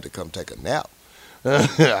event, I had to come take a nap.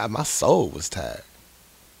 My soul was tired.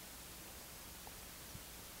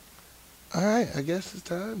 All right, I guess it's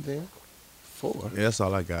time then. 4. Yeah, that's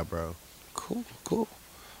all I got, bro. Cool.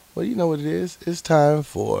 Well, you know what it is. It's time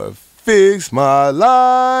for Fix My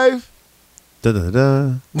Life. Da da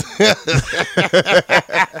da.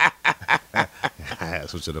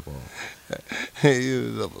 Switch it up on.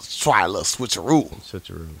 Try a little switcheroo. Shut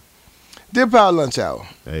your room. Dear Power Lunch Hour,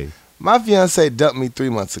 Hey. my fiance dumped me 3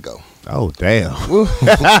 months ago. Oh, damn.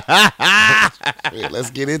 Yeah, let's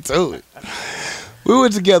get into it. We were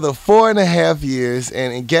together 4.5 years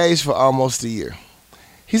and engaged for almost a year.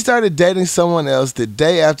 He started dating someone else the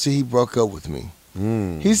day after he broke up with me.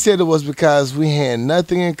 He said it was because we had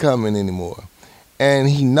nothing in common anymore, and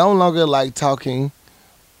he no longer liked talking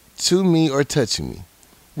to me or touching me.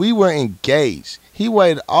 We were engaged. He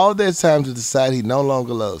waited all that time to decide he no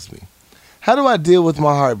longer loves me. How do I deal with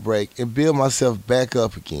my heartbreak and build myself back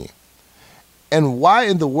up again? And why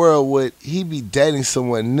in the world would he be dating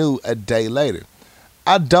someone new a day later?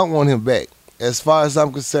 I don't want him back. As far as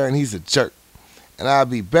I'm concerned, he's a jerk, and I'd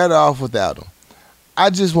be better off without him. I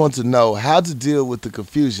just want to know how to deal with the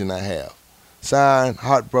confusion I have. Signed,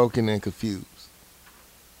 heartbroken and confused.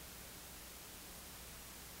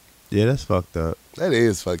 Yeah, that's fucked up. That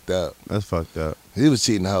is fucked up. That's fucked up. He was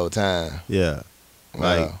cheating the whole time. Yeah.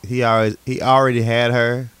 Like Wow. he already had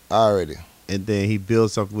her, Already. and then he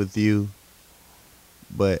built something with you.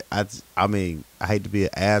 But I mean, I hate to be an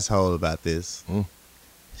asshole about this. Mm.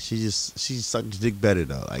 She sucked the dick better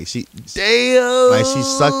though. Like Damn. Like, she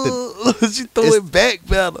sucked it. She threw it back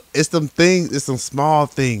better. It's some small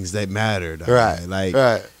things that matter though. Right. Like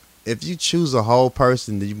Right. if you choose a whole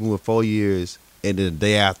person that you've been with 4 years, and then the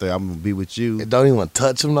day after I'm gonna be with you, And don't even want to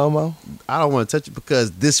touch him no more. I don't want to touch it because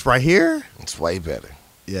this right here, It's way better.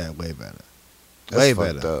 yeah, way better. That's Way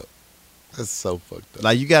fucked better. up. That's so fucked up.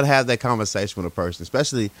 Like you gotta have that conversation with a person,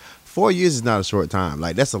 especially 4 years is not a short time.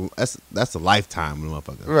 Like that's a lifetime with a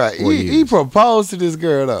motherfucker. Right. 4 He years. proposed to this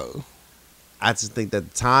girl though. I just think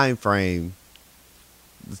that the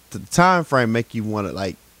time frame make you want to,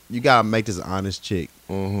 like, you gotta make this an honest chick.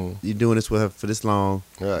 Mm-hmm. You doing this with her for this long,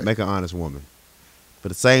 Right. make her an honest woman.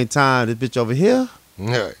 But at the same time, this bitch over here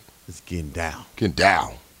Right. is getting down. Get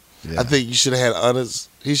down. Yeah. I think you should have had honest.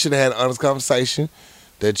 He should have had an honest conversation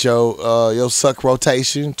that your suck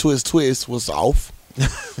rotation twist was off.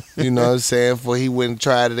 You know what I'm saying? Before he went and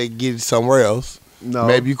tried to get it somewhere else. No,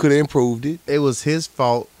 Maybe you could have improved it. it was his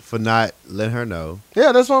fault for not letting her know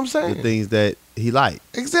Yeah, that's what I'm the saying. things that he liked.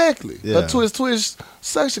 Exactly. Yeah. Her twist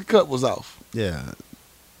suction cup was off. Yeah.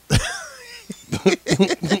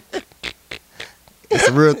 It's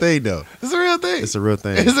a real thing, though. It's a real thing. It's a real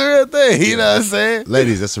thing. It's a real thing. You know what I'm saying?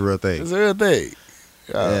 Ladies, that's a real thing. It's a real thing.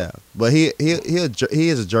 Yeah, but he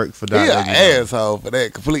is a jerk for He not an letting you know. asshole for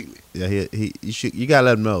that completely. Yeah, you gotta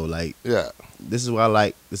let him know. Like, Yeah. this is what I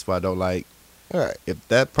like. This is what I don't like. All right. If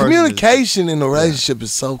that person Communication in a relationship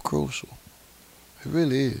is so crucial. It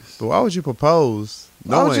really is. but why would you propose?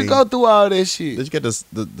 Why would you go through all that shit? That you get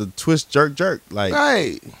the twist jerk like?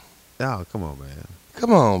 Right. Oh, come on, man.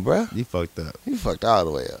 Come on, bruh. You fucked up. You fucked all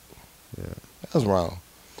the way up. Yeah. That was wrong.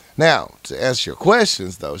 Now, to answer your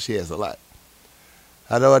questions, though, she has a lot.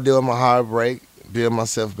 How do I deal with my heartbreak? Build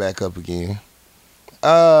myself back up again.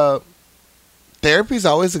 Therapy's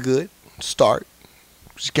always a good start.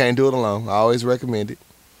 She can't do it alone. I always recommend it.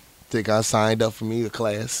 Think I signed up for me a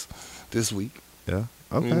class this week. Yeah.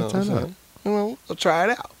 Okay. You know what I'm turn up. saying? You know, I'll try it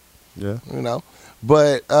out. Yeah. You know.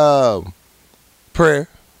 But prayer.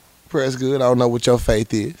 Prayer's good. I don't know what your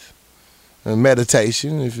faith is. And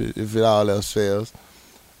meditation, if it all else fails.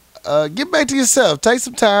 Get back to yourself. Take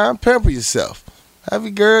some time. Pamper yourself. Get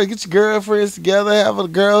your girlfriends together. Have a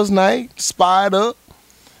girls' night. Spy it up.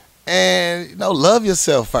 And, love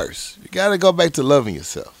yourself first. You got to go back to loving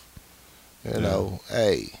yourself.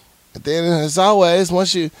 Hey. And then, as always,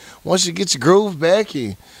 once you get your groove back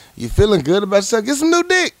and you're feeling good about yourself, get some new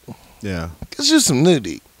dick. Yeah. Get you some new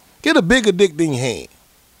dick. Get a bigger dick than your hand.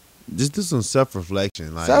 Just do some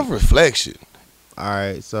self-reflection. Like, Self-reflection. all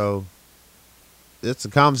right, so it's a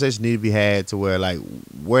conversation need to be had to where, like,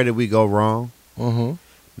 where did we go wrong? Mm-hmm.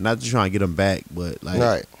 Not just trying to get them back, but like,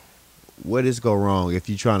 Right. where does go wrong if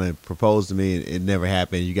you trying to propose to me and it never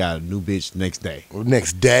happened? You got a new bitch the next day.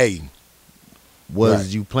 Next day. Was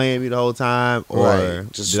Right. you playing me the whole time, or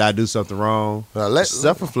Right. Just- did I do something wrong?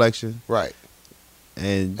 Self-reflection, Right.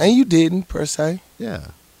 and And you didn't, per se. yeah,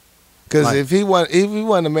 Because Like- if he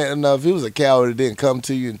wasn't a man enough, if he was a coward that didn't come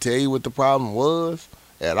to you and tell you what the problem was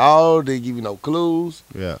at all, didn't give you no clues,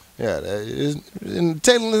 yeah, and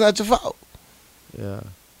technically it's not your fault. yeah.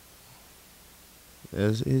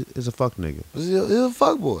 It's a fuck nigga. He's a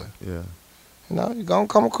fuck boy. Yeah, You're going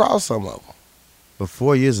to come across some of them. but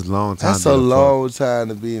 4 years is a long time. That's to a be fuck. long time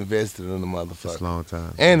to be invested in a It's a motherfucker. long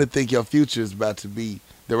time. And to think your future is about to be,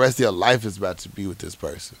 the rest of your life is about to be with this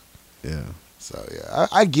person. Yeah, So, yeah,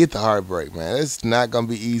 I get the heartbreak, man. It's not going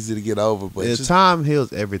to be easy to get over, but yeah, just time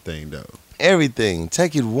heals everything, though. everything.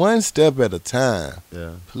 Take it one step at a time.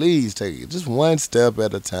 Yeah, Please take it just one step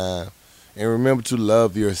at a time. And remember to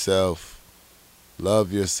love yourself.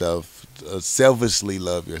 Love yourself. Selfishly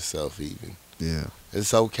love yourself, even. yeah,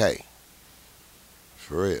 It's okay.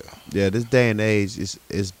 For real. yeah. This day and age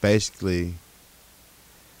is basically,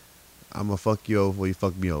 I'm gonna fuck you over before you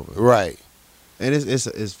fuck me over. Right. And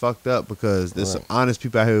it's fucked up because there's some Right. honest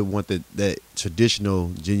people out here who want that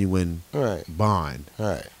traditional, genuine Right. bond,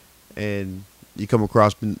 Right. and you come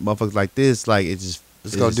across motherfuckers like this, like it's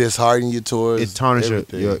Going to dishearten you towards it tarnishes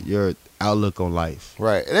everything. your outlook on life.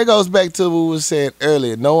 Right. And that goes back to what we were saying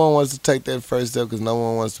earlier. No one wants to take that first step because no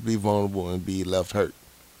one wants to be vulnerable and be left hurt.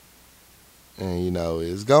 And,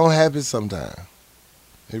 it's going to happen sometime.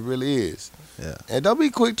 It really is. Yeah. And don't be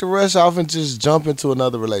quick to rush off and just jump into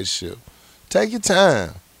another relationship. Take your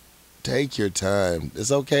time. Take your time.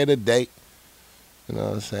 It's okay to date. You know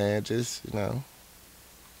what I'm saying? Just,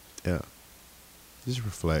 Just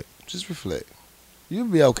reflect. just reflect. You'll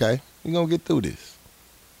be okay. You're going to get through this.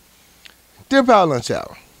 Dear Power Lunch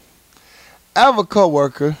Hour, I have a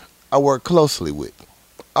coworker I work closely with.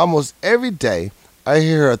 Almost every day, I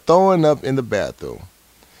hear her throwing up in the bathroom.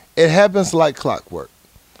 It happens like clockwork.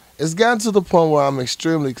 It's gotten to the point where I'm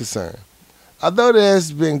extremely concerned. Although it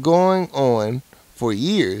has been going on for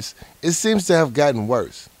years, it seems to have gotten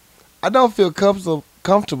worse. I don't feel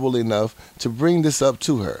comfortable enough to bring this up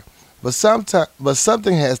to her, but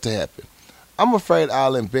something has to happen. I'm afraid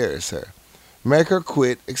I'll embarrass her, make her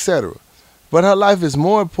quit, etc. But her life is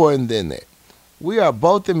more important than that. We are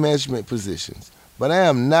both in management positions, but I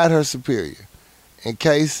am not her superior. In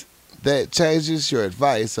case that changes your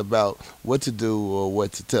advice about what to do or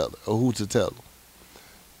what to tell her or who to tell her.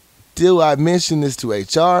 Do I mention this to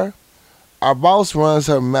HR? Our boss runs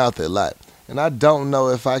her mouth a lot, and I don't know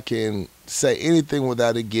if I can say anything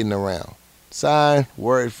without it getting around. Sign,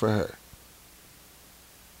 word for her.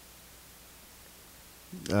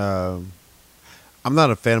 I'm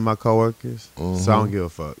not a fan of my coworkers, so I Mhm. don't give a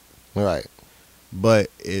fuck. Right. But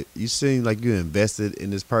if you seem like you invested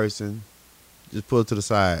in this person, just pull it to the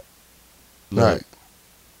side. Right.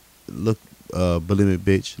 Look, bulimic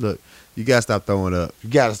bitch. Look, you gotta stop throwing up. You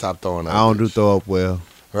gotta stop throwing up. I don't do bitch. throw up well.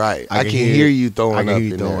 Right. I I can can hear hear it. you throwing I can up hear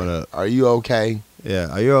you in throwing there. up. Are you okay? Yeah,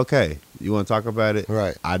 are you okay? You want to talk about it?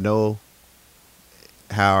 Right. I know.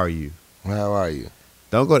 How are you? How are you?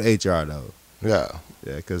 Don't go to HR though. Yeah.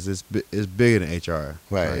 Yeah, because it's bigger than HR.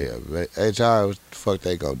 Right. Yeah. But HR, what the fuck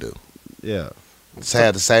they gonna do? Yeah. Just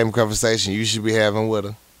have the same conversation you should be having with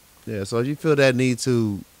her. Yeah. So if you feel that need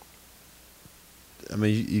to, I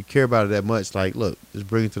mean, you care about it that much, like, look, just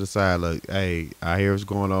bring it to the side. Look, hey, I hear what's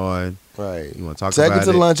going on. Right. You want to talk Take about her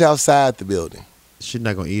to it? lunch outside the building. She's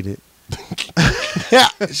not gonna eat it. Yeah.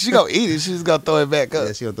 She gonna eat it. She's gonna throw it back up.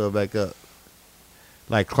 Yeah, she gonna throw it back up.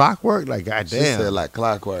 Like clockwork. Like She goddamn. said like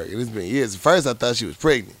clockwork. And it's been years. At first I thought she was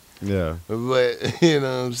pregnant. Yeah. But you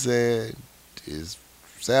know what I'm saying? It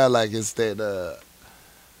sound like it's that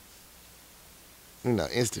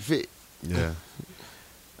instant fit. Yeah.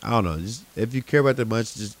 I don't know. Just if you care about that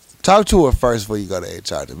much, just Talk to her first before you go to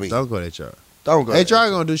HR to me. don't go to HR. Don't go HR to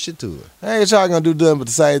gonna do shit to her. HR gonna do nothing but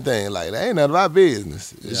the same thing. Like, that ain't none of our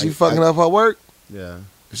business. If Yeah, she fucking up her work, Yeah.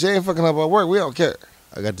 if she ain't fucking up her work, we don't care.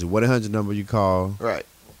 I got the 1-800 number. You call. Right.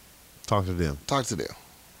 Talk to them. Talk to them.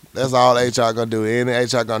 That's all HR gonna do. And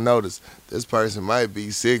HR gonna notice this person might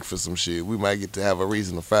be sick for some shit. We might get to have a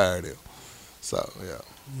reason to fire them. So, yeah.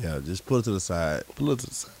 Yeah. Just pull it to the side. Pull it to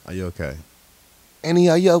the side. Are you okay? Annie,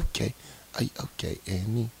 are you okay? Are you okay,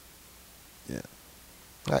 Annie? Yeah.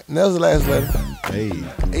 All right, and that was the last letter. Hey.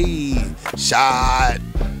 Hey, shot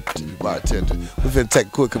to the bartender. We're finna take a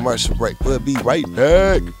quick commercial break. We'll be right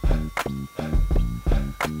back.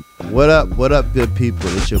 What up, good people?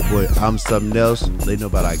 It's your boy, I'm Something Else. They know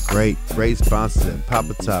about our great sponsors at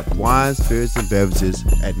Papa Top Wine, Spirits, and Beverages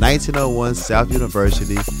at 1901 South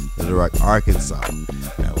University, Little Rock, Arkansas.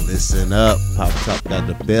 Now listen up, Papa Top got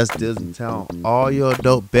the best deals in town on all your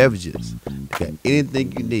adult beverages. They got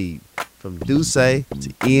anything you need, from Douce to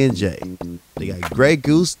E&J. They got Grey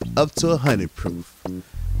Goose up to 100 proof.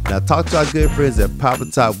 Now talk to our good friends at Papa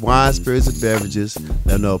Top Wine, Spirits, and Beverages. Let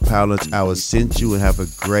them know Power Lunch Hour sent you and have a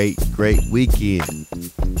great weekend.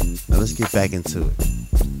 Now let's get back into it.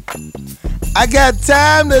 I got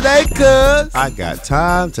time today, cuz. I got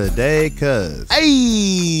time today, cuz. Hey,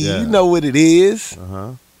 Yeah. you know what it is.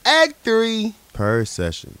 Uh-huh. Act 3. Per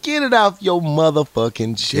session. Get it off your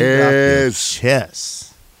motherfucking Get it off your chest.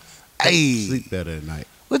 chest. Hey, Sleep better at night.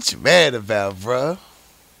 what you mad about, bruh?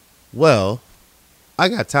 Well, I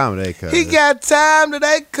got time today, cuz. He got time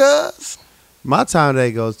today, cuz. My time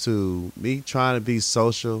today goes to me trying to be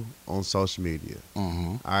social on social media.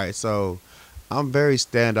 Mm-hmm. All right, so I'm very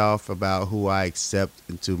standoff about who I accept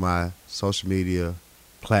into my social media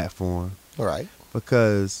platform All right.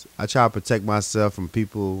 because I try to protect myself from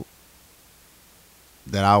people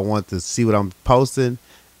that I want to see what I'm posting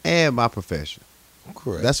and my profession.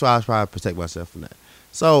 Correct. That's why I try to protect myself from that.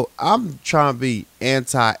 So I'm trying to be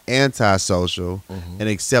anti-social Mhm. and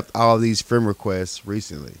accept all these friend requests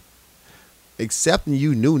recently. Accepting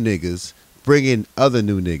you new niggas, bringing other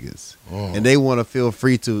new niggas. And they want to feel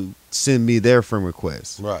free to send me their friend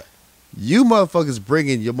requests. Right. You motherfuckers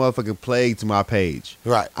bringing your motherfucking plague to my page.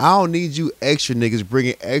 Right. I don't need you extra niggas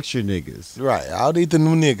bringing extra niggas. Right. I'll need the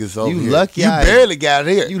new niggas over You here. lucky You I- barely got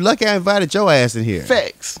here. You lucky I invited your ass in here.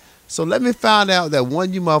 Facts. So let me find out that one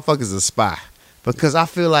of you motherfuckers is a spy. Because I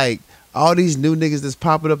feel like all these new niggas that's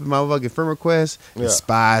popping up in my fucking friend requests Yeah. is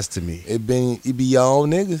spies to me. It be your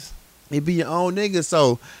own niggas. It be your own nigga.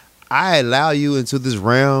 So I allow you into this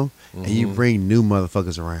realm and you bring new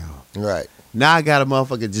motherfuckers around. Right. Now I got a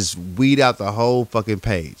motherfucker just weed out the whole fucking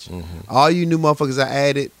page. All you new motherfuckers I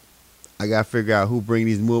added, I got to figure out who bring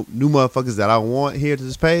these new motherfuckers that I want here to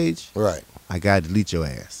this page. Right. I got to delete your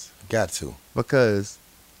ass. Got to. Because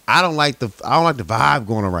I don't like the vibe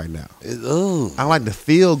going on right now. Ooh. I don't like the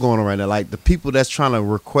feel going on right now. Like the people that's trying to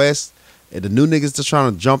request and the new niggas that's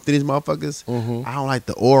trying to jump through these motherfuckers, I don't like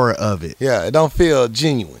the aura of it. Yeah, it don't feel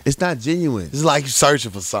genuine. It's not genuine. It's like you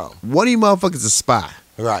searching for something. One of you motherfuckers a spy.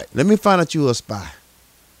 Right. Let me find out you a spy.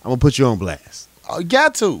 I'm gonna put you on blast. Oh, you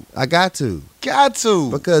got to. I got to. Got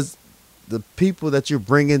to. Because the people that you're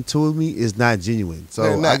bringing to me is not genuine.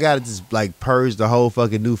 They're So not. I gotta just like purge the whole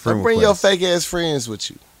fucking new friend Don't bring your request. fake ass friends with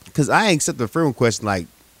you. Because I ain't accepted a friend request in like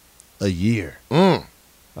a year. Mm.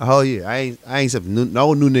 A whole year. I ain't accepted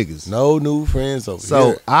no new niggas. No new friends over So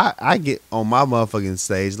here. I get on my motherfucking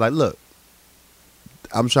stage like, look,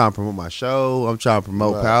 I'm trying to promote my show. I'm trying to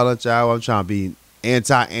promote Right. Power Lunch Hour. I'm trying to be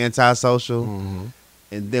anti-social. Mm-hmm.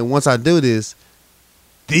 And then once I do this,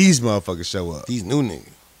 these motherfuckers show up. These new niggas.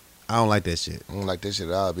 I don't like that shit. I don't like that shit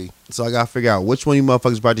at all, B. So I gotta figure out which one of you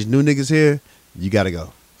motherfuckers brought these new niggas here. You gotta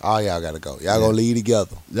go. All y'all gotta go. Y'all gonna leave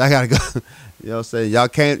together. Y'all gotta go. You know what I'm saying? Y'all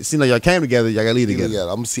came. Seem like y'all came together. Y'all gotta leave together.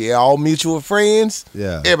 I'm gonna see all mutual friends.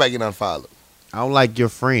 Yeah. Everybody get unfollowed. I don't like your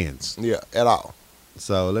friends. Yeah, at all.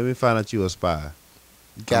 So let me find out you a spy.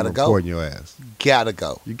 You gotta I'm go. reporting your ass. Gotta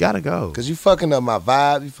go. You gotta go. Cause you fucking up my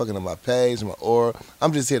vibe. You fucking up my page, my aura.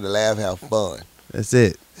 I'm just here to laugh, have fun. That's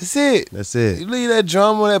it. That's it. That's it. You leave that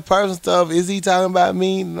drama, that personal stuff. Is he talking about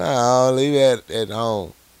me? No, leave it at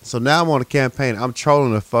home. So now I'm on a campaign. I'm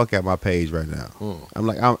trolling the fuck out my page right now.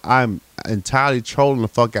 I'm entirely trolling the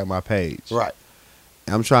fuck out my page. Right.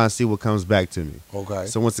 I'm trying to see what comes back to me. Okay.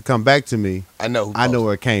 So once it come back to me, I know. I know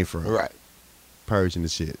where it came from. Right. Purging the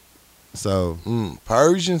shit. So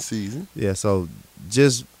Persian season. yeah. So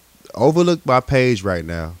just overlook my page right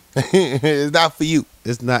now. It's not for you.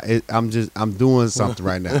 It's not. I'm doing something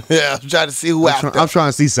right now. Yeah, I'm trying to see who out there. I'm trying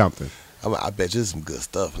to see something. I bet you some good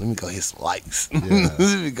stuff. Let me go hit some likes. Yeah.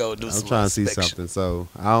 Let me go do I'm some trying to see inspection. something. So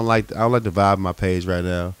I don't like the vibe of my page right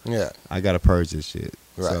now. Yeah. I gotta purge this shit.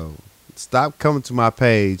 Right. So stop coming to my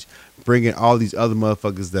page, bringing all these other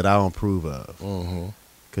motherfuckers that I don't approve of. Mm-hmm.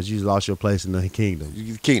 Cause you lost your place in the kingdom.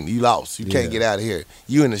 You lost. You can't Yeah. get out of here.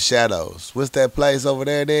 You in the shadows. What's that place over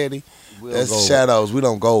there, Daddy? We That's don't the go shadows. We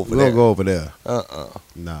don't go over We there. don't go over there.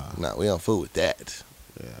 Nah, Nah. we don't fool with that.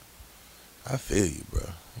 Yeah. I feel you, bro.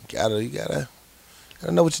 You gotta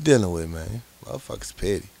know what you're dealing with, man. Motherfuckers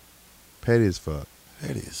petty. Petty as fuck.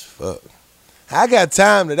 Petty as fuck. I got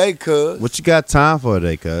time today, cuz. What you got time for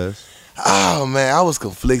today, cuz? Oh man, I was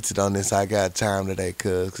conflicted on this. I got time today,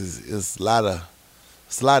 cuz it's a lot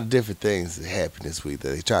of different things that happened this week that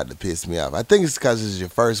they tried to piss me off. I think it's because it's your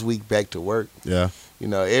first week back to work. Yeah. You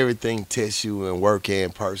know, everything tests you in work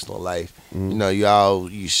and personal life. Mhm. You know,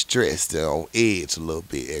 you stressed and on edge a little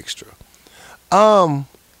bit extra.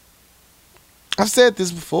 I've said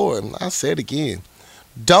this before and I'll say it again.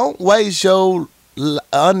 Don't waste your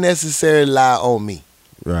unnecessary lie on me.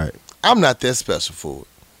 Right. I'm not that special for it.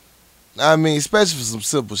 I mean, especially for some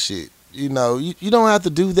simple shit. You know, you don't have to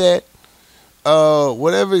do that.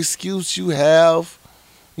 Whatever excuse you have,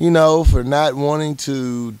 you know, for not wanting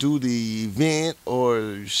to do the event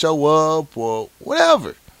or show up or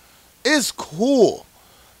whatever, it's cool.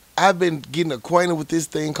 I've been getting acquainted with this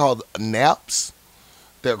thing called naps.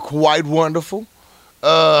 They're quite wonderful.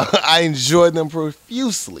 I enjoy them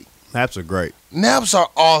profusely. Naps are great. Naps are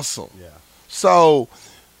awesome. Yeah. So,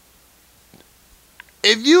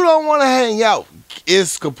 if you don't want to hang out,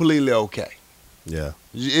 it's completely okay. Yeah.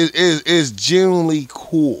 It's genuinely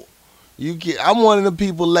cool. I'm one of the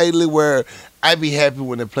people lately where I be happy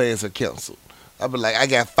when the plans are canceled. I be like, I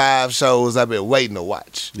got 5 shows I've been waiting to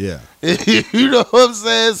watch. Yeah. You know what I'm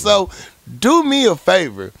saying? So, do me a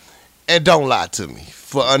favor and don't lie to me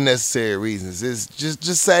for unnecessary reasons. It's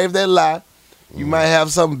just save that lie. You might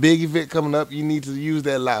have some big event coming up you need to use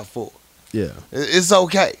that lie for. Yeah. It's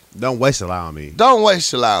okay. Don't waste a lie on me. Don't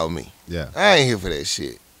waste your lie on me. Yeah. I ain't here for that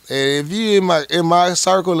shit. And if you in my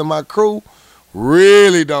circle and my crew,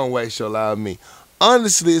 really don't waste your lie on me.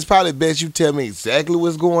 Honestly, it's probably best you tell me exactly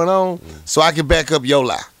what's going on so I can back up your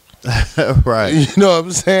lie. Right. You know what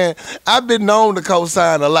I'm saying? I've been known to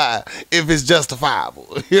co-sign a lie if it's justifiable.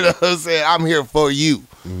 You know what I'm saying? I'm here for you.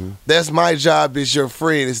 Mm-hmm. That's my job as your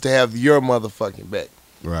friend, is to have your motherfucking back.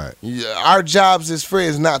 Right. Our jobs as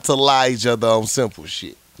friends not to lie each other on simple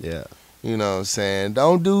shit. Yeah. You know what I'm saying?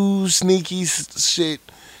 Don't do sneaky shit,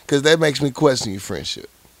 because that makes me question your friendship.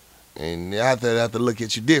 And I have to look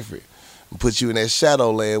at you different and put you in that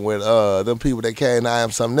shadow land with them people that came to I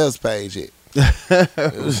Am Something Else page at.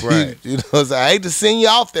 Right. You know what I'm saying? I hate to send you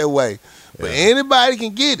off that way, but anybody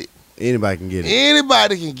can get it. Anybody can get it.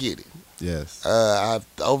 Anybody can get it. Yes.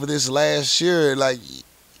 Over this last year, like,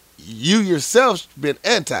 you yourself been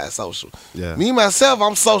antisocial. Yeah. Me myself,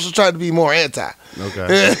 I'm social, trying to be more anti.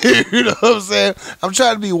 Okay. You know what I'm saying? I'm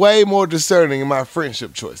trying to be way more discerning in my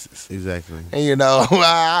friendship choices. Exactly. And you know,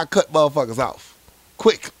 I cut motherfuckers off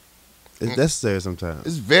quick. It's necessary sometimes.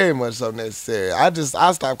 It's very much so necessary. I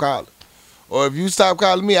stop calling, or if you stop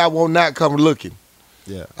calling me, I will not come looking.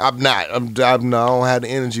 Yeah. I'm not. I don't have the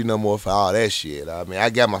energy no more for all that shit. I mean,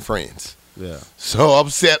 I got my friends, Yeah. so I'm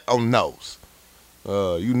set on those.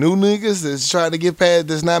 You new niggas that's trying to get past,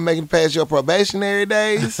 that's not making it past your probationary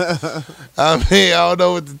days. I mean, I don't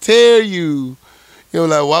know what to tell you. You know,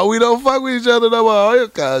 like, why we don't fuck with each other no more?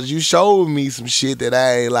 Because you showed me some shit that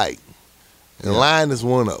I ain't like. And lying is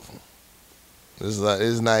one of them. It's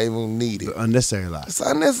not even needed. The unnecessary lie. It's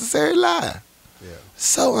an unnecessary lie. Yeah.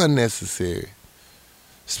 So unnecessary.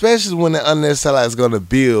 Especially when the unnecessary lie is going to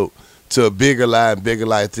build to a bigger lie and bigger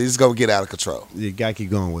lie. It's going to get out of control. You gotta keep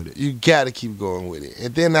going with it. You got to keep going with it.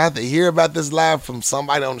 And then I have to hear about this lie from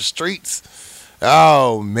somebody on the streets.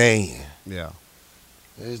 Oh, man. Yeah.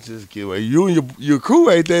 It's just get away. You and your crew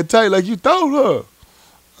ain't that tight like you thought, huh?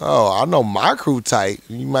 Oh, I know my crew tight.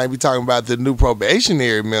 You might be talking about the new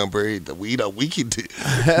probationary member. We can do.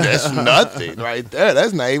 That's nothing right there.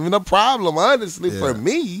 That's not even a problem, honestly, for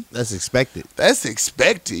me. That's expected. That's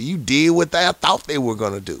expected. You did what I thought they were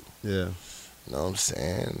going to do. Yeah. You know what I'm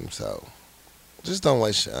saying? So, just don't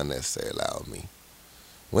waste your unnecessary lie on me.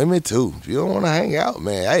 Women, too. If you don't want to hang out,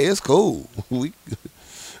 man, hey, it's cool.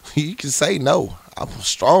 You can say no. I'm a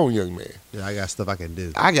strong young man. Yeah, I got stuff I can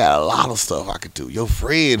do. I got a lot of stuff I could do. Your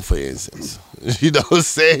friend, for instance. You know what I'm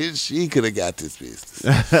saying? She could have got this business.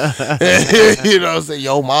 You know what I'm saying?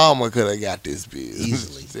 Your mama could have got this business.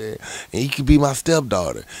 Easily. And you could be my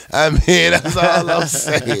stepdaughter. I mean, that's all I'm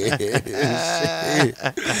saying.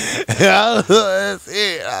 That's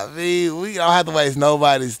it. I mean, we don't have to waste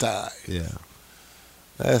nobody's time. Yeah.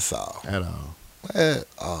 That's all. At all.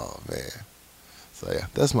 Oh, man. So, yeah,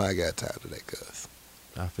 that's my I got time today, cuz.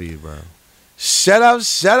 I feel you, bro. Shout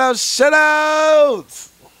outs. Shout outs,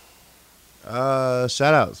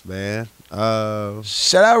 man.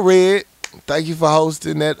 Shout out Red. Thank you for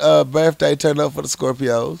hosting that birthday turn up for the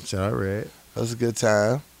Scorpios. Shout out Red. That was a good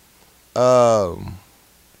time. I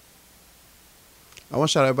want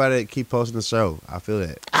to shout out everybody that keep posting the show. I feel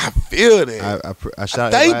that. I feel that. I shout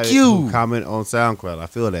out Thank everybody you. who comment on SoundCloud. I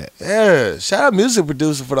feel that. Yeah. Shout out music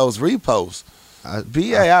producer for those reposts.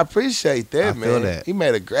 BA, I appreciate that, I man. feel that. He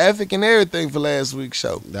made a graphic and everything for last week's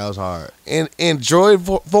show. That was hard. In Android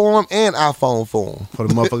form and iPhone form. For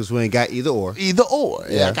the motherfuckers who ain't got either or. Either or.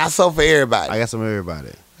 Yeah. I got something for everybody. I got some of everybody.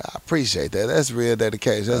 I appreciate that. That's real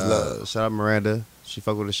dedication. That's love. Shout out Miranda. She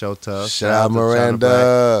fuck with the show tough. Shout out to Miranda.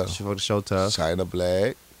 China Black. She fuck with the show tough. China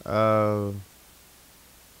Black.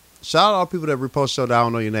 Shout out all people that repost show that I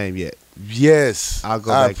don't know your name yet. Yes. I'll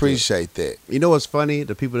go I back to appreciate that. You know what's funny?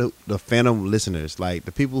 The people, the phantom listeners, like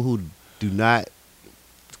the people who do not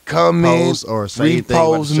Comment post or say anything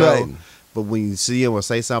about repost the show, nothing. but when you see them or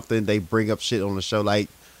say something, they bring up shit on the show. Like,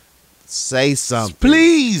 say something.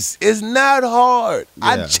 Please, it's not hard.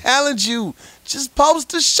 I Yeah. challenge you. Just post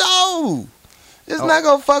the show. It's not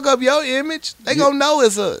gonna fuck up your image. They gonna know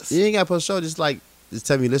it's us. You ain't got to post the show. Just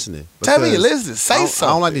tell me you're listening. Tell me you Because listen. Say I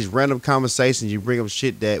something. don't like these random conversations. You bring up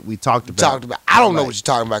shit that we talked about. I don't know Like, what you're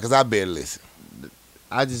talking about because I barely listen.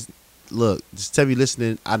 I just tell me you're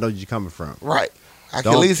listening. I know where you're coming from. Right. I can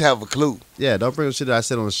at Don't- least have a clue. Yeah, don't bring up shit that I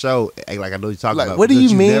said on the show. Act like I know you're talking Like, about. what do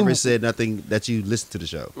because you mean? Never said nothing that you listened to the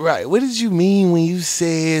show. Right. What did you mean when you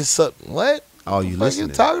said something? What? Oh, you What you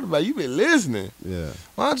listening? talking about? You been listening. Yeah,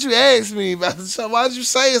 Why don't you ask me about the show? Why don't you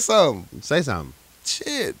say something? say something.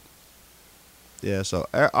 Shit. Yeah, so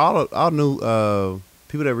all new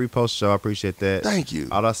people that repost the show, I appreciate that. Thank you.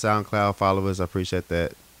 All our SoundCloud followers, I appreciate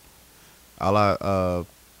that. All our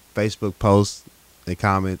Facebook posts and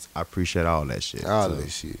comments, I appreciate all that shit. All So, that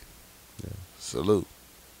shit. Salute.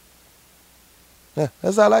 Yeah,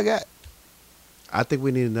 that's all I got. I think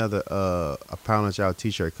we need another a Pound and Shout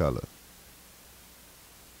t-shirt color.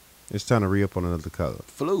 It's time to re-up on another color.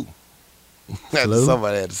 Flu. Flu?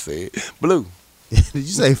 Somebody had to say it. Blue. Did you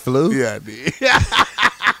say flu? Yeah, I did.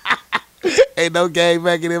 Ain't no gang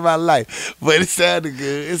banging in my life. But it sounded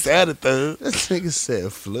good. It sounded thug. This nigga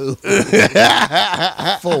said flu.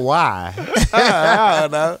 For why? I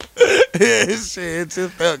don't know. Shit, it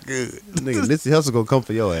just felt good. Nigga, Nipsey Hussle gonna come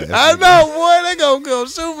for your ass. I know, boy. They gonna come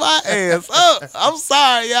shoot my ass up. I'm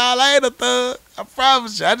sorry, y'all. I ain't a thug. I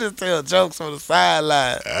promise you. I just tell jokes on the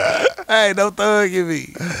sideline. I ain't no thug in me.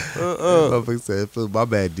 Motherfucker said flu. My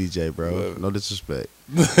bad, DJ, bro. No disrespect.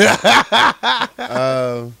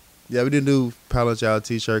 Yeah, we didn't do Power Child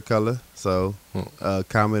t-shirt color. So,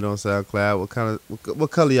 comment on SoundCloud.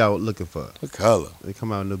 What color y'all looking for? What color? They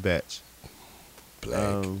come out a new batch.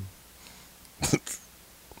 Black.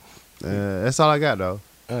 That's all I got though.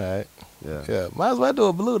 All right. Yeah. Might as well do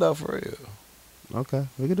a blue though, for real. Okay,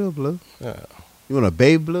 we can do a blue. Yeah. You want a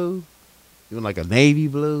baby blue? You want like a navy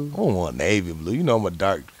blue? I don't want navy blue. You know I'm a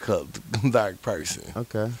dark person.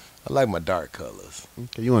 Okay. I like my dark colors.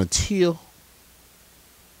 Okay. You want a teal?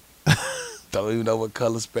 Don't even know what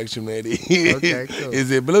color spectrum that is. Okay, cool.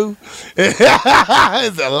 Is it blue?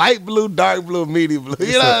 It's a light blue, dark blue, medium blue.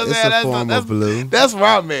 You know what I'm saying? It's a form of blue. That's where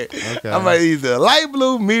I'm at. Okay. I'm like either light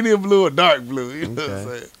blue, medium blue, or dark blue. You know what I'm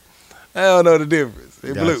saying? I don't know the difference.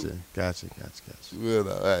 It's blue. Gotcha. You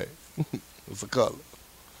know, hey, what's the color?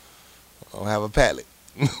 I don't have a palette.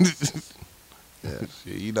 Yeah.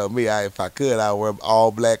 Shit, you know me. If I could, I'd wear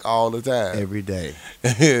all black all the time. Every day.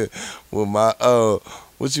 With my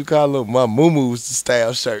what you call them? My moo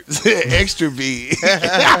style shirts, extra big.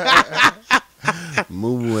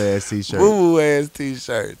 Moo ass t-shirt. Moo ass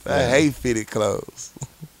t-shirts. I hate fitted clothes.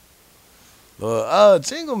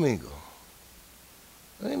 Jingle Mingle.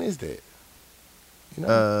 When is that? You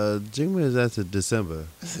know? Jingle is after December.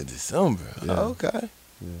 It's in December. Yeah. Oh, okay.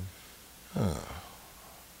 Yeah.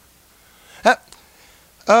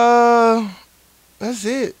 That's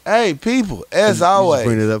it. Hey, people, as You always. just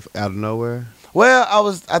bring it up out of nowhere. Well,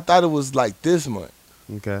 I thought it was like this month,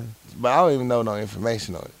 Okay. but I don't even know no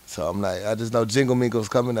information on it. So I'm like, I just know Jingle Mingle's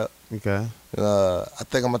coming up. Okay. I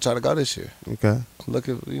think I'm gonna try to go this year. Okay. Look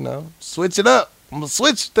at, switch it up. I'm gonna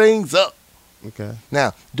switch things up. Okay.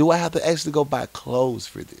 Now, do I have to actually go buy clothes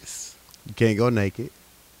for this? You can't go naked.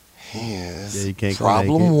 Yes. Yeah, you can't go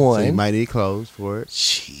Problem naked. one. So you might need clothes for it.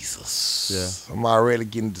 Jesus. Yeah. I'm already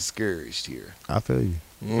getting discouraged here. I feel you.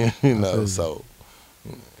 So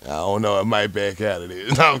I don't know. I might back out of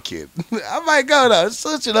this. No, I'm kidding. I might go though.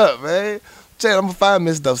 Switch it up, man. Check, I'm gonna find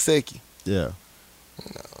Miss Dosecki. Yeah.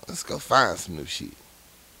 Let's go find some new shit.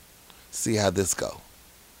 See how this go.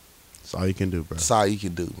 That's all you can do, bro. That's all you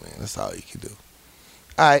can do, man. That's all you can do.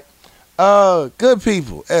 All right. Good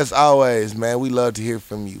people, as always, man, we love to hear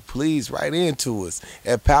from you. Please write into us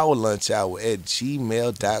at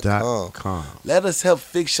powerlunchhour@gmail.com. Let us help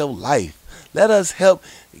fix your life. Let us help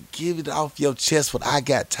give it off your chest what I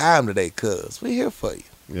got time today, cuz we're here for you.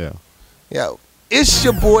 Yeah. Yo, it's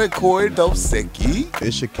your boy Corey Dosecki.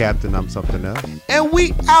 It's your captain. I'm something else. And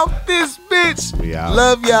we out this bitch. We out.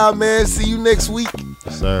 Love y'all, man. See you next week.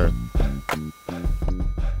 Sir.